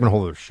other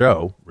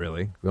show,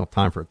 really. We don't have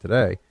time for it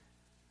today.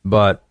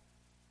 But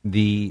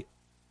the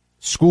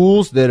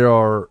schools that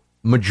are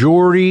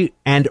majority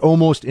and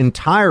almost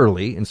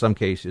entirely, in some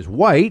cases,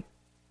 white,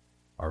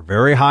 are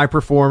very high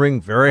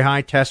performing, very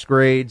high test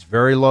grades,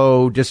 very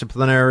low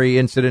disciplinary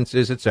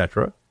incidences,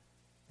 etc.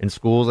 In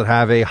schools that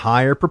have a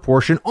higher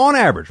proportion on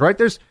average, right?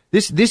 This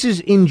is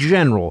in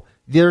general.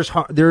 There's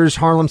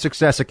Harlem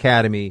Success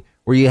Academy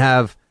where you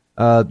have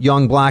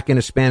young black and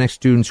Hispanic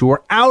students who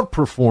are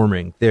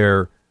outperforming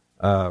their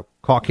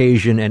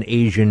Caucasian and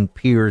Asian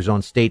peers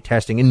on state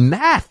testing in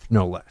math,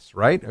 no less,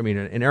 right? I mean,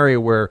 an area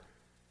where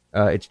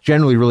it's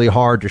generally really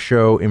hard to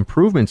show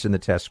improvements in the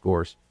test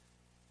scores.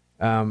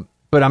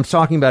 But I'm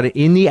talking about it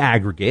in the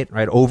aggregate,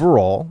 right?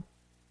 Overall,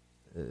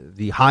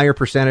 the higher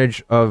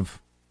percentage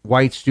of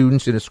white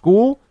students in a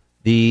school,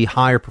 the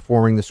higher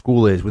performing the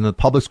school is within the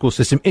public school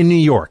system in New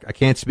York. I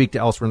can't speak to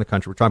elsewhere in the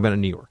country. We're talking about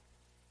in New York.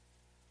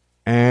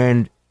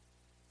 And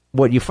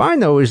what you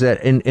find, though, is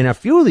that in a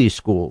few of these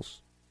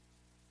schools,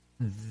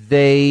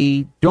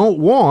 they don't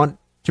want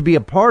to be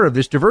a part of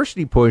this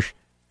diversity push.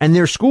 And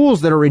they're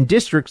schools that are in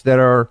districts that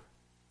are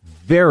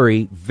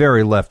very,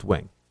 very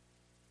left-wing.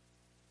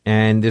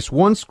 And this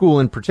one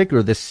school in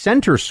particular, the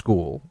Center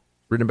School,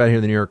 written about here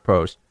in the New York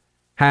Post,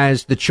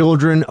 has the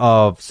children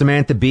of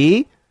Samantha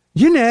Bee,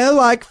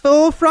 like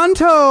full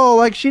frontal,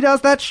 like she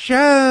does that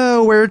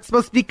show where it's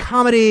supposed to be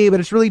comedy, but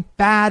it's really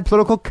bad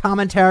political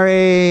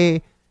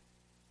commentary.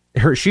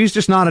 She's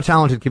just not a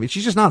talented comedian.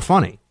 She's just not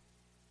funny.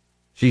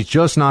 She's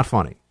just not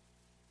funny.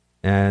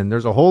 And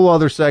there's a whole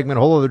other segment,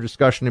 a whole other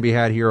discussion to be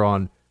had here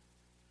on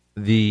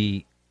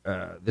the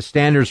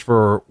standards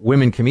for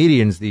women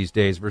comedians these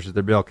days versus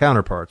their male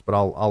counterparts. But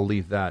I'll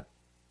leave that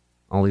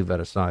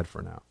aside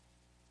for now.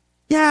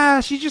 Yeah,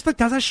 she just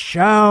does a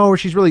show where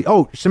she's really.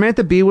 Oh,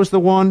 Samantha Bee was the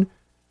one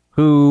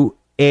who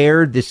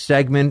aired this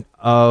segment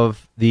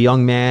of the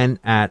young man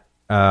at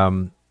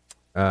I'm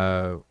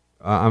blanking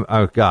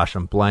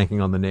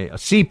on the name.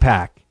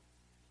 CPAC.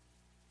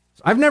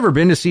 I've never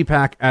been to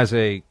CPAC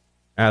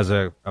as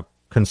a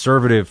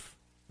conservative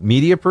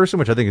media person,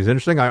 which I think is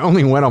interesting. I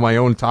only went on my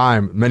own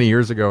time many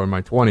years ago in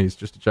my 20s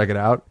just to check it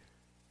out.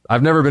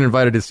 I've never been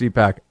invited to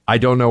CPAC. I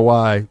don't know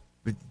why.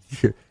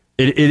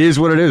 It is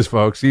what it is,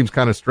 folks. Seems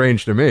kind of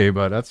strange to me,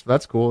 but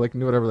that's cool. They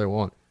can do whatever they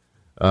want.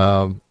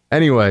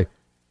 Anyway,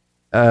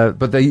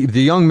 but the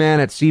young man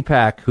at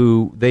CPAC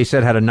who they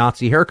said had a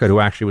Nazi haircut who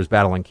actually was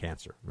battling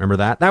cancer. Remember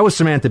that? That was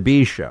Samantha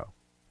Bee's show.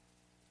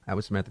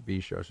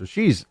 So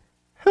she's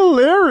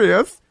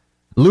hilarious.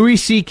 Louis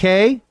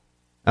C.K.,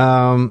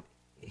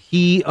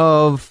 he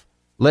of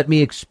let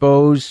me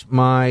expose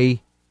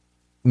my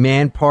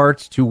man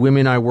parts to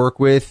women I work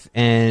with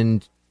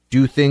and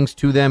do things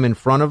to them in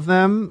front of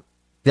them.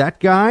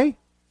 That guy?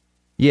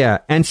 Yeah.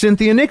 And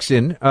Cynthia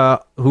Nixon,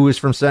 who is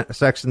from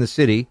Sex and the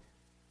City.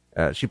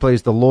 She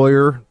plays the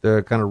lawyer,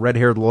 the kind of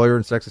red-haired lawyer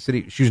in Sex and the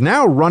City. She's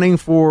now running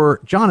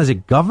for, John, is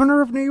it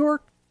governor of New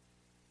York?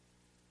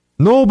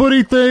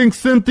 Nobody thinks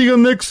Cynthia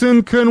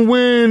Nixon can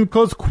win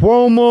because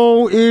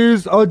Cuomo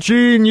is a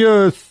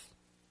genius.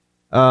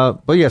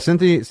 But yeah,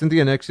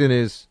 Cynthia Nixon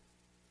is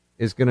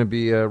going to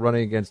be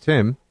running against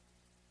him.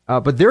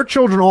 But their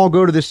children all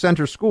go to this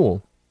center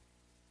school.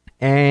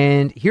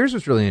 And here's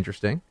what's really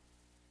interesting.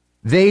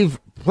 They've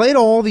played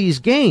all these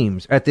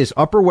games at this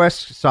Upper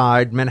West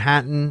Side,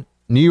 Manhattan,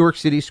 New York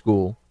City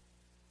school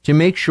to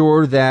make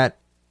sure that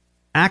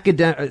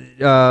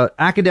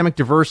academic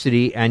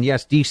diversity and,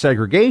 yes,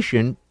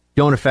 desegregation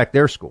don't affect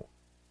their school.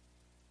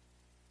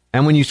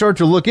 And when you start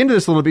to look into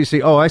this a little bit, you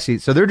see, oh, I see.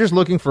 So they're just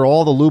looking for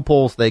all the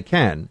loopholes they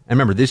can. And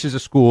remember, this is a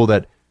school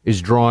that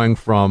is drawing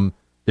from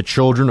the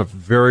children of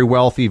very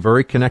wealthy,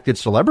 very connected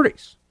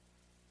celebrities.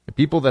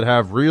 People that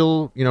have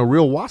real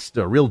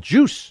wasta, real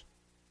juice.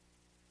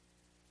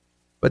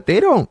 But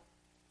they don't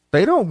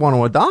want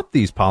to adopt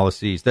these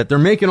policies that they're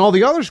making all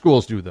the other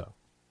schools do,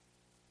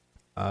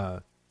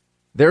 though.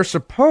 They're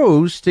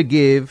supposed to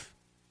give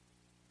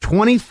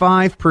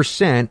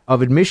 25%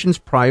 of admissions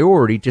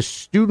priority to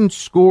student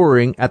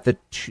scoring at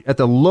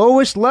the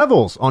lowest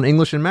levels on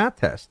English and math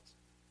tests.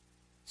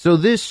 So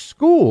this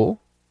school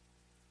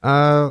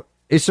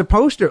is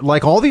supposed to,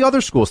 like all the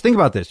other schools, think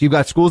about this. You've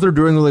got schools that are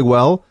doing really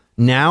well.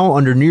 Now,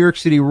 under New York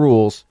City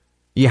rules,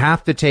 you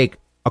have to take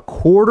a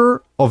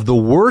quarter of the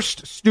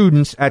worst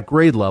students at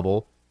grade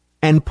level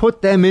and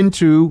put them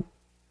into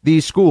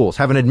these schools,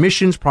 have an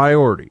admissions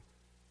priority.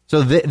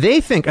 So they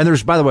think, and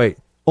there's, by the way,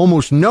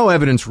 almost no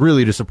evidence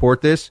really to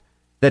support this,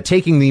 that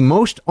taking the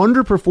most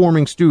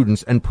underperforming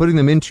students and putting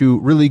them into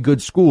really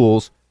good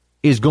schools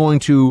is going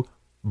to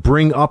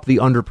bring up the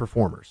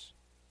underperformers.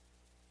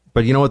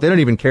 But you know what? They don't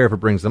even care if it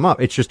brings them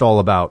up. It's just all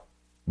about,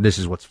 this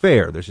is what's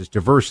fair. This is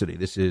diversity.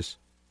 This is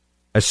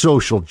a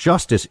social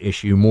justice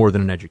issue more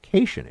than an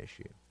education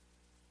issue.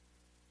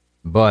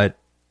 But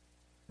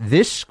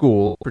this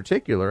school in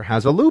particular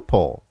has a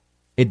loophole.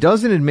 It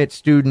doesn't admit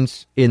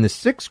students in the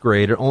 6th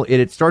grade.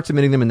 It starts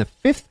admitting them in the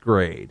 5th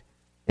grade.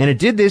 And it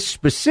did this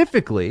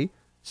specifically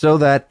so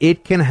that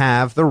it can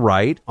have the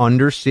right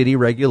under city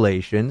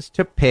regulations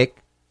to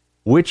pick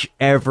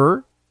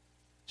whichever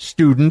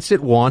students it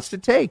wants to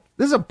take.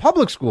 This is a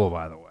public school,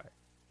 by the way.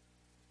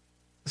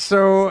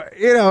 So,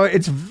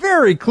 it's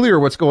very clear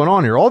what's going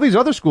on here. All these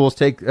other schools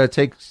take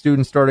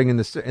students starting in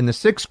the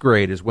 6th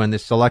grade is when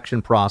this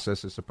selection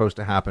process is supposed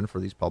to happen for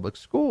these public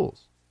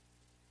schools.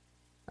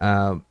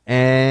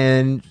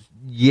 And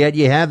yet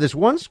you have this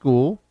one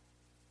school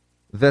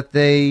that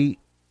they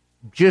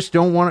just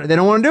don't want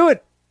to do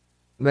it.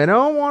 They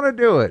don't want to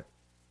do it.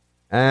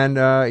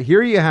 And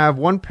here you have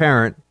one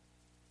parent.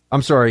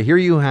 I'm sorry. Here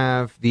you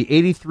have the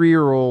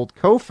 83-year-old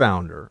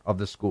co-founder of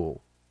the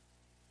school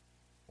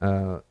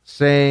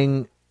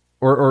saying,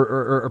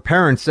 or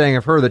parents saying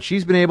of her that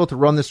she's been able to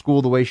run the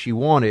school the way she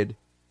wanted.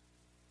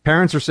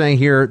 Parents are saying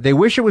here, they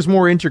wish it was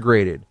more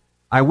integrated.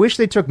 I wish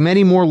they took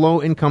many more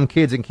low-income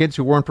kids and kids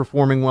who weren't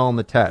performing well on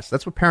the test.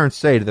 That's what parents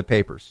say to the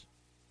papers.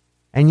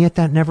 And yet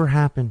that never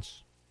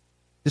happens.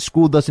 The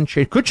school doesn't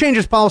change. Could change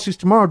its policies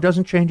tomorrow,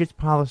 doesn't change its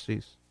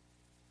policies.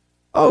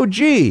 Oh,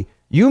 gee,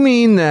 you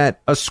mean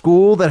that a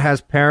school that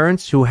has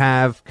parents who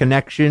have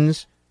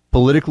connections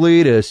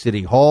politically to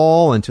City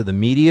Hall and to the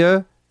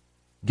media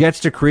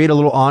gets to create a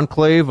little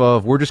enclave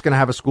of, we're just going to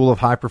have a school of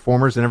high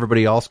performers and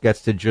everybody else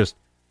gets to just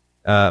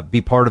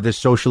be part of this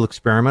social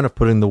experiment of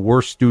putting the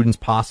worst students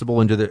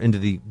possible into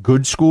the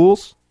good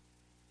schools?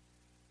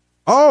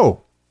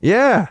 Oh,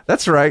 yeah,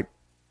 that's right.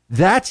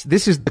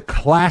 This is the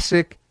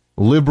classic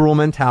liberal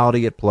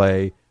mentality at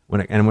play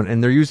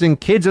and they're using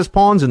kids as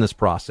pawns in this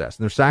process,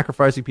 and they're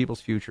sacrificing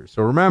people's futures.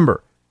 So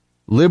remember,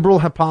 liberal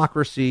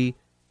hypocrisy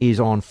is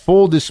on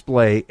full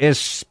display,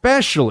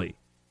 especially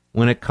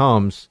when it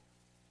comes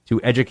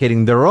to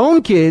educating their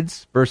own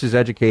kids versus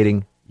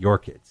educating your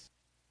kids.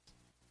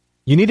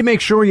 You need to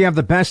make sure you have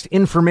the best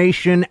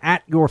information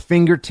at your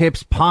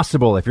fingertips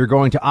possible if you're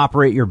going to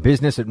operate your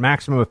business at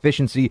maximum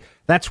efficiency.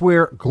 That's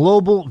where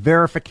Global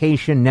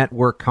Verification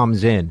Network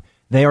comes in.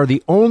 They are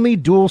the only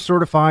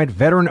dual-certified,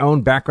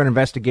 veteran-owned background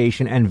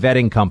investigation and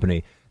vetting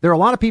company. There are a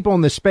lot of people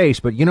in this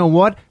space, but you know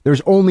what? There's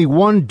only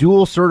one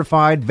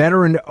dual-certified,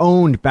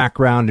 veteran-owned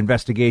background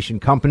investigation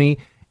company,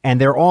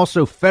 and they're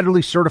also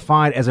federally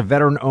certified as a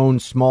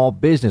veteran-owned small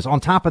business. On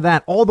top of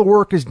that, all the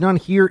work is done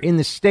here in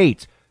the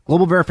States.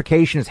 Global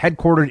Verification is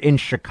headquartered in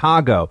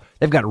Chicago.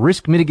 They've got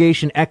risk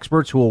mitigation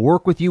experts who will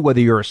work with you whether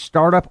you're a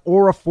startup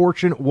or a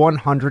Fortune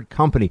 100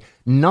 company.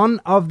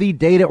 None of the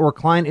data or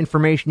client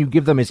information you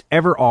give them is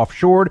ever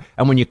offshored,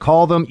 and when you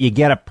call them, you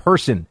get a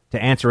person to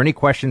answer any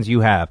questions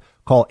you have.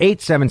 Call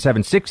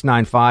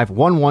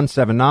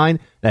 877-695-1179.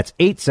 That's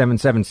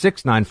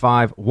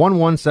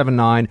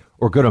 877-695-1179,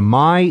 or go to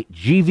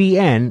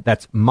MyGVN.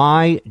 That's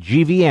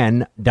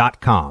mygvn.com.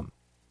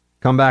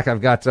 Come back. I've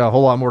got a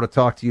whole lot more to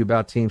talk to you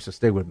about, team, so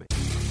stay with me.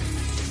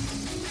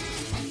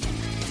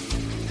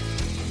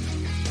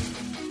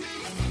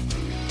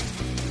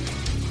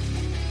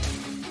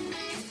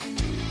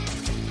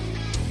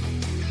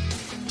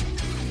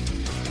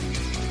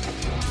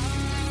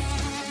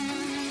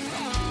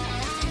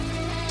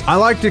 I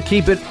like to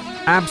keep it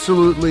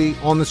absolutely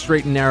on the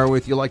straight and narrow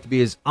with you. I like to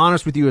be as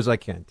honest with you as I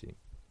can, team.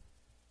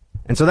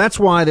 And so that's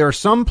why there are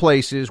some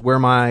places where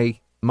my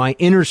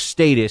inner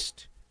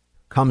statist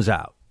comes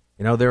out.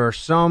 You know, there are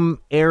some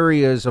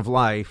areas of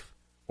life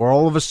where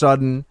all of a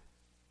sudden,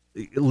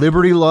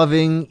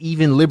 liberty-loving,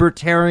 even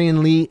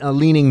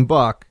libertarian-leaning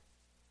Buck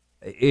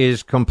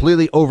is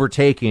completely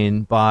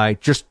overtaken by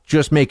just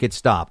make it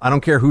stop. I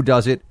don't care who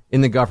does it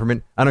in the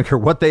government. I don't care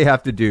what they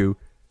have to do.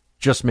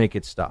 Just make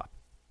it stop.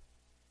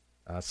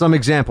 Some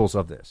examples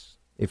of this,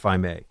 if I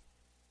may.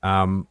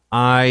 And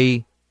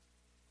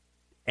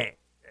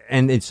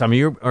some of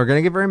you are going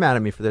to get very mad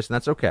at me for this, and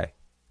that's okay.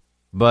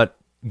 But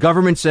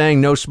government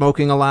saying no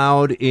smoking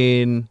allowed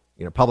in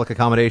public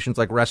accommodations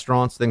like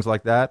restaurants, things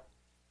like that.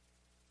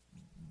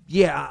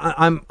 Yeah,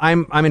 I'm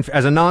in,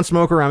 as a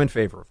non-smoker, I'm in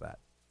favor of that.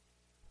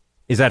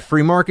 Is that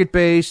free market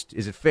based?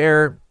 Is it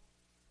fair?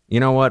 You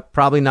know what?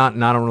 Probably not,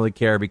 and I don't really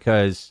care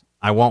because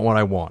I want what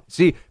I want.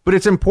 See, but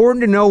it's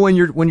important to know when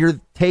you're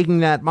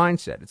taking that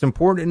mindset. It's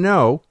important to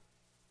know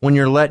when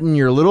you're letting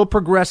your little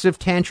progressive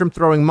tantrum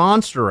throwing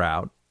monster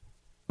out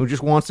who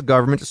just wants the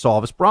government to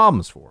solve his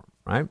problems for him,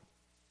 right?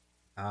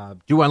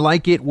 Do I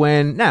like it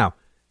when... Now,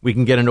 we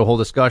can get into a whole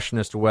discussion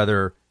as to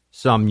whether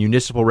some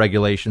municipal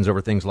regulations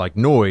over things like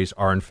noise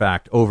are in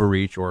fact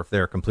overreach or if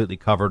they're completely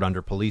covered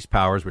under police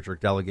powers, which are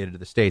delegated to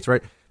the states,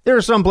 right? There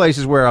are some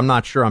places where I'm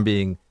not sure I'm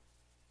being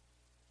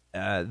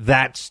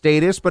that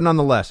statist, but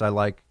nonetheless, I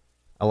like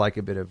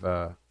a bit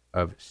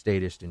of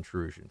statist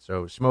intrusion.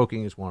 So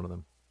smoking is one of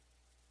them.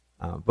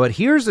 But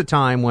here's the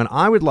time when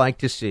I would like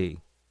to see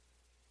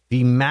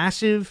the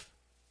massive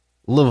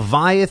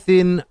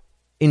Leviathan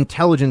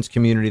intelligence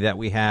community that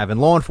we have and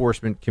law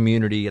enforcement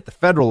community at the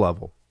federal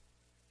level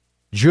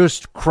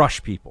just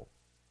crush people.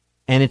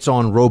 And it's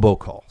on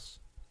robocalls.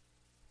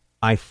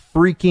 I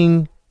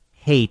freaking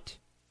hate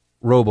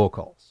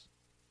robocalls.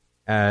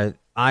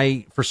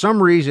 For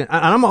some reason,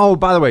 oh,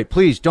 by the way,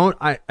 please don't,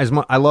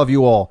 I love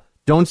you all.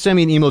 Don't send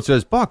me an email that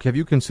says, Buck, have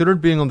you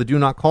considered being on the do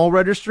not call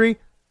registry?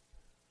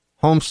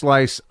 Home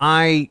slice,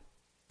 I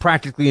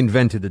practically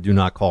invented the do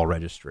not call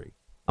registry.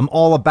 I'm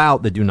all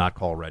about the do not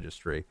call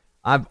registry.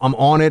 I'm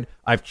on it.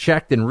 I've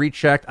checked and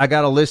rechecked. I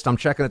got a list. I'm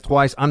checking it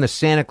twice. I'm the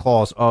Santa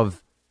Claus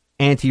of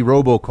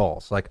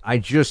anti-robocalls. Like, I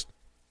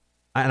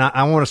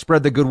want to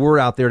spread the good word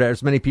out there to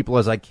as many people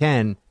as I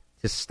can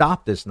to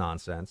stop this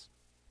nonsense.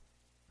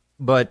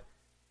 But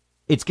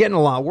it's getting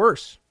a lot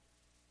worse.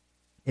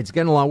 It's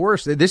getting a lot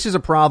worse. This is a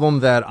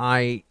problem that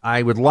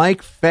I would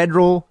like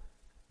federal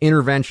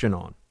intervention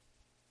on.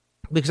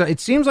 Because it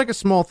seems like a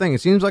small thing.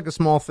 It seems like a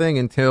small thing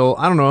until,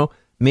 I don't know,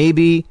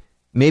 maybe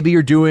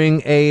you're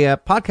doing a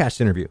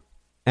podcast interview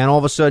and all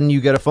of a sudden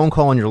you get a phone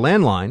call on your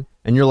landline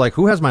and you're like,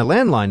 who has my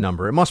landline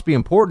number? It must be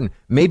important.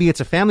 Maybe it's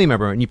a family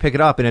member, and you pick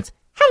it up and it's,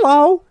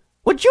 hello,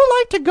 would you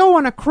like to go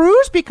on a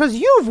cruise because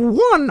you've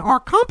won our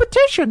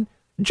competition?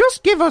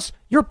 Just give us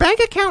your bank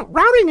account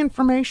routing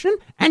information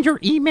and your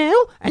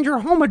email and your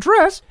home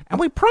address, and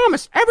we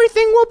promise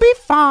everything will be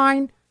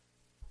fine.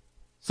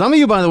 Some of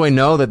you, by the way,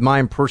 know that my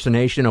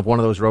impersonation of one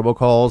of those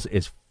robocalls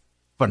is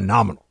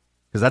phenomenal.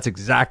 Because that's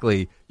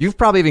exactly, you've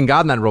probably even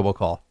gotten that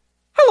robocall.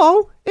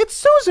 Hello, it's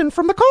Susan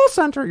from the call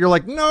center. You're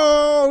like,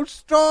 no,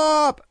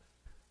 stop.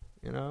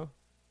 You know?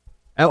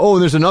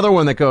 And, there's another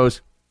one that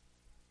goes,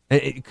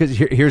 because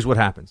here's what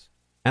happens.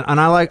 And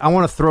I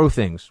want to throw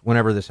things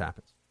whenever this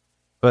happens.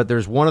 But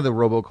there's one of the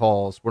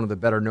robocalls, one of the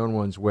better known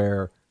ones,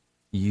 where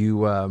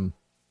you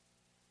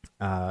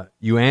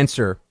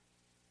answer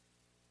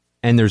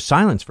and there's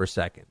silence for a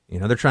second. You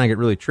know, they're trying to get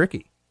really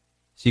tricky.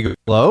 So you go,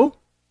 hello?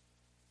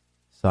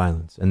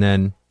 Silence. And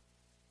then,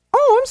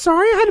 oh, I'm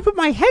sorry, I had to put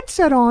my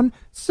headset on,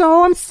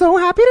 so I'm so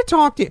happy to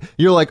talk to you.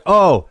 You're like,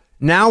 oh,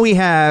 now we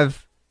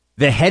have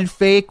the head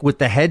fake with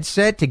the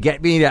headset to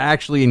get me to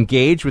actually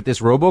engage with this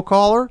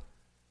robocaller.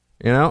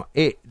 You know,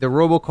 the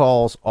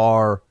robocalls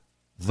are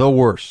the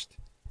worst.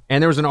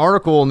 And there was an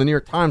article in the New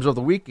York Times over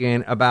the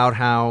weekend about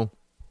how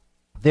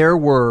there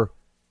were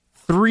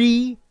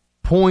 3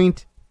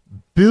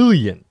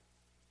 billion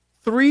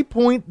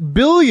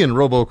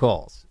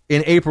robocalls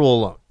in April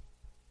alone.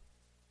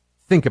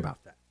 Think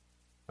about that.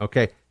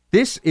 Okay?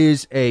 This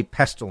is a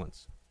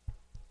pestilence.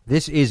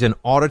 This is an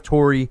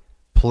auditory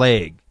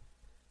plague.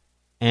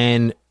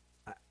 And,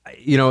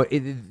 you know,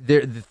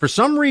 for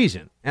some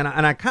reason, and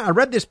I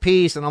read this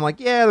piece, and I'm like,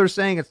 yeah, they're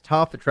saying it's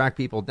tough to track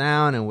people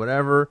down and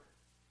whatever.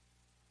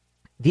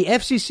 The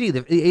FCC,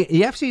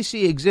 the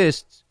FCC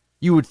exists,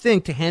 you would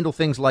think, to handle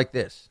things like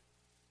this.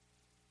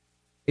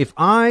 If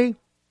I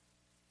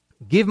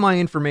give my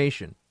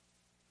information,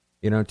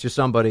 you know, to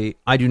somebody,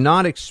 I do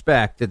not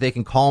expect that they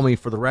can call me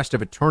for the rest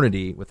of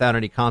eternity without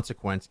any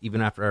consequence,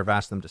 even after I've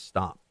asked them to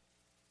stop.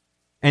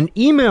 And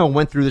email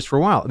went through this for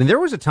a while. I mean, there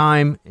was a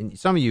time, and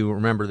some of you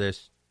remember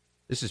this.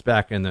 This is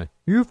back in the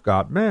you've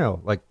got mail,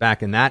 like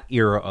back in that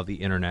era of the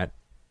internet,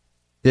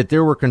 that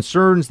there were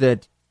concerns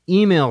that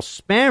email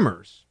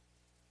spammers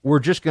were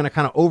just going to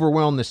kind of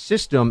overwhelm the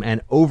system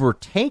and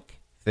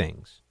overtake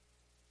things,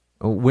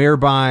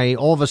 whereby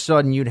all of a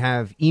sudden you'd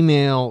have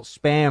email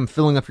spam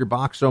filling up your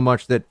box so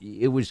much that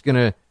it was going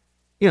to,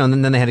 you know,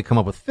 and then they had to come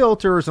up with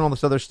filters and all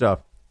this other stuff.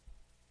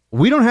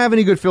 We don't have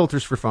any good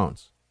filters for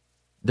phones.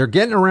 They're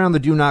getting around the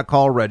do not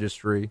call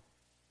registry,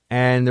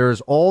 and there's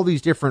all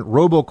these different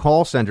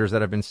robocall centers that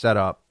have been set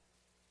up.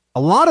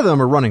 A lot of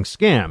them are running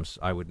scams,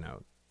 I would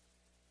note.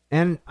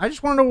 And I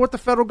just want to know what the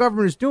federal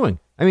government is doing.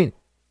 I mean,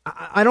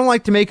 I don't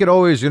like to make it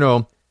always, you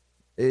know,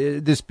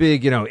 this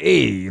big, you know,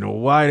 hey, you know,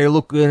 why are they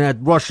looking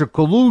at Russia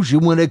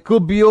collusion when it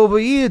could be over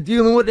here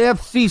dealing with the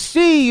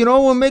FCC, you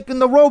know, and making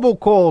the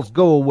robocalls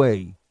go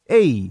away.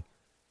 Hey,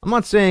 I'm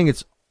not saying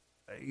it's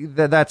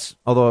that's,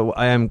 although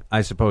I am,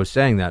 I suppose,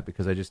 saying that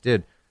because I just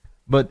did.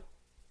 But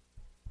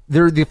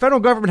the federal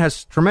government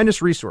has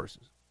tremendous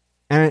resources.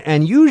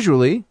 And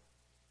usually,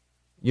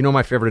 you know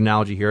my favorite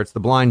analogy here, it's the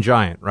blind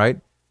giant, right?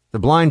 The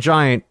blind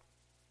giant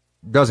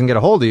doesn't get a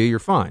hold of you, you're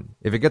fine.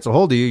 If it gets a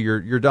hold of you,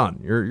 you're done.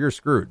 You're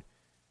screwed.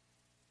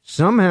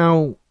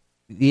 Somehow,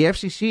 the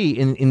FCC,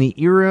 in the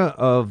era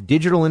of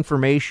digital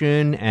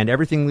information and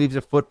everything leaves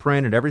a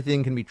footprint and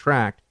everything can be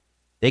tracked,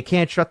 they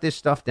can't shut this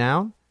stuff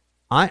down.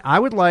 I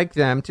would like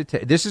them to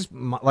take, this is,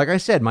 like I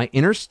said, my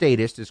inner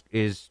statist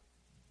is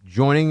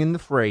joining in the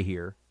fray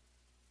here.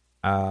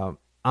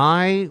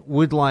 I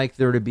would like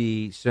there to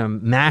be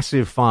some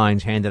massive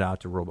fines handed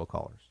out to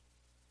robocallers.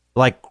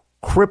 Like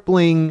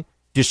crippling,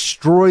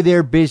 destroy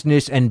their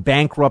business and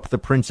bankrupt the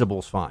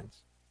principal's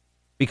fines.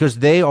 Because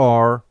they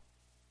are,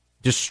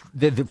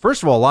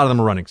 first of all, a lot of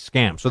them are running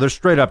scams. So they're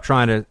straight up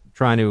trying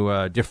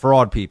to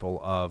defraud people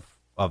of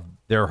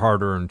their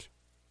hard-earned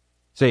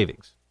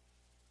savings.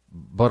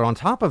 But on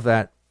top of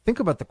that, think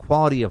about the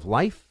quality of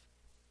life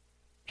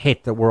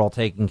hit that we're all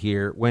taking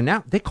here when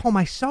now they call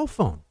my cell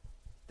phone.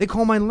 They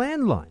call my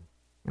landline.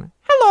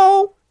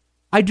 Hello.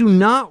 I do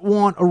not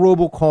want a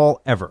robocall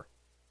ever.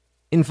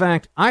 In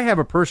fact, I have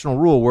a personal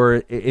rule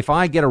where if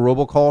I get a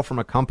robocall from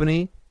a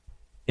company,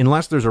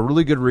 unless there's a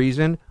really good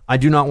reason, I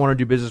do not want to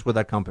do business with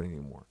that company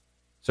anymore.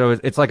 So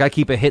it's like I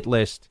keep a hit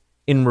list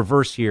in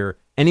reverse here.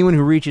 Anyone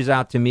who reaches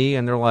out to me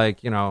and they're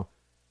like, you know,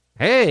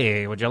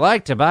 hey, would you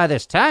like to buy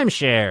this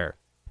timeshare?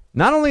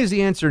 Not only is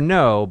the answer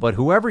no, but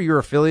whoever you're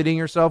affiliating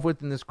yourself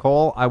with in this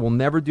call, I will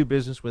never do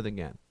business with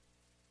again.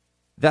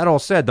 That all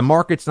said, the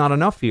market's not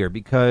enough here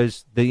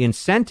because the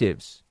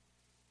incentives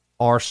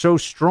are so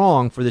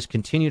strong for this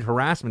continued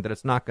harassment that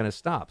it's not going to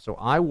stop. So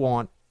I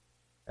want,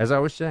 as I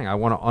was saying, I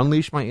want to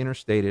unleash my inner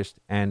statist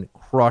and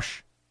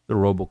crush the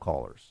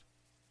robocallers.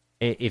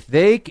 If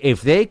they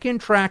can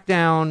track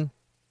down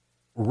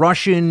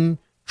Russian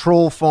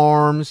troll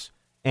farms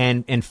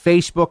and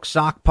Facebook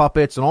sock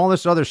puppets and all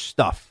this other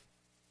stuff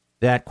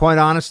that, quite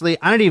honestly,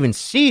 I didn't even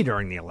see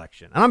during the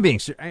election. And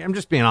I'm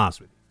just being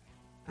honest with you.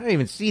 I didn't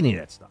even see any of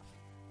that stuff.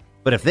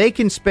 But if they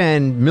can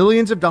spend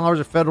millions of dollars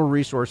of federal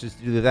resources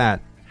to do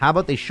that, how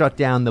about they shut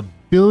down the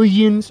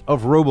billions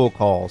of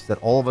robocalls that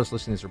all of us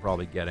listeners are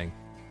probably getting?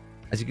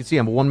 As you can see,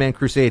 I'm a one-man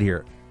crusade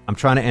here. I'm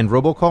trying to end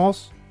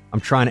robocalls. I'm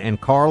trying to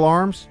end car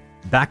alarms,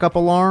 backup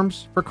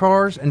alarms for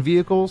cars and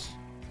vehicles.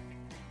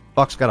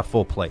 Buck's got a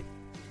full plate.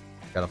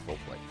 Got a full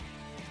plate.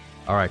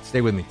 All right,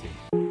 stay with me, team.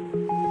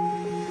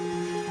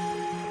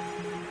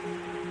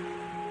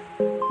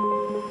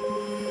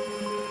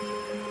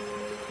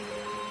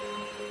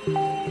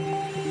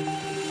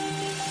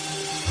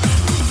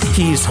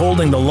 He's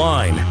holding the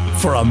line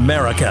for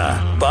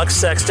America. Buck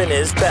Sexton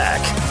is back.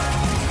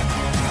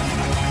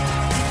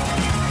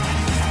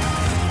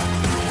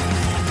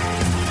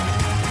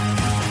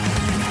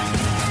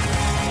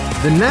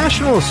 The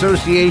National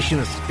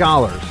Association of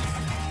Scholars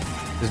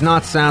does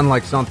not sound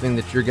like something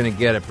that you're going to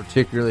get a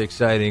particularly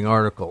exciting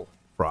article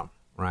from,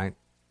 right?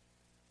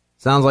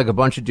 Sounds like a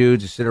bunch of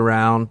dudes who sit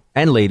around,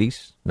 and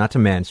ladies, not to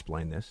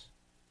mansplain this.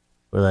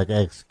 We're like,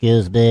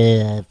 excuse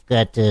me, I've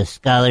got a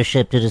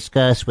scholarship to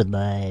discuss with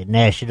my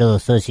National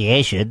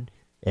Association,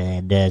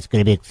 and it's going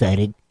to be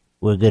exciting.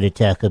 We're going to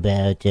talk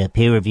about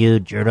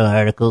peer-reviewed journal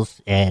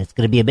articles, and it's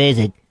going to be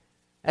amazing.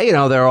 Hey, you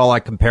know, they're all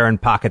like comparing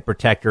pocket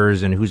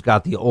protectors and who's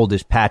got the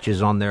oldest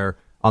patches on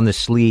the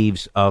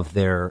sleeves of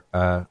their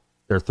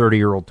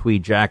 30-year-old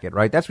tweed jacket,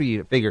 right? That's what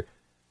you figure.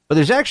 But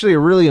there's actually a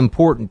really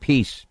important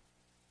piece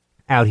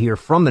out here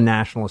from the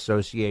National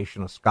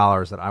Association of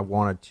Scholars that I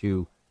wanted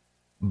to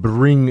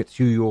bring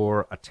to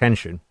your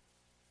attention.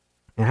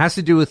 It has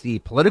to do with the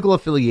political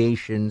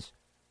affiliations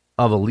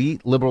of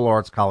elite liberal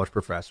arts college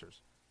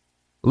professors.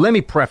 Let me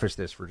preface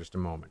this for just a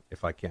moment,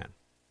 if I can.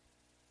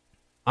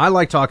 I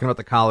like talking about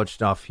the college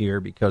stuff here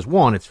because,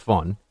 one, it's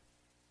fun,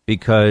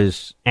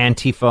 because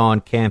Antifa on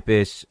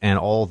campus and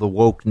all the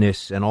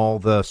wokeness and all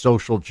the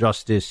social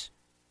justice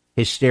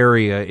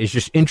hysteria is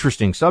just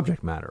interesting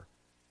subject matter.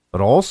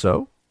 But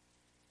also,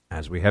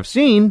 as we have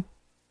seen,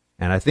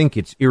 and I think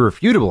it's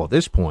irrefutable at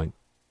this point,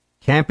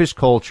 campus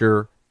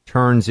culture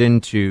turns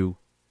into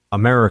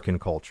American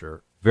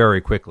culture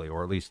very quickly,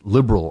 or at least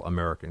liberal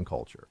American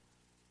culture.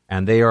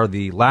 And they are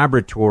the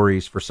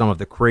laboratories for some of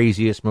the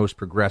craziest, most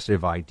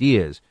progressive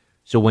ideas.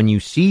 So when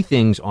you see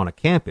things on a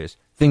campus,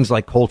 things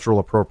like cultural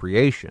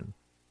appropriation,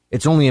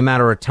 it's only a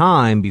matter of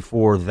time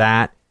before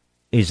that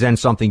is then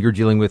something you're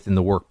dealing with in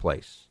the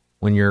workplace.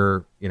 When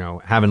you're,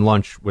 having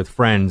lunch with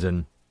friends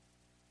and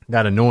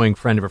that annoying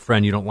friend of a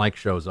friend you don't like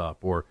shows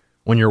up, or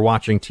when you're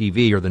watching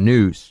TV or the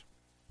news,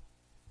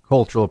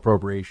 cultural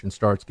appropriation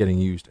starts getting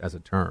used as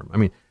a term. I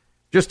mean,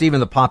 just even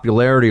the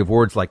popularity of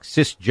words like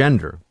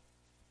cisgender.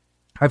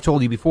 I've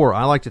told you before,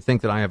 I like to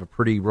think that I have a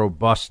pretty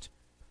robust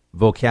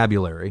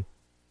vocabulary,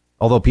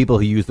 although people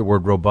who use the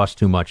word robust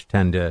too much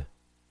tend to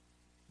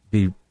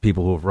be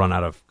people who have run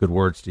out of good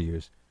words to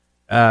use.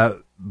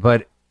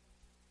 But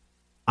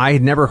I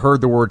had never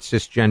heard the word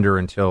cisgender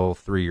until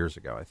 3 years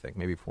ago, I think,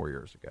 maybe 4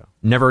 years ago.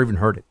 Never even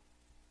heard it.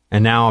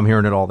 And now I'm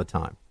hearing it all the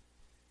time.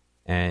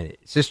 And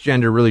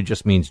cisgender really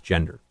just means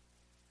gender.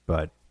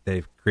 But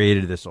they've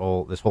created this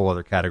whole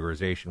other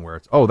categorization where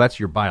it's, oh, that's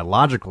your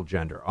biological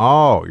gender.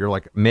 Oh, you're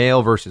like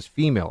male versus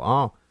female.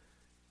 Oh.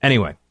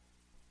 Anyway,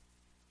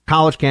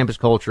 college campus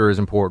culture is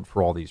important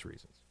for all these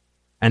reasons.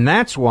 And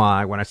that's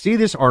why when I see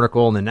this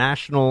article in the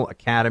National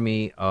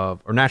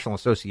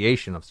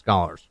Association of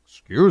Scholars,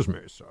 excuse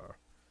me, sir,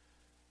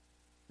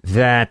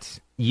 that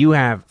you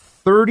have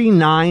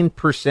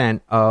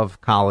 39% of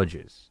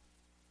colleges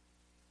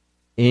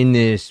in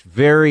this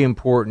very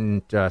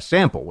important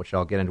sample, which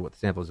I'll get into what the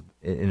sample is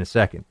in a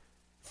second.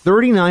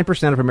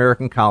 39% of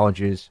American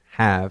colleges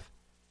have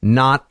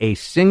not a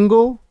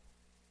single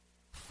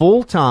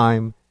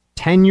full-time,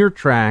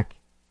 tenure-track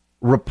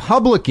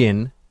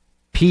Republican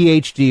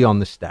PhD on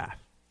the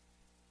staff.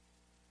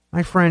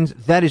 My friends,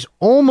 that is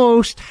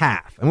almost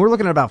half. And we're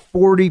looking at about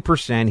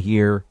 40%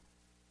 here.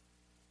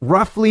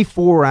 Roughly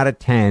 4 out of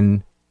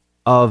 10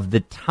 of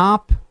the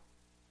top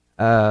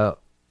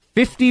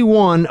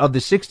 51 of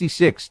the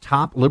 66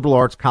 top liberal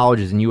arts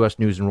colleges in U.S.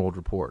 News and World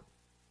Report.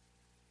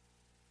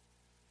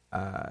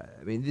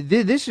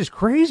 This is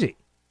crazy.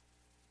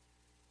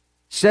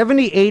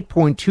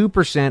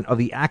 78.2% of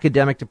the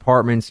academic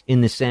departments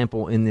in the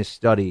sample in this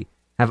study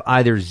have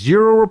either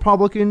zero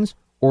Republicans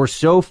or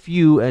so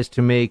few as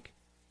to make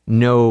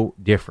no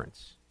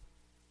difference.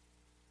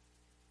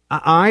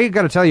 I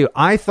got to tell you,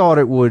 I thought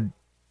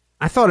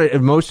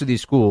at most of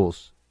these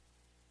schools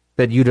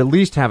that you'd at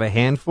least have a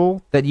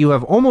handful, that you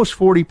have almost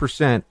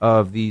 40%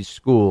 of these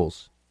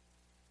schools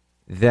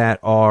that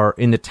are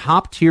in the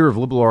top tier of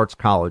liberal arts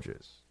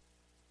colleges.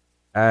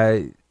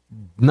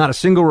 Not a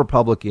single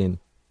Republican.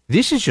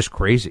 This is just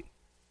crazy.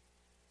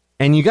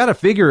 And you got to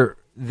figure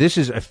this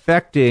is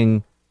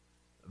affecting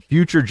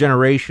future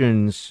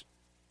generations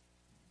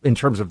in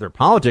terms of their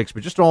politics,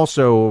 but just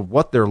also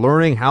what they're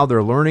learning, how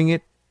they're learning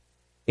it,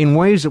 in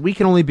ways that we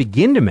can only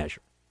begin to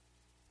measure.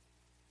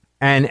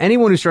 And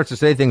anyone who starts to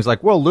say things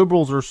like, well,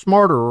 liberals are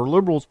smarter or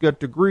liberals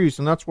get degrees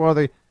and that's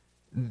why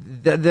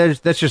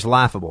that's just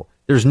laughable.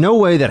 There's no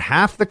way that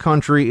half the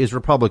country is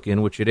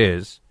Republican, which it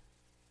is,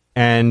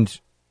 and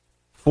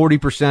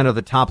 40% of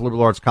the top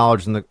liberal arts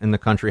colleges in the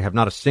country have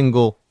not a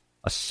single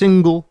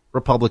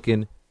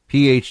Republican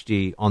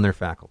PhD on their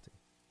faculty.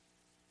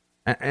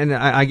 And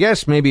I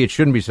guess maybe it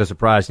shouldn't be so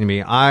surprising to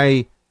me.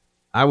 I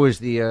was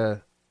the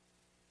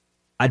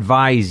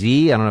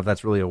advisee, I don't know if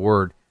that's really a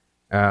word,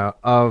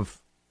 of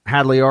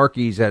Hadley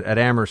Arkes at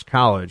Amherst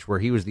College, where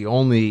he was the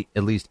only,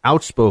 at least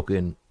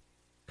outspoken,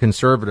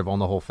 conservative on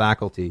the whole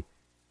faculty.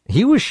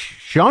 He was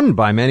shunned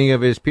by many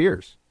of his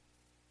peers.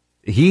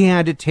 He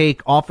had to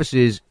take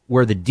offices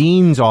where the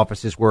dean's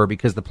offices were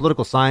because the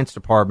political science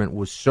department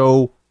was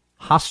so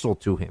hostile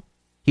to him.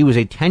 He was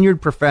a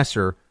tenured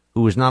professor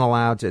who was not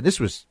allowed to. This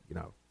was,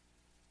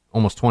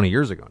 almost 20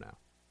 years ago now.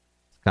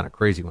 It's kind of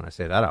crazy when I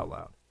say that out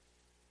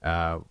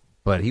loud.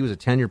 but he was a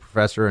tenured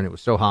professor, and it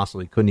was so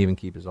hostile he couldn't even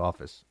keep his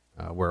office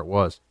where it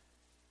was.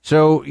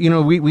 So,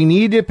 we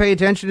need to pay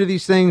attention to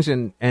these things,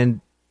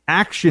 and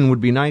action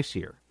would be nice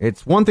here.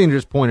 It's one thing to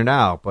just point it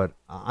out, but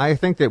I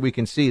think that we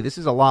can see this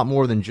is a lot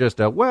more than just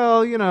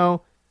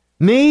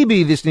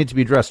maybe this needs to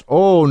be addressed.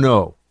 Oh,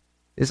 no.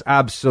 This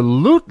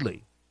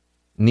absolutely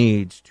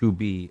needs to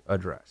be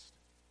addressed.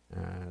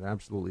 It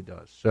absolutely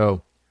does.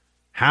 So,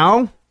 how?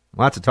 Well,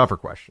 that's a tougher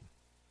question.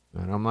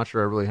 And I'm not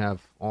sure I really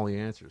have all the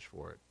answers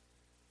for it.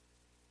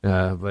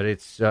 But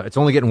it's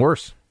only getting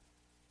worse.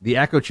 The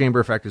echo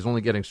chamber effect is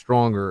only getting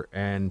stronger,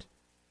 and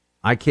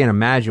I can't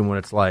imagine what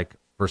it's like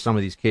for some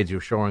of these kids who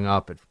are showing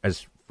up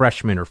as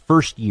freshmen or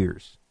first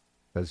years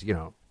because,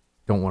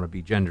 don't want to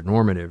be gender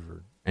normative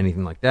or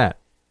anything like that.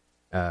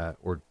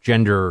 Or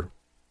gender,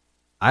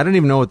 I don't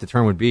even know what the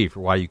term would be for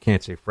why you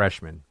can't say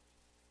freshman.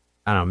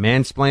 I don't know,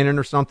 mansplaining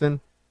or something.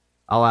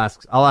 I'll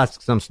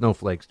ask some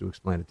snowflakes to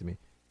explain it to me.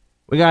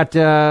 We got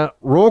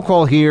roll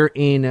call here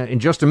in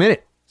just a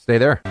minute. Stay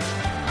there.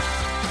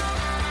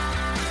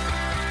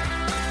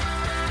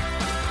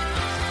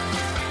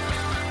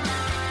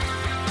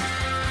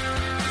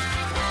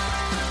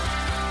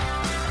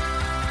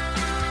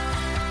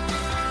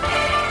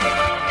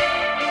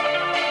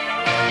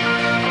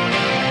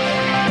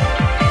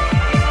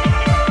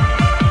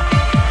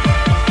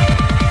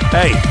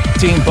 Hey,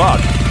 Team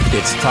Buck,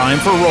 it's time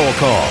for roll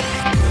call.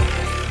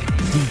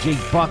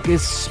 DJ Buck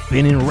is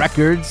spinning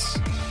records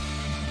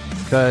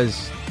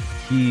because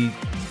he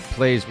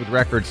plays with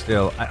records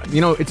still.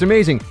 It's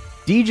amazing.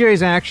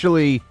 DJs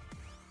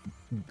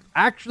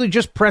actually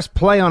just press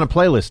play on a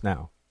playlist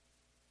now.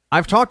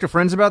 I've talked to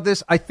friends about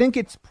this. I think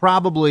it's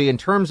probably, in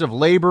terms of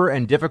labor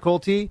and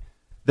difficulty,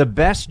 the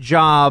best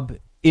job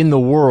in the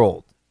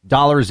world,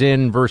 dollars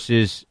in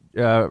versus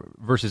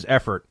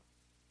effort,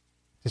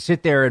 to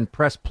sit there and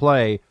press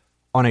play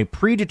on a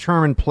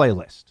predetermined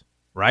playlist,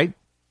 right?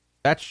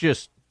 That's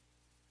just,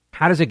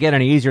 how does it get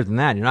any easier than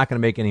that? You're not going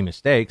to make any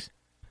mistakes.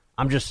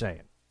 I'm just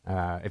saying.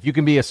 If you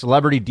can be a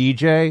celebrity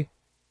DJ,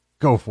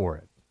 go for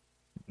it.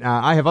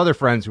 I have other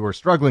friends who are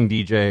struggling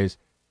DJs.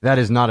 That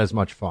is not as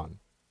much fun.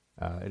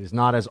 It is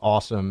not as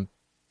awesome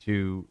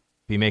to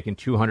be making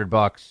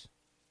 $200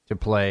 to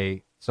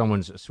play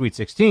someone's Sweet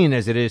 16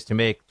 as it is to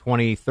make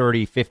 $20,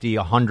 $30,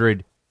 $50,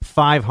 $100,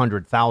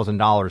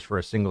 $500,000 for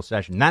a single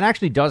session. And that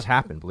actually does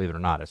happen, believe it or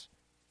not. It's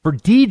for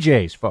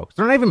DJs, folks.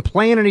 They're not even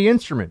playing any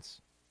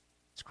instruments.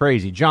 It's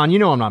crazy. John,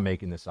 I'm not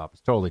making this up.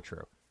 It's totally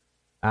true.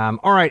 All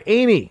right,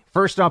 Amy,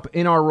 first up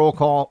in our roll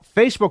call,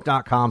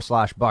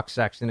 Facebook.com/Buck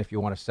Sexton if you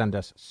want to send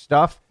us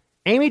stuff.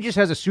 Amy just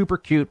has a super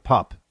cute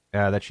pup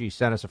that she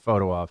sent us a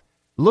photo of.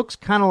 Looks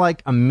kind of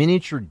like a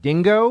miniature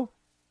dingo,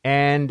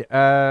 and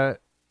I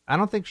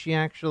don't think she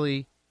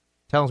actually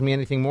tells me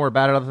anything more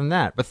about it other than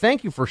that. But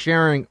thank you for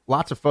sharing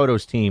lots of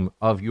photos, team,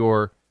 of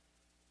your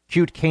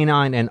cute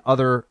canine and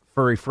other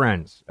furry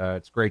friends.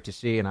 It's great to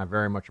see, and I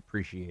very much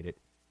appreciate it.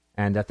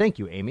 And thank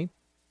you, Amy.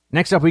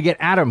 Next up, we get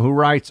Adam, who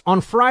writes,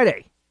 on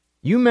Friday,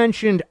 you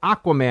mentioned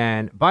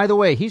Aquaman. By the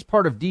way, he's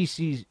part of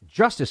DC's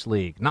Justice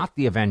League, not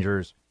the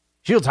Avengers.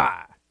 Shields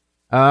high.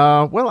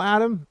 Well,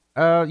 Adam,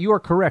 you are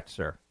correct,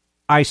 sir.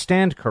 I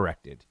stand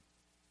corrected.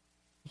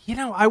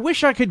 I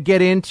wish I could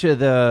get into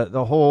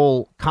the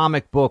whole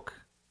comic book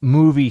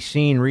movie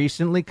scene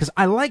recently, because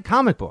I like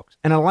comic books,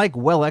 and I like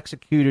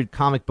well-executed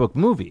comic book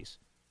movies.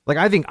 Like,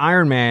 I think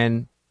Iron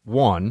Man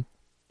 1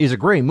 is a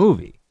great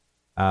movie.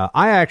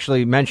 I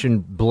actually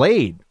mentioned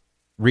Blade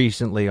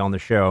recently on the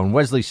show, and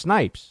Wesley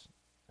Snipes.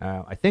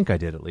 I think I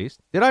did, at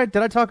least. Did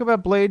I talk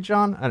about Blade,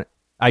 John?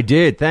 I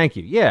did, thank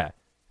you, yeah.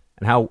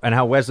 And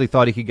how Wesley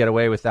thought he could get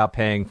away without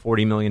paying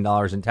 $40 million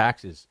in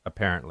taxes,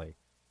 apparently.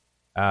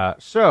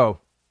 So,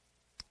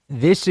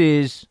 this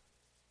is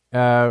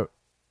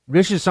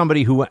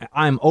somebody who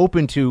I'm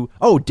open to.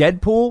 Oh,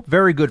 Deadpool,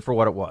 very good for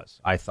what it was,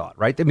 I thought,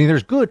 right? I mean,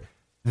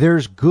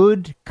 there's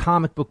good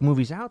comic book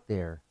movies out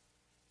there.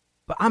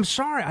 But I'm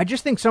sorry, I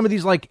just think some of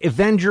these, like,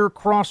 Avenger,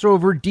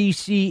 crossover,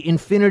 DC,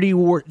 Infinity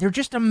War, they're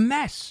just a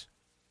mess.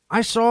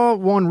 I saw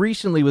one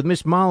recently with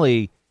Miss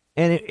Molly,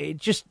 and it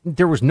just,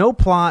 there was no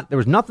plot, there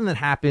was nothing that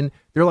happened.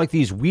 They're like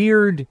these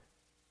weird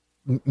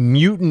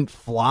mutant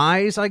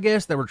flies, I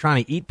guess, that were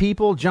trying to eat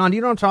people. John, do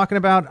you know what I'm talking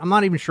about? I'm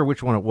not even sure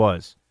which one it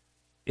was.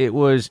 It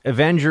was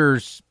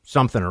Avengers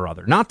something or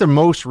other. Not the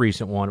most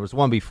recent one. It was the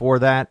one before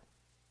that.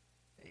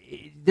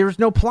 There was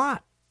no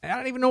plot. I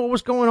don't even know what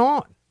was going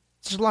on.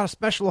 It's just a lot of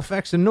special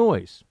effects and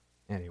noise.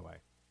 Anyway.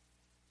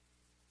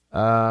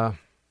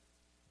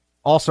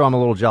 Also, I'm a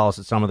little jealous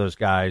that some of those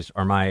guys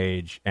are my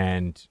age,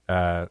 and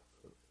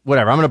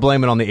whatever. I'm going to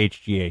blame it on the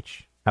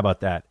HGH. How about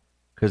that?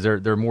 Because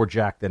they're more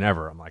jacked than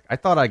ever. I'm like, I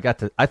thought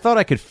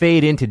I could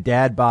fade into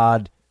dad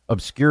bod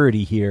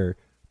obscurity here,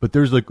 but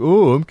there's like,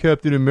 oh, I'm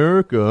Captain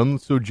America. I'm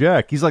so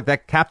jacked. He's like,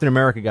 that Captain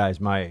America guy is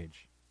my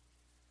age.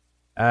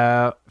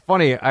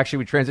 Funny, actually,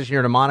 we transition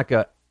here to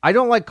Monica. I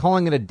don't like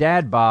calling it a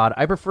dad bod.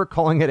 I prefer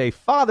calling it a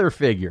father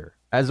figure.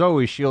 As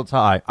always, shields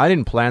high. I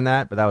didn't plan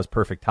that, but that was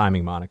perfect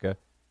timing, Monica.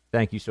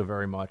 Thank you so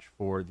very much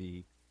for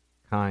the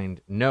kind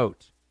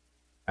note.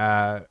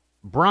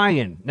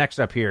 Brian, next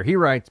up here, he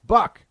writes,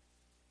 Buck,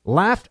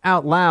 laughed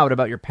out loud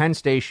about your Penn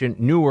Station,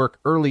 Newark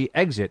early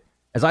exit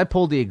as I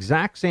pulled the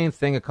exact same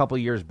thing a couple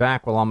years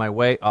back while on my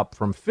way up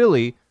from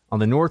Philly on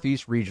the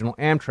Northeast Regional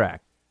Amtrak.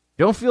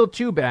 Don't feel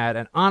too bad,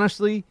 and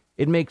honestly,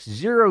 it makes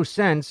zero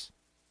sense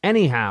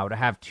anyhow to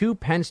have two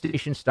Penn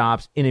Station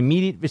stops in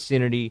immediate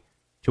vicinity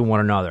to one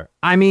another.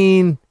 I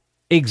mean,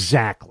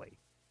 exactly.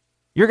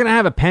 You're going to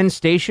have a Penn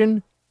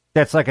Station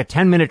that's like a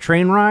 10-minute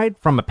train ride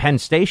from a Penn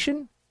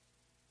Station?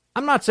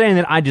 I'm not saying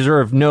that I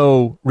deserve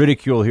no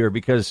ridicule here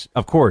because,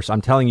 of course,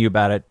 I'm telling you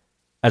about it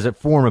as a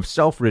form of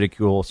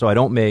self-ridicule so I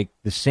don't make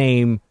the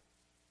same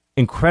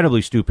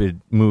incredibly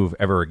stupid move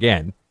ever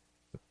again.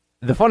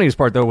 The funniest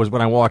part, though, was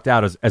when I walked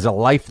out as a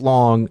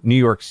lifelong New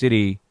York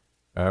City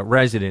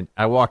resident.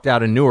 I walked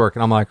out in Newark,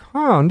 and I'm like,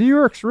 New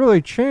York's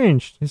really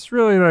changed. It's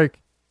really like,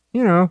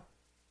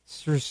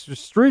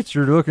 streets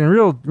are looking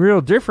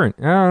real different.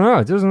 I don't know.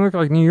 It doesn't look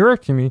like New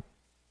York to me.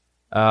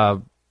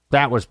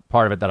 That was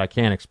part of it that I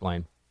can't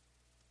explain.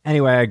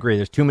 Anyway, I agree.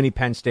 There's too many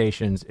Penn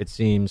Stations. It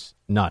seems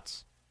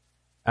nuts.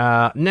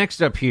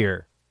 Next up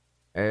here,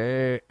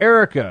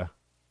 Erica.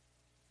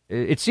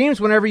 It seems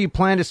whenever you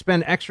plan to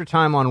spend extra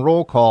time on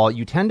roll call,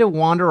 you tend to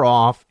wander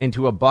off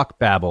into a buck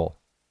babble.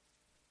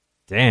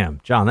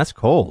 Damn, John, that's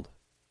cold.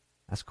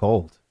 That's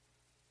cold.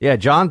 Yeah,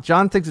 John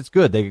thinks it's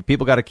good.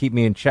 People got to keep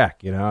me in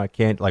check. I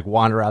can't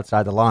wander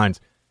outside the lines.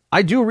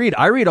 I do read.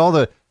 I read all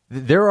the.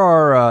 There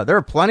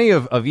are plenty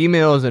of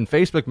emails and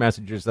Facebook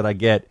messages that I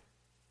get.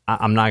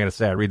 I'm not going to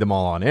say I read them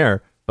all on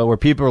air, but where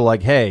people are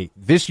like, "Hey,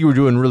 this you were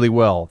doing really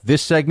well.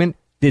 This segment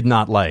did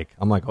not like."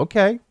 I'm like,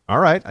 "Okay, all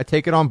right, I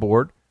take it on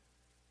board."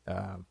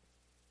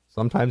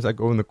 Sometimes I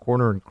go in the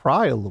corner and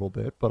cry a little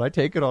bit, but I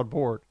take it on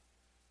board.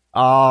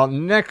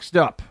 Next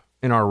up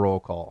in our roll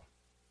call.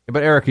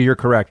 But Erica, you're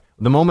correct.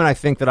 The moment I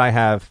think that I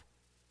have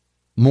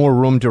more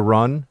room to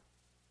run,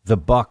 the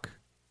buck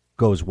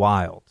goes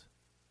wild.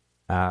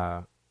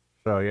 So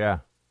yeah,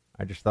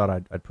 I just thought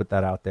I'd put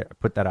that out there.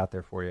 Put that out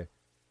there for you.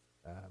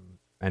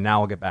 And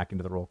now I'll get back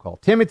into the roll call.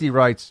 Timothy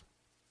writes,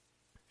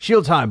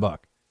 Shields High,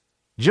 Buck.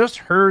 Just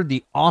heard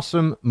the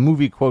awesome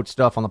movie quote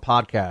stuff on the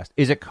podcast.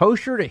 Is it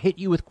kosher to hit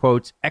you with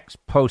quotes ex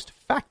post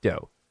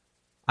facto?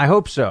 I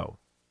hope so.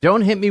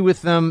 Don't hit me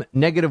with them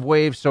negative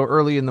waves so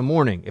early in the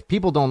morning. If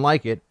people don't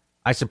like it,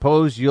 I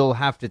suppose you'll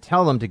have to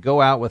tell them to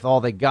go out with all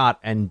they got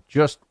and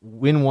just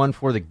win one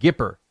for the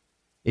Gipper.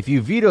 If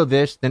you veto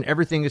this, then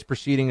everything is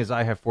proceeding as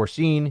I have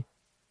foreseen.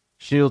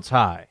 Shields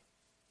High.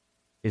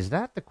 Is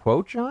that the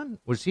quote, John?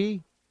 Was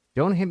he,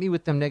 don't hit me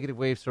with them negative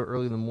waves so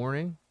early in the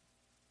morning?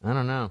 I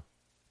don't know.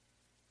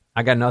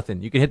 I got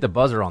nothing. You can hit the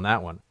buzzer on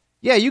that one.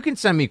 Yeah, you can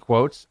send me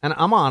quotes, and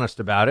I'm honest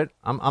about it.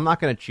 I'm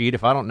not going to cheat.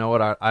 If I don't know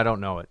it, I don't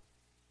know it.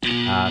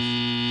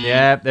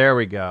 Yeah, there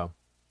we go.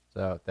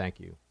 So, thank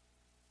you.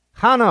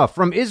 Hannah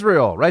from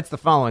Israel writes the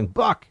following.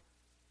 Buck,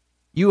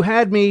 you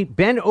had me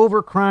bend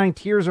over crying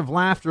tears of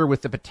laughter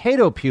with the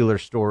potato peeler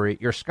story.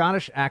 Your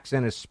Scottish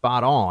accent is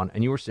spot on,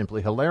 and you were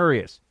simply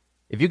hilarious.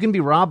 If you can be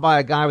robbed by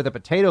a guy with a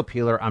potato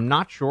peeler, I'm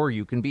not sure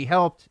you can be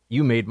helped.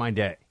 You made my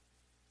day.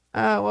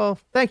 Well,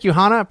 thank you,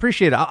 Hannah.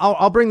 Appreciate it.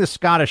 I'll bring the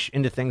Scottish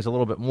into things a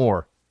little bit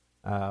more.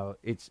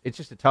 It's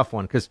just a tough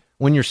one, because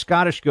when your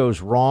Scottish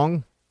goes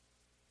wrong,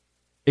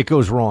 it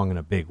goes wrong in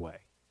a big way.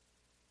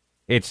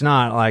 It's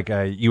not like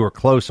you were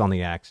close on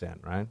the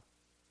accent, right?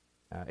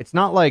 It's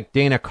not like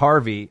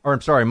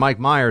Mike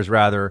Myers,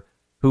 rather,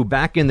 who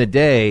back in the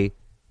day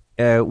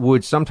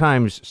would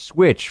sometimes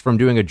switch from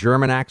doing a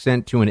German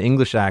accent to an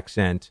English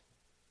accent,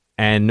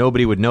 and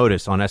nobody would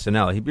notice on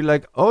SNL. He'd be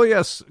like, oh,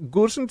 yes,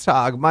 guten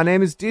Tag, my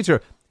name is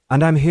Dieter,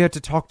 and I'm here to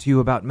talk to you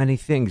about many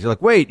things. You're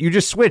like, wait, you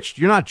just switched.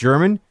 You're not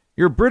German.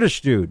 You're a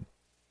British dude.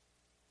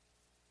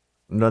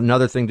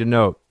 Another thing to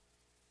note,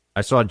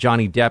 I saw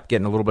Johnny Depp get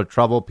in a little bit of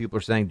trouble. People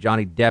are saying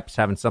Johnny Depp's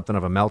having something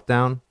of a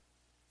meltdown.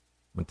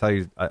 I'm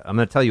going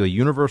to tell you a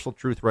universal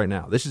truth right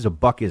now. This is a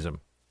Buckism,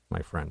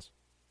 my friends.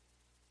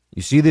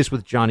 You see this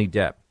with Johnny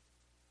Depp.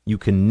 You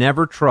can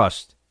never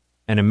trust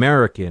an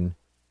American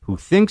who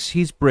thinks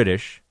he's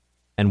British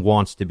and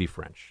wants to be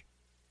French.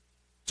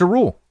 It's a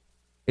rule.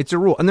 It's a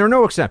rule. And there are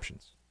no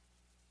exceptions.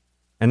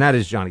 And that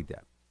is Johnny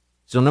Depp.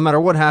 So no matter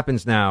what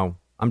happens now,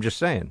 I'm just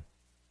saying,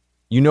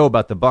 you know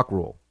about the Buck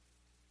rule.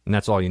 And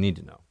that's all you need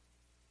to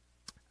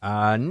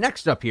know.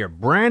 Next up here,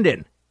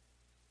 Brandon.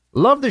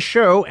 Love the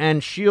show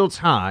and Shields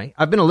High.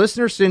 I've been a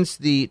listener since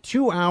the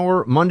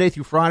 2-hour Monday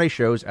through Friday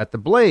shows at the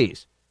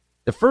Blaze.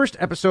 The first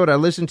episode I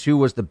listened to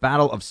was the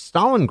Battle of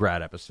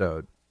Stalingrad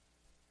episode.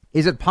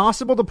 Is it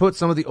possible to put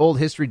some of the old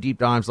history deep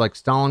dives like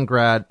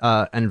Stalingrad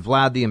and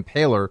Vlad the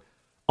Impaler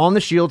on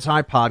the Shields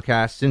High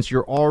podcast, since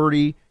you've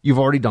already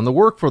done the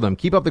work for them?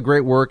 Keep up the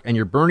great work, and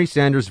your Bernie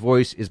Sanders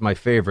voice is my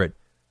favorite.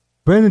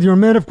 Brandon, you're a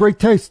man of great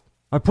taste.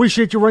 I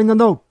appreciate you writing the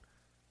note.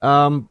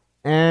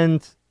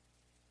 And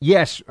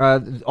yes,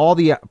 all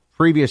the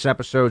previous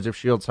episodes of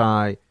Shields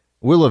High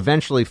will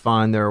eventually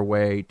find their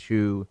way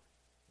to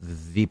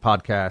the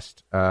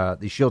podcast,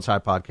 the Shields High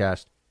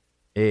podcast.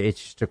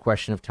 It's just a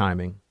question of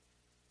timing.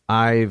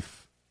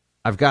 I've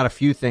got a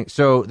few things.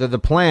 So the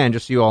plan,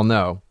 just so you all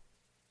know,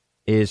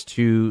 is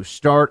to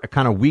start a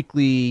kind of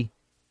weekly,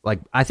 like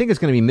I think it's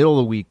going to be middle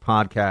of the week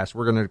podcast.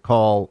 We're going to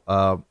call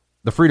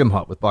the Freedom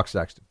Hut with Buck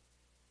Sexton.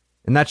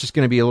 And that's just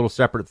going to be a little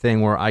separate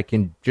thing where I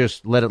can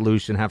just let it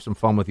loose and have some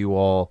fun with you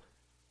all.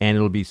 And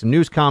it'll be some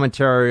news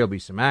commentary. It'll be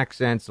some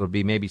accents. It'll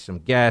be maybe some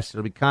guests.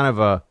 It'll be kind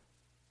of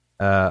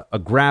a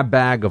grab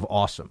bag of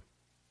awesome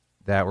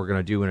that we're going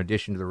to do in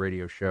addition to the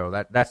radio show.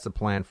 That's the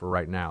plan for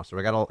right now. So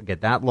I got to get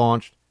that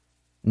launched.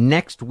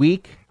 Next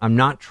week, I'm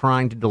not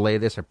trying to delay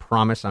this. I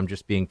promise. I'm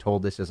just being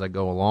told this as I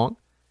go along.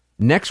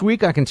 Next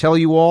week, I can tell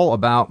you all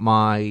about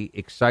my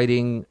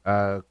exciting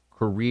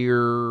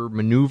career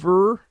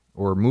maneuver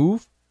or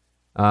move.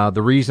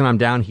 The reason I'm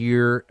down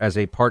here as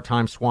a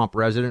part-time Swamp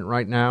resident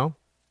right now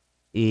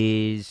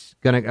is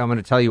I'm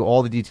gonna tell you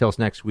all the details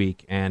next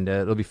week, and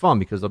it'll be fun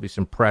because there'll be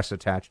some press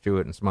attached to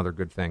it and some other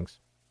good things.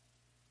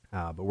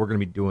 But we're gonna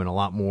be doing a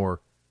lot more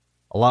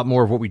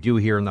of what we do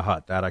here in the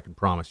hut. That I can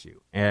promise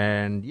you.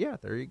 And yeah,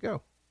 there you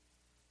go.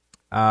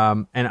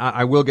 And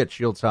I will get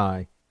Shields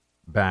High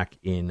back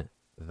in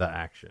the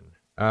action.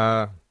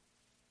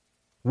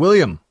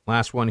 William,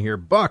 last one here.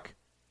 Buck,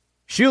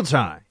 Shields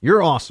High,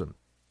 you're awesome.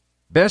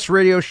 Best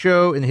radio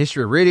show in the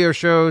history of radio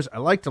shows. I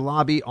like to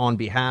lobby on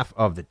behalf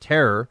of the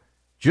terror.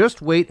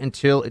 Just wait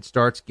until it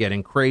starts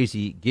getting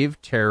crazy.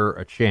 Give terror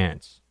a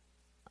chance.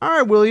 All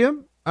right,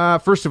 William.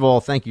 First of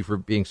all, thank you for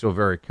being so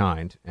very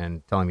kind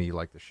and telling me you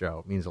like the show.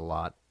 It means a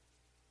lot.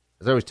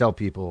 As I always tell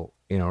people,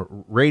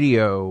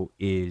 radio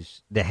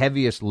is the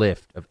heaviest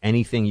lift of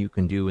anything you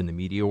can do in the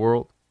media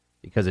world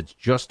because it's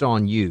just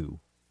on you,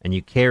 and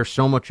you care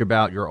so much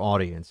about your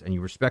audience, and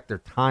you respect their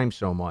time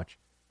so much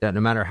that no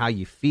matter how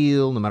you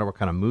feel, no matter what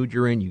kind of mood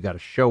you're in, you got to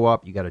show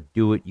up, you got to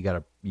do it, you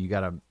got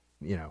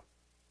to,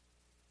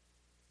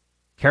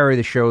 carry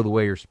the show the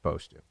way you're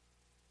supposed to.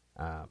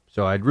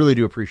 So I really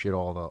do appreciate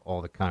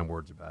all the kind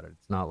words about it.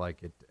 It's not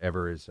like it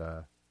ever is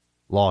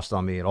lost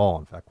on me at all.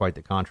 In fact, quite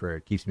the contrary.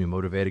 It keeps me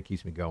motivated,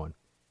 keeps me going.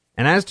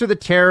 And as to the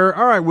terror,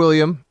 all right,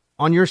 William,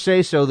 on your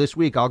say-so this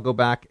week, I'll go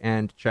back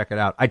and check it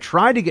out. I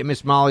tried to get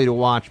Miss Molly to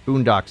watch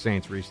Boondock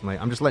Saints recently.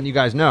 I'm just letting you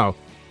guys know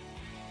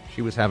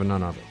she was having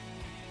none of it.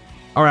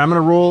 All right, I'm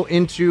going to roll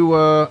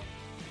into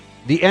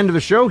the end of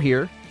the show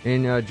here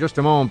in just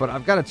a moment, but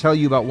I've got to tell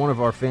you about one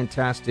of our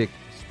fantastic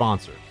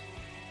sponsors.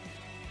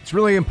 It's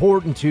really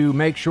important to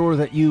make sure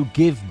that you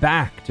give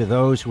back to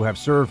those who have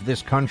served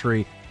this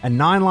country, and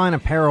Nine Line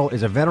Apparel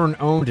is a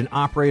veteran-owned and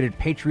operated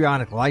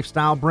patriotic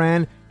lifestyle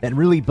brand that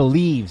really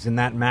believes in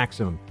that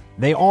maximum.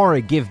 They are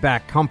a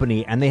give-back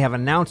company, and they have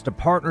announced a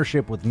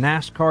partnership with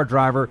NASCAR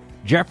driver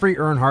Jeffrey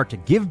Earnhardt to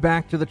give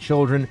back to the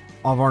children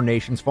of our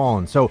nation's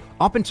fallen. So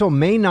up until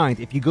May 9th,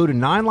 if you go to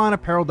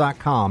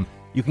NineLineApparel.com,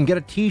 you can get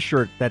a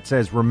t-shirt that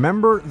says,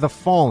 Remember the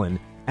Fallen,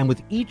 and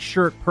with each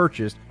shirt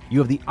purchased, you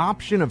have the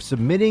option of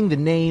submitting the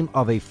name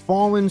of a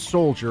fallen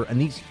soldier,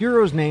 and these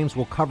heroes' names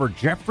will cover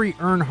Jeffrey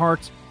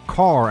Earnhardt's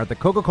car at the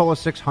Coca-Cola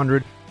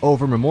 600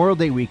 over Memorial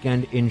Day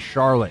weekend in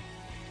Charlotte.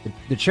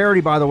 The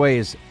charity, by the way,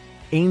 is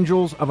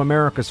Angels of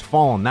America's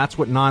Fallen. That's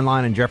what Nine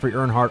Line and Jeffrey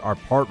Earnhardt are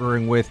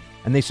partnering with,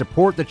 and they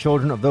support the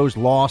children of those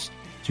lost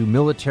to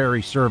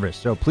military service.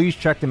 So please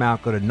check them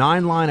out. Go to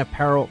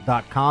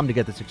NineLineApparel.com to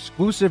get this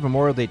exclusive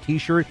Memorial Day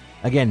t-shirt.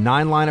 Again,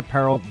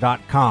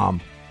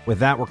 NineLineApparel.com. With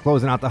that, we're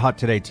closing out the hut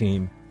today,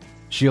 team.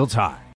 Shields high.